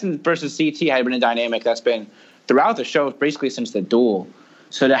Wes versus CT had been a dynamic that's been throughout the show, basically since the duel.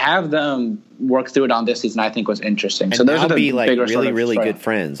 So to have them work through it on this season, I think was interesting. And so those are the be like bigger really, sort of really good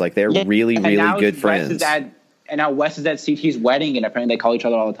friends. Like they're really good friends. And now Wes is at CT's wedding, and apparently they call each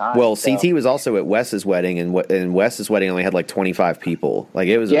other all the time. Well, so. CT was also at Wes's wedding, and Wes's wedding only had like 25 people. Like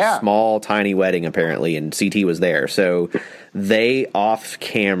it was a small, tiny wedding apparently, and CT was there. So they off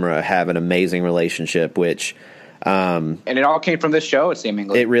camera have an amazing relationship, which. And it all came from this show,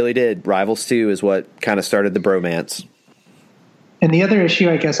 seemingly. It really did. Rivals 2 is what kind of started the bromance. And the other issue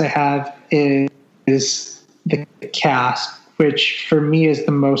I guess I have is the cast, which for me is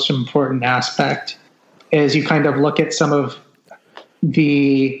the most important aspect. As you kind of look at some of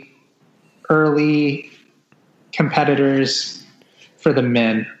the early competitors for the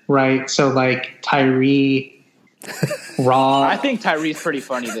men, right? So like Tyree, Rob. I think Tyree's pretty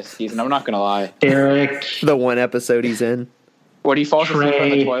funny this season. I'm not going to lie. Derek. The one episode he's in. What, he falls asleep on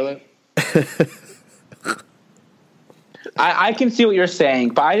the toilet? I can see what you're saying,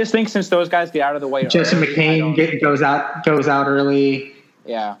 but I just think since those guys get out of the way Jesse McCain goes out early.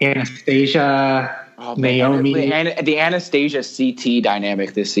 Yeah. Anastasia, Naomi. The Anastasia CT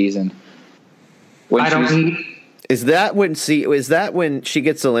dynamic this season. I don't eat. Is that when she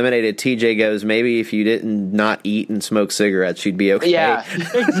gets eliminated? TJ goes, maybe if you didn't not eat and smoke cigarettes, you'd be okay. Yeah,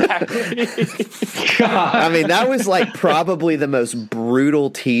 exactly. I mean, that was like probably the most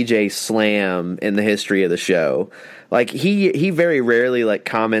brutal TJ slam in the history of the show. Like he very rarely like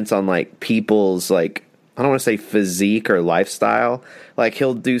comments on like people's like, I don't want to say physique or lifestyle. Like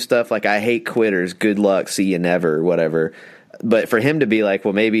he'll do stuff like, I hate quitters, good luck, see you never, whatever. But for him to be like,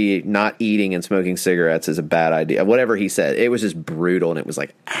 well, maybe not eating and smoking cigarettes is a bad idea. Whatever he said, it was just brutal, and it was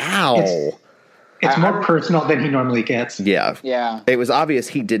like, ow. It's more personal than he normally gets. Yeah. Yeah. It was obvious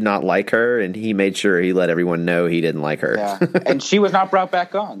he did not like her, and he made sure he let everyone know he didn't like her. Yeah. And she was not brought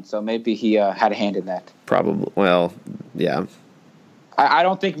back on, so maybe he had a hand in that. Probably. Well, yeah. I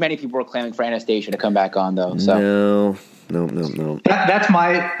don't think many people were claiming for Anastasia to come back on, though. So. No. That's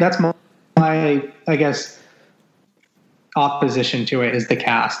my I guess opposition to it is the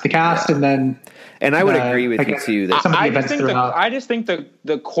cast. And then and I would agree with you too that I just think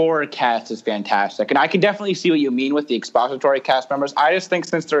the core cast is fantastic, and I can definitely see what you mean with the expository cast members. I just think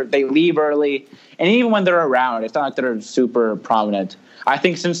since they leave early, and even when they're around, it's not like they're super prominent. I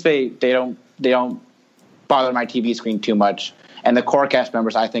think since they don't bother my TV screen too much, and the core cast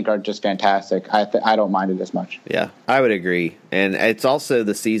members I think are just fantastic. I don't mind it as much. Yeah, I would agree. And it's also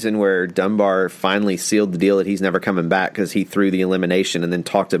the season where Dunbar finally sealed the deal that he's never coming back because he threw the elimination and then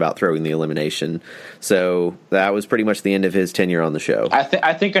talked about throwing the elimination. So that was pretty much the end of his tenure on the show.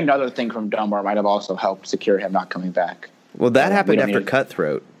 I think another thing from Dunbar might have also helped secure him not coming back. Well, that happened after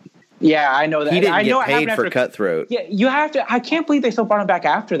Cutthroat. Yeah, I know that. He didn't get paid for Cutthroat. Yeah, you have to. I can't believe they still brought him back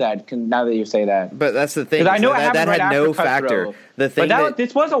after that. Now that you say that, but that's the thing. I know that had no factor. The thing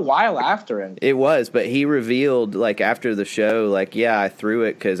this was a while after it. It was, but he revealed like after the show, like, yeah, I threw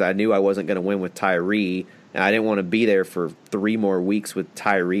it because I knew I wasn't going to win with Tyree, and I didn't want to be there for 3 more weeks with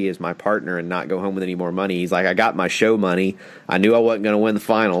Tyree as my partner and not go home with any more money. He's like, I got my show money. I knew I wasn't going to win the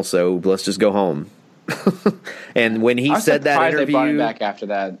final, so let's just go home. And when he said that interview, they brought him back after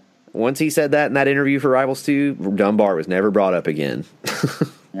that. Once he said that in that interview for Rivals 2, Dunbar was never brought up again.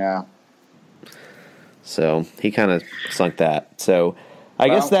 Yeah. So he kind of sunk that. So I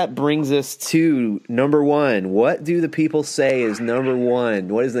guess that brings us to number 1. What do the people say is number 1?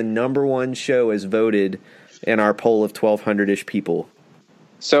 What is the number 1 show as voted in our poll of 1,200-ish people?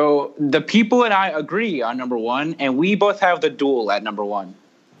 So the people and I agree on number 1, and we both have The Duel at number 1.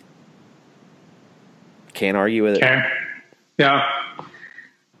 Can't argue with it. Okay. Yeah.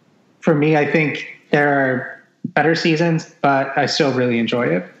 For me, I think there are better seasons, but I still really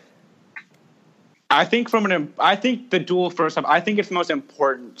enjoy it. I think The Duel, first off, I think it's the most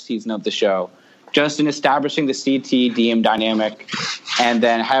important season of the show, just in establishing the CT DM dynamic, and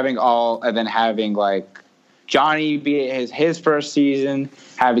then having like Johnny be his first season,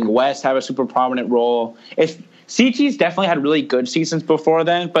 having Wes have a super prominent role. CT's definitely had really good seasons before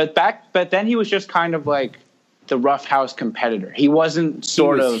then, but then he was just kind of like the roughhouse competitor. He wasn't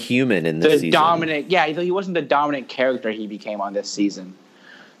human in this season. Dominant. Yeah, he wasn't the dominant character he became on this season.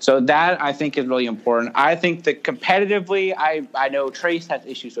 So that I think is really important. I think that competitively, I know Trace has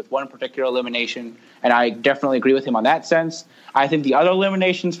issues with one particular elimination, and I definitely agree with him on that sense. I think the other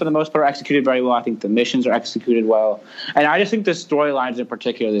eliminations, for the most part, are executed very well. I think the missions are executed well. And I just think the storylines in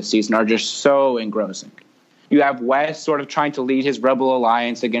particular this season are just so engrossing. You have Wes sort of trying to lead his rebel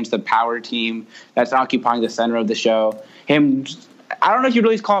alliance against the power team that's occupying the center of the show. I don't know if you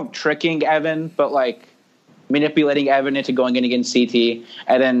really call him tricking Evan, but like manipulating Evan into going in against CT.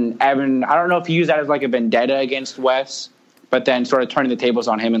 And then Evan, I don't know if he used that as like a vendetta against Wes, but then sort of turning the tables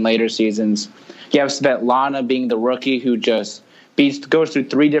on him in later seasons. You have Svetlana being the rookie who just goes through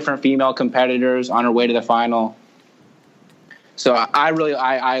 3 different female competitors on her way to the final. So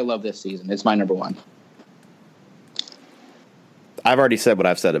I love this season. It's my number 1. I've already said what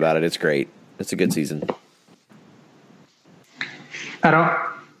I've said about it. It's great. It's a good season.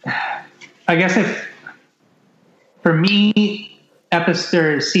 I guess if, for me,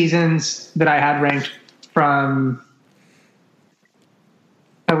 seasons that I had ranked from,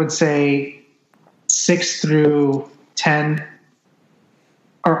 I would say 6 through 10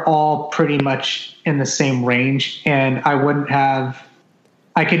 are all pretty much in the same range. And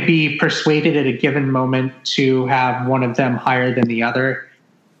I could be persuaded at a given moment to have one of them higher than the other.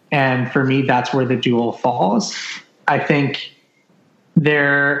 And for me, that's where The Duel falls. I think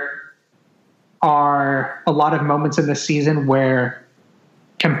there are a lot of moments in the season where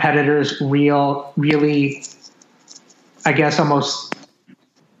competitors really, I guess, almost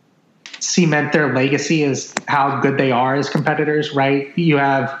cement their legacy as how good they are as competitors, right? You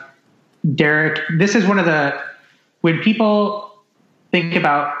have Derek. This is when people think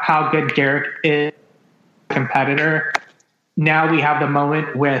about how good Derek competitor. Now we have the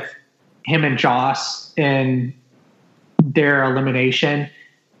moment with him and Joss in their elimination.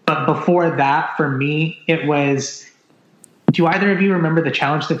 But before that, for me, it was, do either of you remember the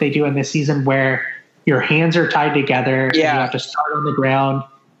challenge that they do in this season where your hands are tied together and you have to start on the ground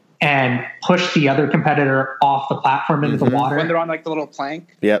and push the other competitor off the platform into the water? When they're on like the little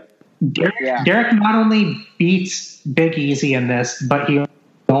plank? Yep. Derek not only beats Big Easy in this, but he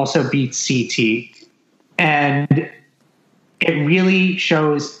also beats CT. And it really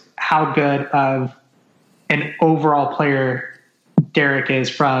shows how good of an overall player Derek is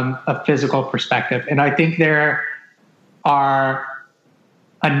from a physical perspective. And I think there are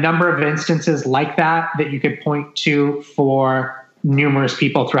a number of instances like that you could point to for numerous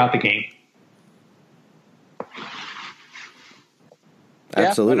people throughout the game.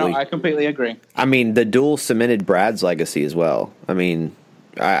 Absolutely. No, I completely agree. I mean, the duel cemented Brad's legacy as well. I mean,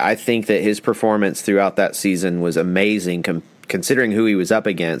 I think that his performance throughout that season was amazing considering who he was up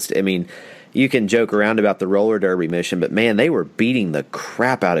against. I mean, you can joke around about the roller derby mission, but man, they were beating the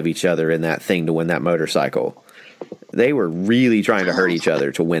crap out of each other in that thing to win that motorcycle. They were really trying to hurt each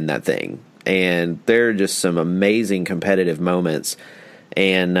other to win that thing. And there are just some amazing competitive moments.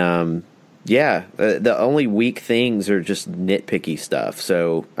 And, the only weak things are just nitpicky stuff.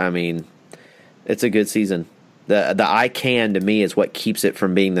 So, I mean, it's a good season. The I can, to me, is what keeps it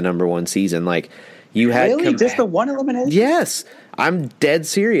from being the number one season. Like, you had just the one elimination? Yes, I'm dead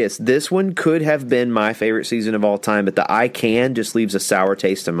serious. This one could have been my favorite season of all time, but the I can just leaves a sour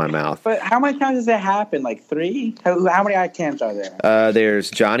taste in my mouth. But how many times does that happen? Like 3? How many I cans are there?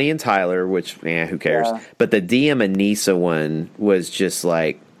 There's Johnny and Tyler, which, who cares? Yeah. But the Diem and Nisa one was just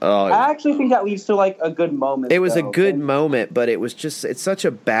like, I actually think that leads to like a good moment. It was a good moment, but it's such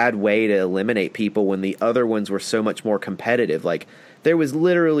a bad way to eliminate people when the other ones were so much more competitive. Like, there was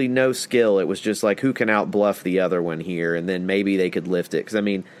literally no skill. It was just like, who can out-bluff the other one here, and then maybe they could lift it. Because, I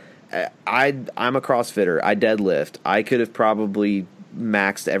mean, I'm a CrossFitter. I deadlift. I could have probably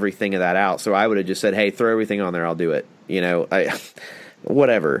maxed everything of that out, so I would have just said, hey, throw everything on there, I'll do it.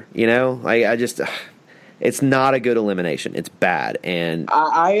 Whatever. I just... It's not a good elimination. It's bad. And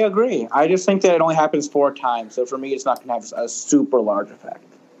I agree. I just think that it only happens 4 times. So for me, it's not going to have a super large effect.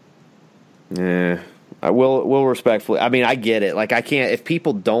 Yeah. I will respectfully. I mean, I get it. Like, I can't, if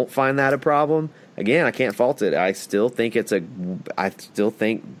people don't find that a problem, again, I can't fault it. I still think the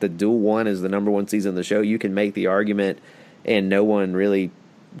Duel 1 is the number one season of the show. You can make the argument and no one really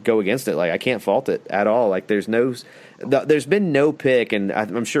go against it. Like, I can't fault it at all. Like, there's been no pick, and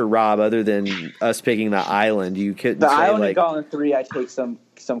I'm sure, Rob, other than us picking the island, you couldn't the say, island like, and Gauntlet 3 I take some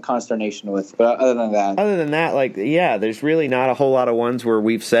consternation with, but other than that, like, yeah, there's really not a whole lot of ones where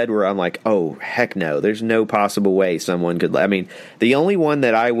we've said where I'm like, oh, heck no, there's no possible way someone could. I mean, the only one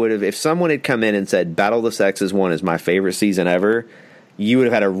that I would have, if someone had come in and said Battle of the Sexes 1 is my favorite season ever, you would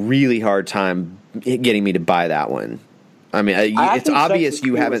have had a really hard time getting me to buy that one. I mean, it's obvious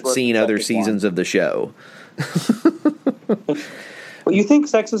you haven't seen other seasons of the show. Well, you think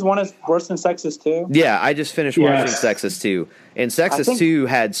Sexes 1 is worse than Sexes 2? Yeah, I just finished watching Sexes 2. And Sexes 2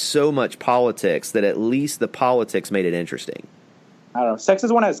 had so much politics that at least the politics made it interesting. I don't know.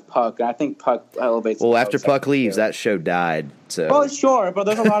 Sexes 1 has Puck, and I think Puck elevates. Well, after Puck leaves, that show died. So. Well, sure, but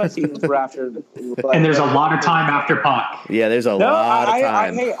there's a lot of seasons where after. And there's a lot of time after Puck. Yeah, there's a lot of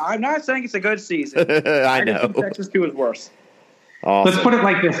time. Hey, I'm not saying it's a good season. I know. Think Sexes 2 is worse. Awesome. Let's put it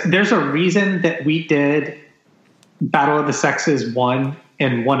like this. There's a reason that we did Battle of the Sexes 1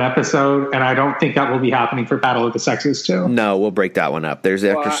 in one episode, and I don't think that will be happening for Battle of the Sexes 2. No, we'll break that one up. There's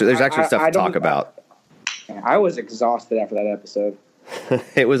extra stuff to talk about. I was exhausted after that episode.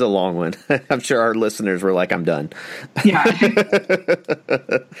 It was a long one. I'm sure our listeners were like, I'm done. Yeah.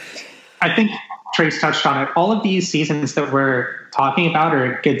 I think Trace touched on it. All of these seasons that we're talking about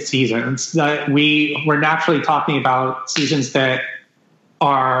are good seasons. We're naturally talking about seasons that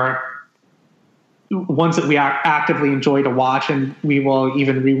are ones that we actively enjoy to watch, and we will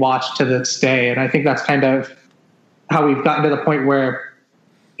even rewatch to this day. And I think that's kind of how we've gotten to the point where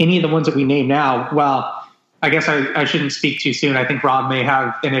any of the ones that we name now, well, I guess I shouldn't speak too soon. I think Rob may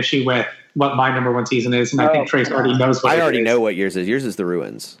have an issue with what my number one season is, and I think Trace already knows what I already know what yours is. Yours is The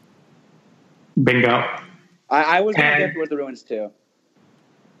Ruins. Bingo. I was going to get with The Ruins too.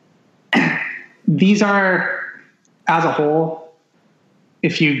 These are, as a whole,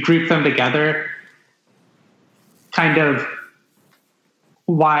 if you group them together, kind of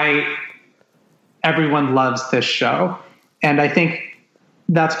why everyone loves this show. And I think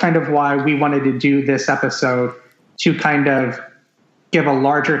that's kind of why we wanted to do this episode, to kind of give a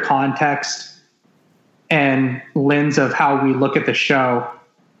larger context and lens of how we look at the show,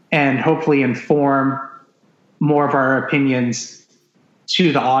 and hopefully inform more of our opinions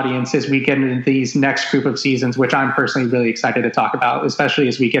to the audience as we get into these next group of seasons, which I'm personally really excited to talk about, especially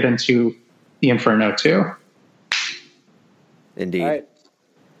as we get into the Inferno too. Indeed. All right.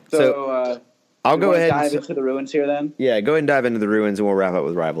 So I'll go ahead and dive into the ruins here then. Yeah, go ahead and dive into the ruins, and we'll wrap up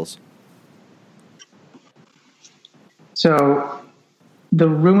with rivals. So the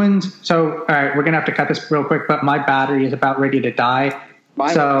ruins. So all right, we're gonna have to cut this real quick, but my battery is about ready to die.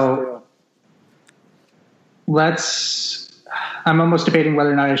 I'm almost debating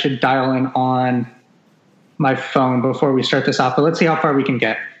whether or not I should dial in on my phone before we start this off, but let's see how far we can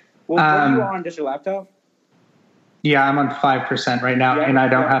get. Well, are you on just your laptop? Yeah, I'm on 5% right now, and I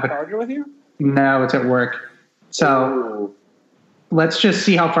don't have a charger with you. No, it's at work. So let's just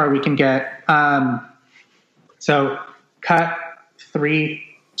see how far we can get. So cut 3,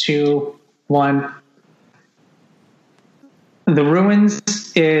 2, 1. The Ruins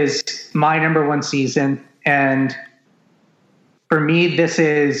is my number one season, and for me, this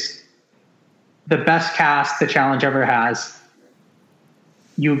is the best cast the Challenge ever has.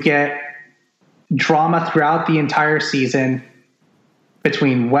 You get drama throughout the entire season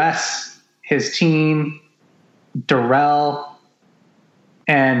between Wes, his team, Darrell,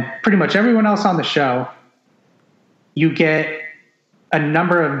 and pretty much everyone else on the show. You get a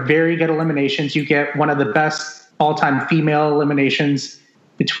number of very good eliminations. You get one of the best all-time female eliminations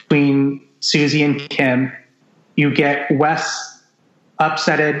between Susie and Kim. You get Wes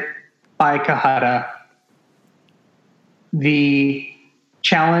upsetted by Kahada. The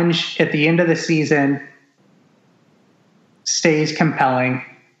challenge at the end of the season stays compelling,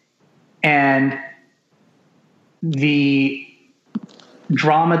 and the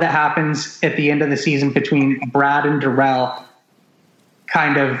drama that happens at the end of the season between Brad and Darrell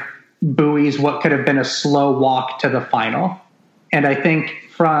kind of buoys what could have been a slow walk to the final. And I think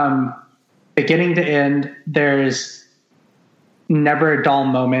from beginning to end, there's never a dull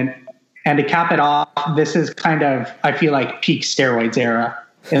moment. And to cap it off, this is kind of, I feel like, peak steroids era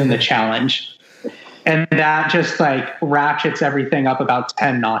in the challenge. And that just like ratchets everything up about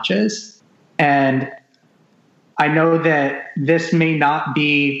 10 notches. And I know that this may not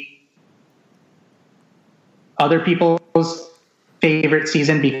be other people's favorite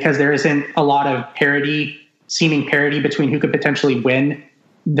season because there isn't a lot of seeming parity between who could potentially win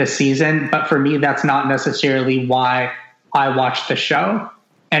the season. But for me, that's not necessarily why I watch the show.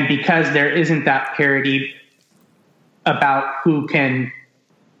 And because there isn't that parity about who can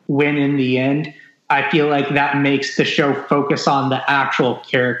win in the end, I feel like that makes the show focus on the actual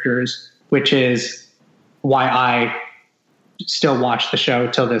characters, which is why I still watch the show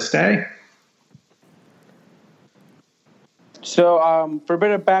till this day. So for a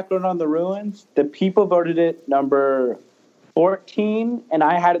bit of background on the Ruins, the people voted it number 14, and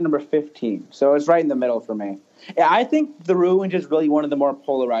I had it number 15. So it's right in the middle for me. Yeah, I think the Ruins is really one of the more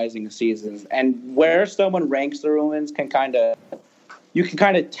polarizing seasons, and where someone ranks the Ruins you can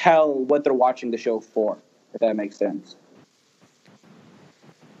kind of tell what they're watching the show for, if that makes sense.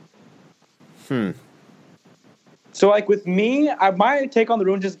 So, like with me, my take on the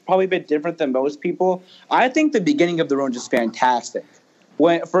Ruins is probably a bit different than most people. I think the beginning of the Ruins is fantastic.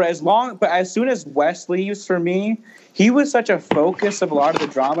 But as soon as Wes leaves, for me, he was such a focus of a lot of the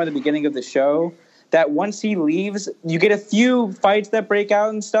drama at the beginning of the show that once he leaves, you get a few fights that break out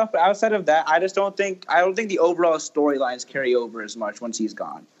and stuff. But outside of that, I don't think the overall storylines carry over as much once he's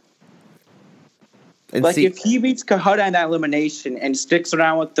gone. If he beats Kahada in that elimination and sticks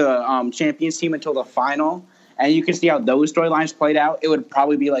around with the champions team until the final, and you can see how those storylines played out, it would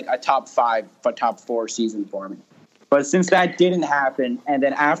probably be like a top 5 or top 4 season for me. But since that didn't happen, and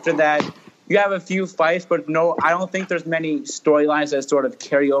then after that, you have a few fights, but no, I don't think there's many storylines that sort of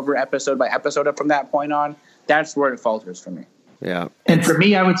carry over episode by episode from that point on. That's where it falters for me. Yeah. And for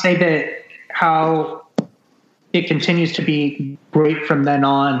me, I would say that how it continues to be great from then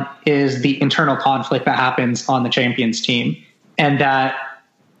on is the internal conflict that happens on the champions team, and that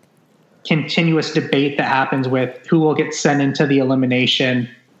continuous debate that happens with who will get sent into the elimination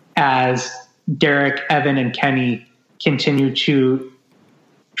as Derek, Evan, and Kenny continue to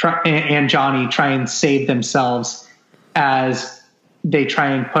and Johnny try and save themselves as they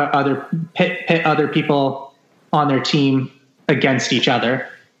try and pit other people on their team against each other.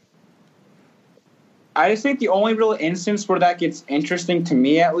 I just think the only real instance where that gets interesting to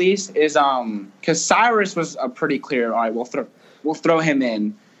me, at least, is because Cyrus was a pretty clear. All right, we'll throw him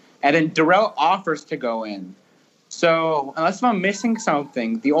in, and then Darrell offers to go in. So, unless I'm missing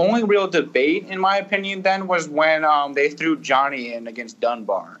something, the only real debate, in my opinion, then was when they threw Johnny in against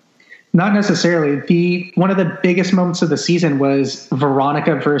Dunbar. Not necessarily. One of the biggest moments of the season was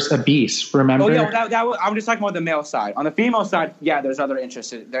Veronica versus Abyss. Remember? Oh yeah, I'm just talking about the male side. On the female side, yeah, there's other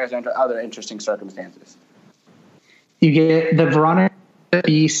interesting circumstances. You get the Veronica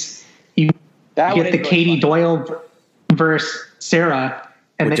Abyss. You get the Katie Doyle versus Sarah,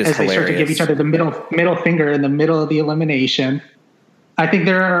 and as they start to give each other the middle finger in the middle of the elimination. I think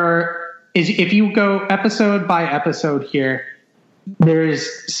if you go episode by episode here,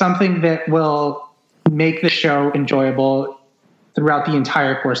 there's something that will make the show enjoyable throughout the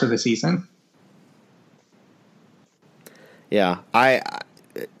entire course of the season. Yeah,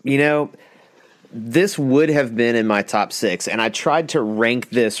 this would have been in my top 6, and I tried to rank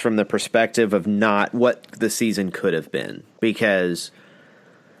this from the perspective of not what the season could have been, because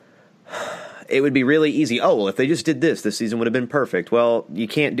it would be really easy. Oh, well, if they just did this season would have been perfect. Well, you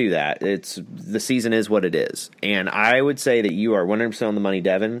can't do that. The season is what it is. And I would say that you are 100% on the money,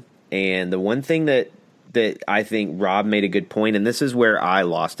 Devin. And the one thing that I think Rob made a good point, and this is where I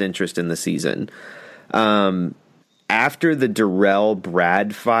lost interest in the season. After the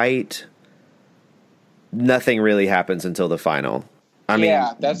Darrell-Brad fight, nothing really happens until the final. I mean,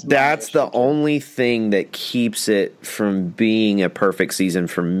 that's the only thing that keeps it from being a perfect season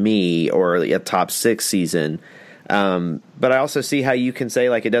for me, or a top 6 season. But I also see how you can say,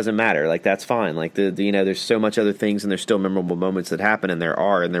 like, it doesn't matter. Like, that's fine. Like, there's so much other things, and there's still memorable moments that happen, and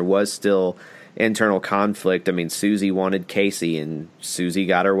there was still internal conflict. I mean, Susie wanted Casey, and Susie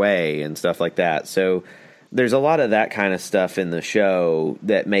got her way, and stuff like that. So there's a lot of that kind of stuff in the show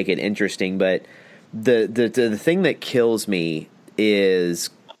that make it interesting. But the thing that kills me is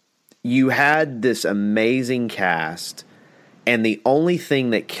you had this amazing cast, and the only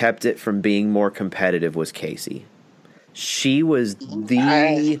thing that kept it from being more competitive was Casey. She was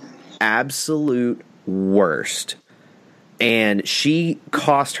the absolute worst, and she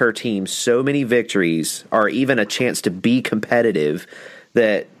cost her team so many victories, or even a chance to be competitive,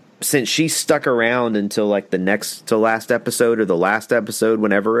 that since she stuck around until like the next to last episode, or the last episode,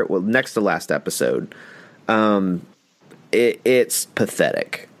 whenever it was next to last episode, it's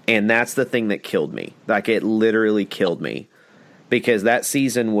pathetic. And that's the thing that killed me. Like, it literally killed me, because that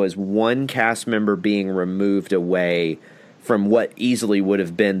season was one cast member being removed away from what easily would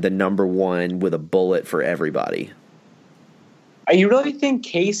have been the number one with a bullet for everybody. You really think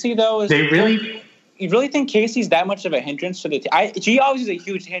Casey, though, you really think Casey's that much of a hindrance to the team? She always is a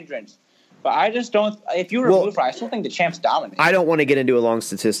huge hindrance, but I just don't. If you remove her, I still think the champs dominate. I don't want to get into a long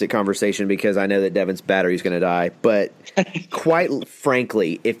statistic conversation, because I know that Devin's battery's going to die. But quite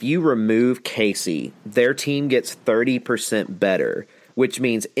frankly, if you remove Casey, their team gets 30% better, which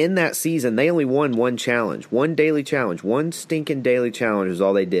means in that season they only won one challenge, one daily challenge, one stinking daily challenge is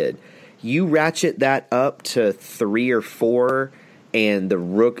all they did. You ratchet that up to 3 or 4. And the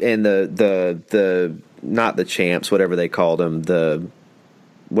rook and the not the champs, whatever they called them,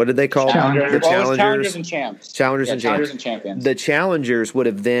 what did they call them? The challengers and champs. Challengers and champions. The challengers would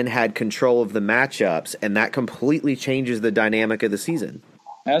have then had control of the matchups, and that completely changes the dynamic of the season.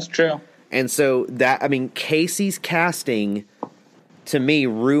 That's true. And so Casey's casting, to me,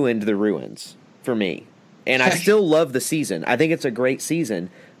 ruined the ruins for me. And I still love the season. I think it's a great season,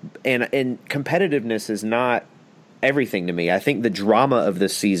 and competitiveness is not everything to me. I think the drama of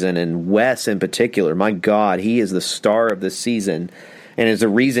this season, and Wes in particular, my God, he is the star of this season, and is the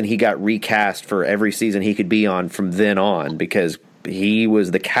reason he got recast for every season he could be on from then on, because he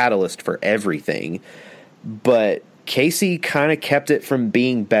was the catalyst for everything. But Casey kind of kept it from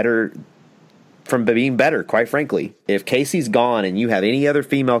being better, quite frankly. If Casey's gone and you have any other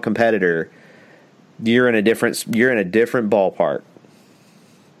female competitor, you're in a different ballpark.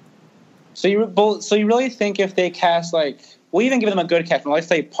 So you really think if they cast, like, we'll even give them a good cast, let's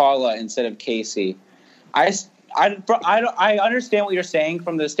say Paula instead of Casey. I understand what you're saying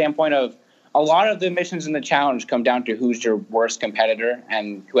from the standpoint of a lot of the missions in the challenge come down to who's your worst competitor,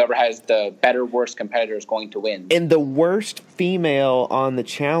 and whoever has the better worst competitor is going to win. And the worst female on the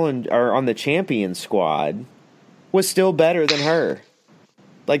challenge, or on the champion squad, was still better than her.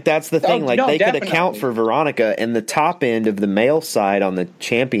 Like, that's the thing. They could account for Veronica, and the top end of the male side on the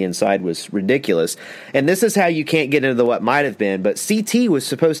champion side was ridiculous. And this is how you can't get into the what might have been, but CT was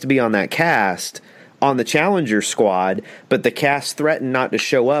supposed to be on that cast on the challenger squad, but the cast threatened not to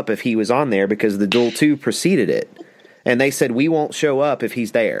show up if he was on there, because the Duel 2 preceded it. And they said, we won't show up if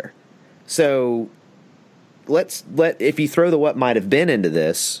he's there. So if you throw the what might have been into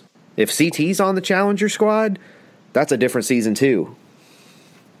this, if CT's on the challenger squad, that's a different season too.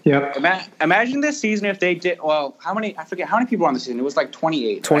 Yep. Imagine this season if they did. Well, I forget how many people were on the season. It was like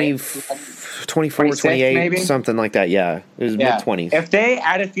 28, 20, right? 24, 28, maybe? something like that. Yeah, it was mid-20s. If they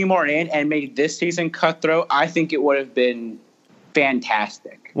add a few more in and made this season cutthroat, I think it would have been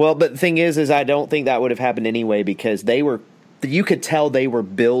fantastic. Well, but the thing is I don't think that would have happened anyway because you could tell they were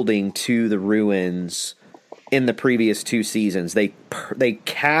building to the ruins in the previous 2 seasons. They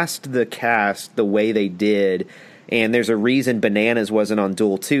cast the way they did, and there's a reason Bananas wasn't on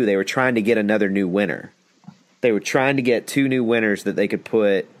Duel 2. They were trying to get another new winner. They were trying to get 2 new winners that they could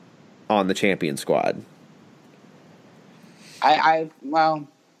put on the champion squad. I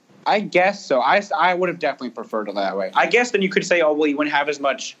guess so. I would have definitely preferred it that way. I guess then you could say, oh, well, you wouldn't have as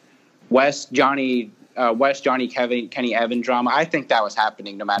much Wes, Johnny, Kenny, Evan drama. I think that was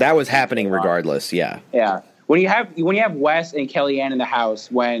happening no matter. That was happening regardless, yeah. Yeah. When you have Wes and Kellyanne in the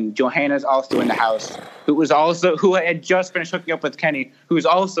house, when Johanna's also in the house, who had just finished hooking up with Kenny, who's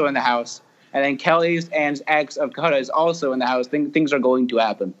also in the house, and then Kelly's and ex of Dakota is also in the house, things are going to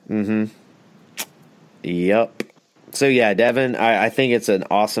happen. Mm-hmm. Yep. So yeah, Devin, I think it's an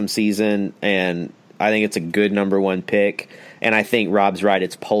awesome season, and I think it's a good number 1 pick. And I think Rob's right;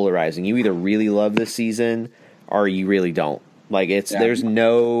 it's polarizing. You either really love this season, or you really don't. Like there's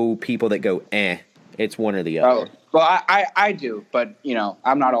no people that go eh. It's one or the other. Oh, well, I do, but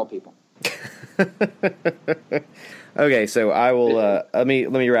I'm not all people. Okay, so I will let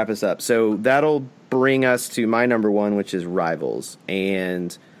me wrap this up. So that'll bring us to my number 1, which is Rivals,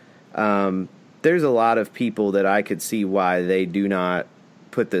 and there's a lot of people that I could see why they do not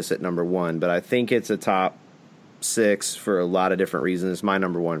put this at number 1, but I think it's a top 6 for a lot of different reasons. It's my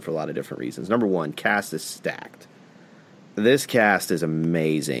number 1 for a lot of different reasons. Number 1, cast is stacked. This cast is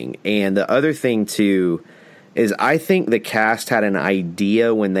amazing. And the other thing, too, is I think the cast had an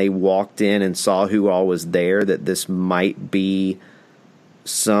idea when they walked in and saw who all was there that this might be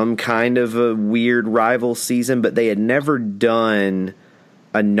some kind of a weird rival season, but they had never done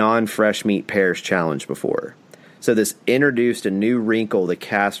a non-fresh meat pairs challenge before. So this introduced a new wrinkle the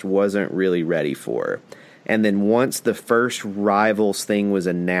cast wasn't really ready for. And then once the first Rivals thing was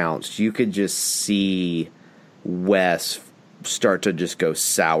announced, you could just see Wes start to just go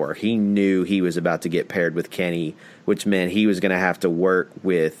sour. He knew he was about to get paired with Kenny, which meant he was going to have to work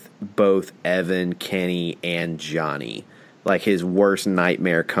with both Evan, Kenny, and Johnny. Like his worst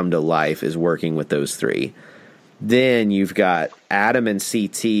nightmare come to life is working with those 3. Then you've got Adam and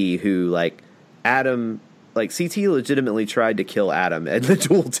CT who CT legitimately tried to kill Adam at the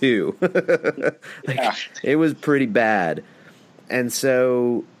Duel 2. It was pretty bad. And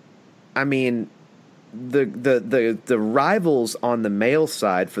so, I mean, the Rivals on the male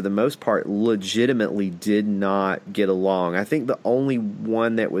side, for the most part, legitimately did not get along. I think the only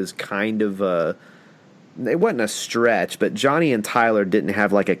one that was kind of it wasn't a stretch, but Johnny and Tyler didn't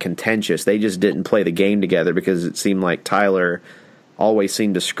have like a contentious. They just didn't play the game together because it seemed like Tyler always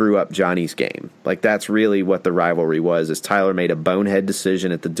seemed to screw up Johnny's game. Like that's really what the rivalry was, is Tyler made a bonehead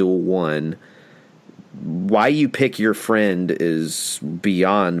decision at the Duel 1. Why you pick your friend is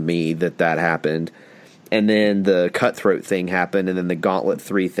beyond me that happened. And then the Cutthroat thing happened, and then the Gauntlet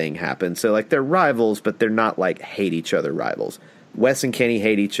 3 thing happened. So, like, they're rivals, but they're not, like, hate each other rivals. Wes and Kenny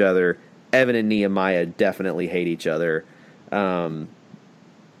hate each other. Evan and Nehemiah definitely hate each other. I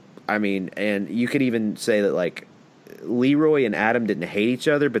mean, and you could even say that, like, Leroy and Adam didn't hate each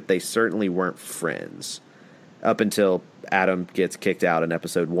other, but they certainly weren't friends. Up until Adam gets kicked out in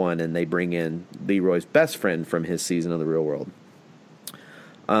episode 1, and they bring in Leroy's best friend from his season of The Real World.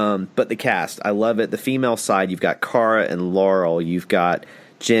 But the cast, I love it. The female side, you've got Cara and Laurel. You've got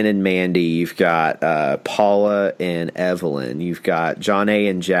Jen and Mandy. You've got Paula and Evelyn. You've got John A.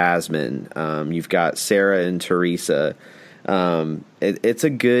 and Jasmine. You've got Sarah and Teresa. It's a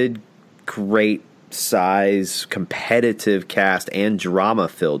good, great size, competitive cast and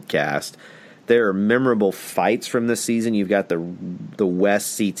drama-filled cast. There are memorable fights from this season. You've got the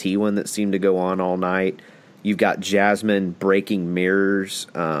West CT one that seemed to go on all night. You've got Jasmine breaking mirrors.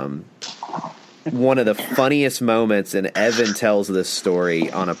 One of the funniest moments, and Evan tells this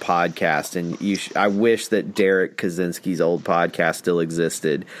story on a podcast, and I wish that Derek Kaczynski's old podcast still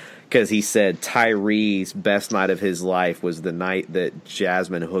existed, because he said Tyree's best night of his life was the night that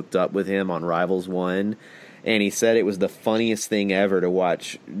Jasmine hooked up with him on Rivals 1. And he said it was the funniest thing ever to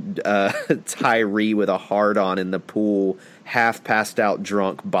watch Tyree with a hard-on in the pool, half passed out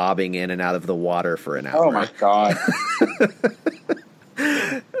drunk, bobbing in and out of the water for an hour. Oh, my God.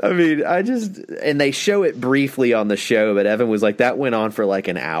 I mean, and they show it briefly on the show, but Evan was like, that went on for like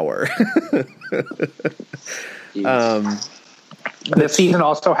an hour. The season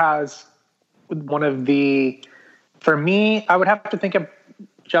also has one of the, for me, I would have to think of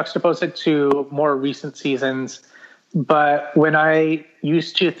juxtapose it to more recent seasons. But when I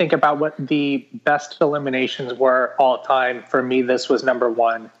used to think about what the best eliminations were all time, for me, this was number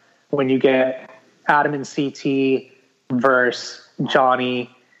one. When you get Adam and CT versus Johnny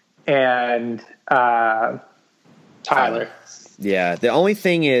and Tyler. Yeah. The only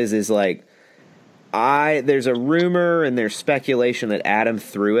thing is like, there's a rumor and there's speculation that Adam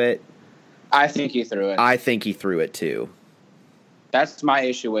threw it. I think he threw it. I think he threw it too. That's my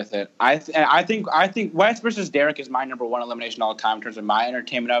issue with it. I think West versus Derek is my number one elimination all time in terms of my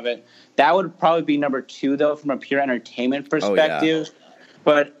entertainment of it. That would probably be number two though from a pure entertainment perspective. Oh, yeah.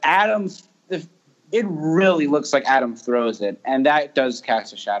 But Adam's, it really looks like Adam throws it, and that does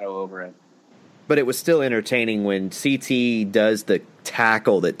cast a shadow over it. But it was still entertaining when CT does the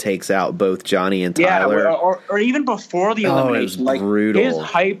tackle that takes out both Johnny and Tyler. Yeah, or even before the elimination, it was brutal. His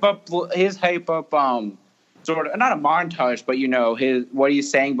hype up, sort of not a montage, but what he's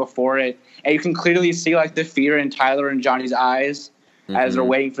saying before it, and you can clearly see like the fear in Tyler and Johnny's eyes as they're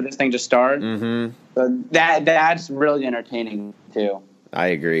waiting for this thing to start. Mm-hmm. So that's really entertaining too. I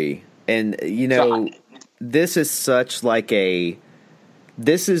agree, and this is such like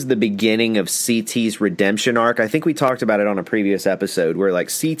this is the beginning of CT's redemption arc. I think we talked about it on a previous episode where like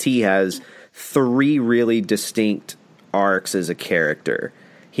CT has 3 really distinct arcs as a character.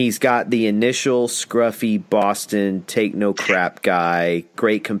 He's got the initial scruffy Boston take no crap guy,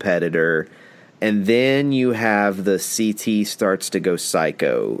 great competitor. And then you have the CT starts to go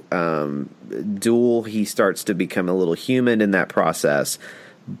psycho. Duel, he starts to become a little human in that process.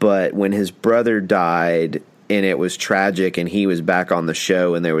 But when his brother died and it was tragic and he was back on the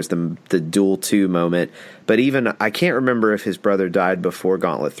show and there was the Duel 2 moment. But even, I can't remember if his brother died before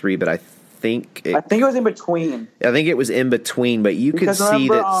Gauntlet 3, but I think it was in between. I think it was in between, but you could see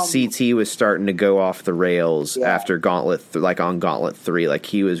that CT was starting to go off the rails after Gauntlet, on Gauntlet 3. Like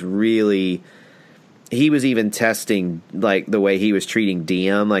he was even testing like the way he was treating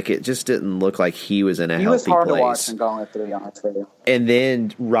DM. Like it just didn't look like he was in a healthy place. He was hard to watch in Gauntlet 3, honestly. And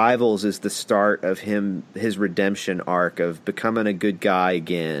then Rivals is the start of his redemption arc of becoming a good guy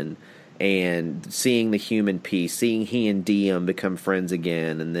again. And seeing the human piece, seeing he and DM become friends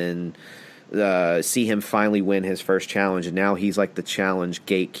again, and then see him finally win his first challenge, and now he's like the challenge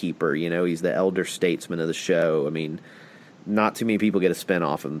gatekeeper. He's the elder statesman of the show. I mean, not too many people get a spin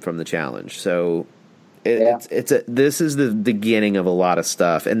off him from the challenge. So this is the beginning of a lot of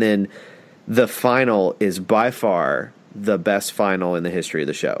stuff, and then the final is by far the best final in the history of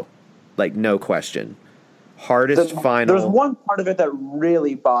the show, like no question. Hardest final. There's one part of it that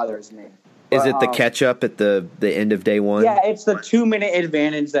really bothers me. Is it the catch up at the end of day one? Yeah, it's the 2-minute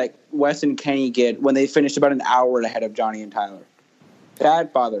advantage that Wes and Kenny get when they finished about an hour ahead of Johnny and Tyler.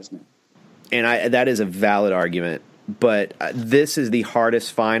 That bothers me. And that is a valid argument. But this is the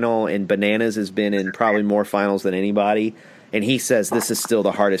hardest final, and Bananas has been in probably more finals than anybody. And he says this is still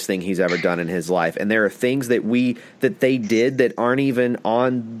the hardest thing he's ever done in his life. And there are things that they did that aren't even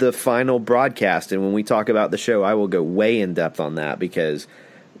on the final broadcast. And when we talk about the show, I will go way in depth on that, because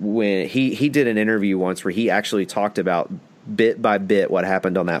when he did an interview once where he actually talked about bit by bit what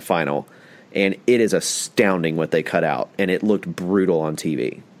happened on that final, and it is astounding what they cut out, and it looked brutal on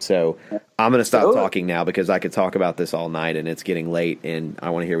TV. So I'm going to stop talking now because I could talk about this all night, and it's getting late, and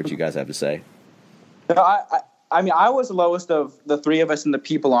I want to hear what you guys have to say. I mean, I was the lowest of the 3 of us and the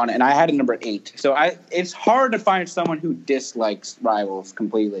people on it, and I had a number 8. So it's hard to find someone who dislikes Rivals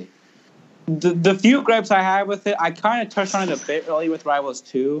completely. The few gripes I have with it, I kind of touched on it a bit early with Rivals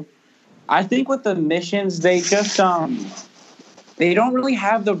 2. I think with the missions, they just they don't really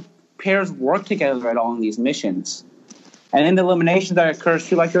have the pairs work together at all in these missions. And in the eliminations that occurs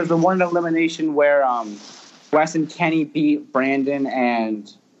too, like there's the one elimination where Wes and Kenny beat Brandon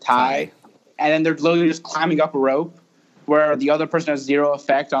and Ty, and then they're literally just climbing up a rope where the other person has zero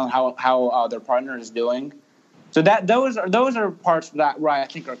effect on how their partner is doing. So those are parts that where I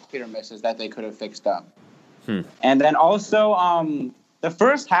think are clear misses that they could have fixed up. And then also the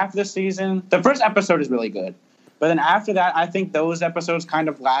first half of the season, the first episode is really good, but then after that, I think those episodes kind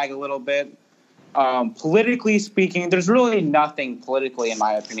of lag a little bit. Politically speaking, there's really nothing politically, in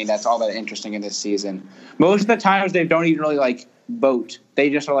my opinion, that's all that interesting in this season. Most of the times, they don't even really vote. They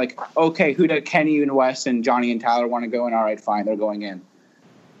just are like, okay, who do Kenny and Wes and Johnny and Tyler want to go in? All right, fine, they're going in.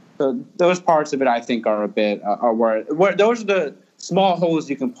 So those parts of it, I think, are a bit where those are the small holes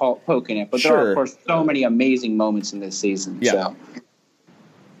you can poke in it. But there are, of course, so many amazing moments in this season. Yeah. So.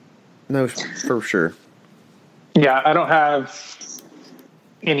 No, for sure. Yeah, I don't have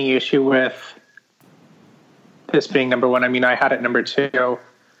any issue with this being number 1. I mean, I had it number 2.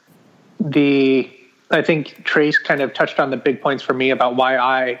 The I think Trace kind of touched on the big points for me about why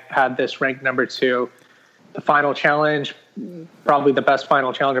I had this ranked number 2. The final challenge, probably the best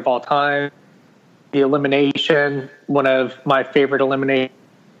final challenge of all time. The elimination, one of my favorite eliminations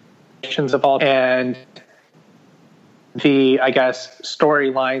of all, and the, I guess,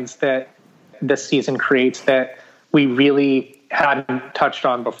 storylines that this season creates that we really hadn't touched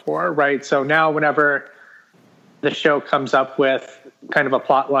on before, right? So now whenever the show comes up with kind of a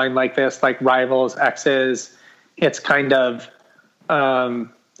plot line like this, like rivals, exes, it's kind of,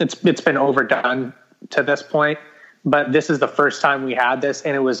 it's been overdone to this point. But this is the first time we had this,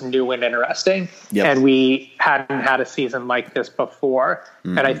 and it was new and interesting. Yep. And we hadn't had a season like this before.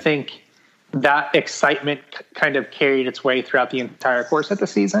 Mm-hmm. And I think that excitement kind of carried its way throughout the entire course of the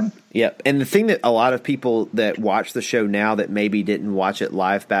season. Yep. And the thing that a lot of people that watch the show now that maybe didn't watch it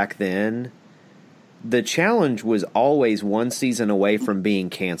live back then, the challenge was always one season away from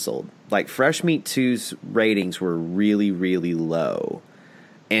being canceled. Like Fresh Meat 2's ratings were really, really low.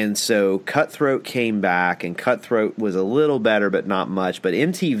 And so Cutthroat came back, and Cutthroat was a little better, but not much. But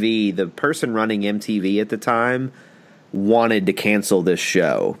MTV, the person running MTV at the time, wanted to cancel this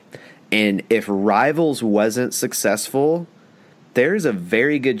show. And if Rivals wasn't successful, there's a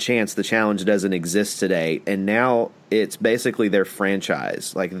very good chance the challenge doesn't exist today. And now it's basically their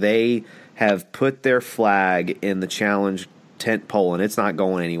franchise. Like, they have put their flag in the challenge tent pole, and it's not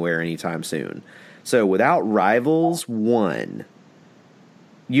going anywhere anytime soon. So without Rivals 1,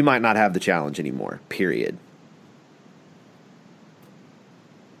 you might not have the challenge anymore, period.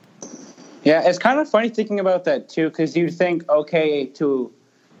 Yeah, it's kind of funny thinking about that, too, because you think, okay, to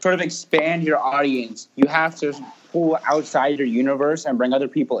sort of expand your audience, you have to pull outside your universe and bring other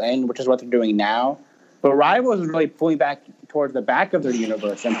people in, which is what they're doing now. But Rivals is really pulling back towards the back of their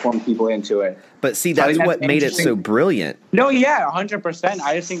universe and pulling people into it. But see, that's what made it so brilliant. No, yeah, 100%.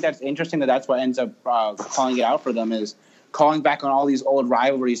 I just think that's interesting that's what ends up calling it out for them, is calling back on all these old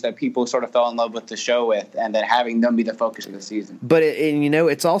rivalries that people sort of fell in love with the show with, and then having them be the focus of the season. But,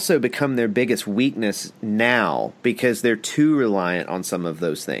 it's also become their biggest weakness now because they're too reliant on some of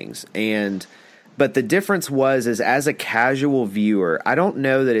those things. But the difference is as a casual viewer, I don't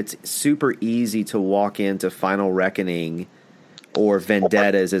know that it's super easy to walk into Final Reckoning or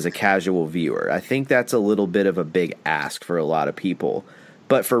Vendettas as a casual viewer. I think that's a little bit of a big ask for a lot of people.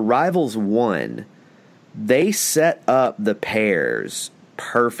 But for Rivals 1, they set up the pairs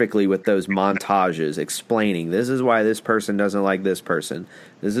perfectly with those montages explaining this is why this person doesn't like this person.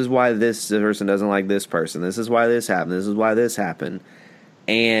 This is why this person doesn't like this person. This is why this happened. This is why this happened.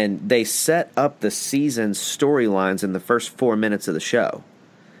 And they set up the season's storylines in the first 4 minutes of the show.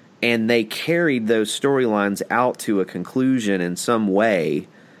 And they carried those storylines out to a conclusion in some way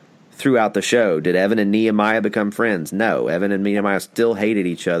throughout the show. Did Evan and Nehemiah become friends? No. Evan and Nehemiah still hated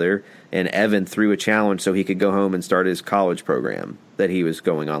each other, and Evan threw a challenge so he could go home and start his college program that he was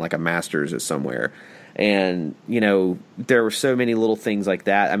going on, like a master's at somewhere. And, there were so many little things like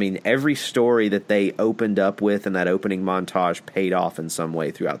that. I mean, every story that they opened up with in that opening montage paid off in some way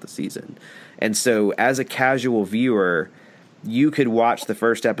throughout the season. And so as a casual viewer, you could watch the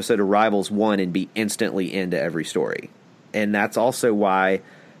first episode of Rivals 1 and be instantly into every story. And that's also why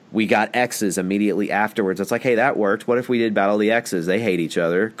we got X's immediately afterwards. It's like, hey, that worked. What if we did Battle of the X's? They hate each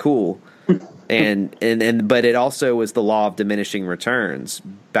other. Cool. But it also was the law of diminishing returns.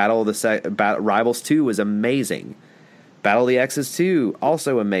 Rivals 2 was amazing. Battle of the X's 2,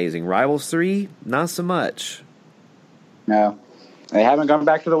 also amazing. Rivals 3, not so much. No. They haven't gone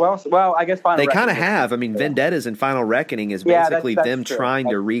back to the well. Well, I guess Final Reckoning. They kind of Reckoning. have. I mean, Vendettas and Final Reckoning is basically that's them true. trying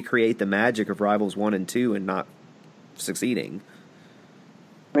to recreate the magic of Rivals 1 and 2 and not succeeding.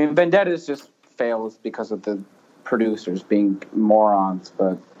 I mean, Vendettas just fails because of the producers being morons,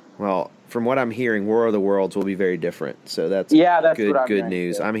 but... Well, from what I'm hearing, War of the Worlds will be very different. So that's good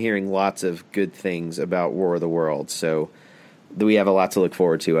news. Too. I'm hearing lots of good things about War of the Worlds. So we have a lot to look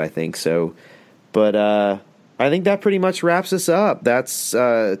forward to, I think. So, but I think that pretty much wraps us up. That's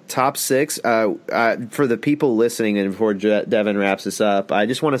top 6. For the people listening, and before Devin wraps us up, I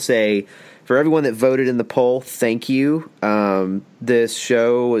just want to say, for everyone that voted in the poll, thank you. This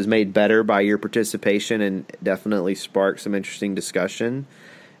show was made better by your participation and definitely sparked some interesting discussion.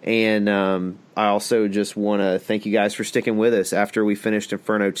 And I also just want to thank you guys for sticking with us. After we finished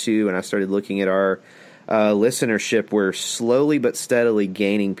Inferno 2 and I started looking at our listenership, we're slowly but steadily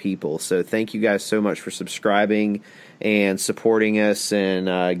gaining people. So thank you guys so much for subscribing and supporting us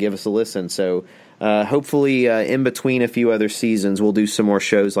and give us a listen. So hopefully in between a few other seasons, we'll do some more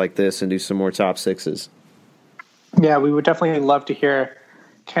shows like this and do some more top 6s. Yeah, we would definitely love to hear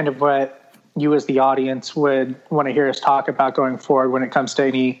kind of what you as the audience would want to hear us talk about going forward when it comes to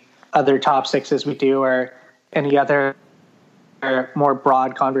any other top sixes we do or any other more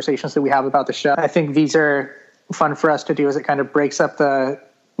broad conversations that we have about the show. I think these are fun for us to do as it kind of breaks up the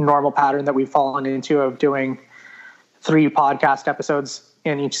normal pattern that we've fallen into of doing 3 podcast episodes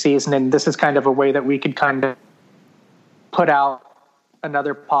in each season. And this is kind of a way that we could kind of put out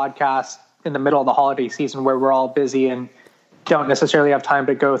another podcast in the middle of the holiday season where we're all busy and don't necessarily have time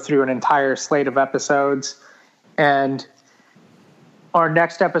to go through an entire slate of episodes. And our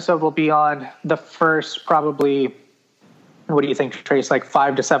next episode will be on the first, probably, what do you think, Trace? Like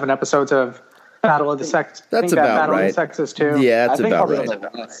 5 to 7 episodes of Battle of the Sexes. That's about Battle right. of the Sexes too. Yeah, that's about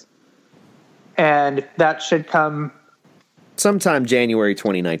right. And that should come sometime January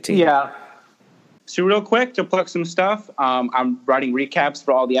 2019. Yeah. So real quick, to plug some stuff, I'm writing recaps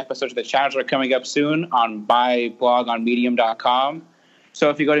for all the episodes of the challenge that are coming up soon on my blog on medium.com. So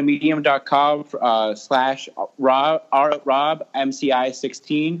if you go to medium.com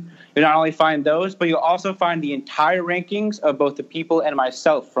 /RobMCI16, you'll not only find those, but you'll also find the entire rankings of both the people and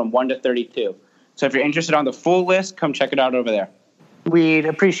myself from 1 to 32. So if you're interested on the full list, come check it out over there. We'd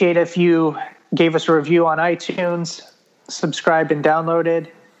appreciate if you gave us a review on iTunes, subscribed and downloaded.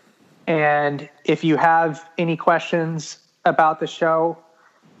 And if you have any questions about the show,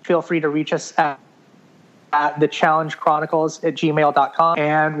 feel free to reach us at thechallengechronicles@gmail.com.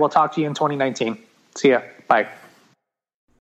 And we'll talk to you in 2019. See ya. Bye.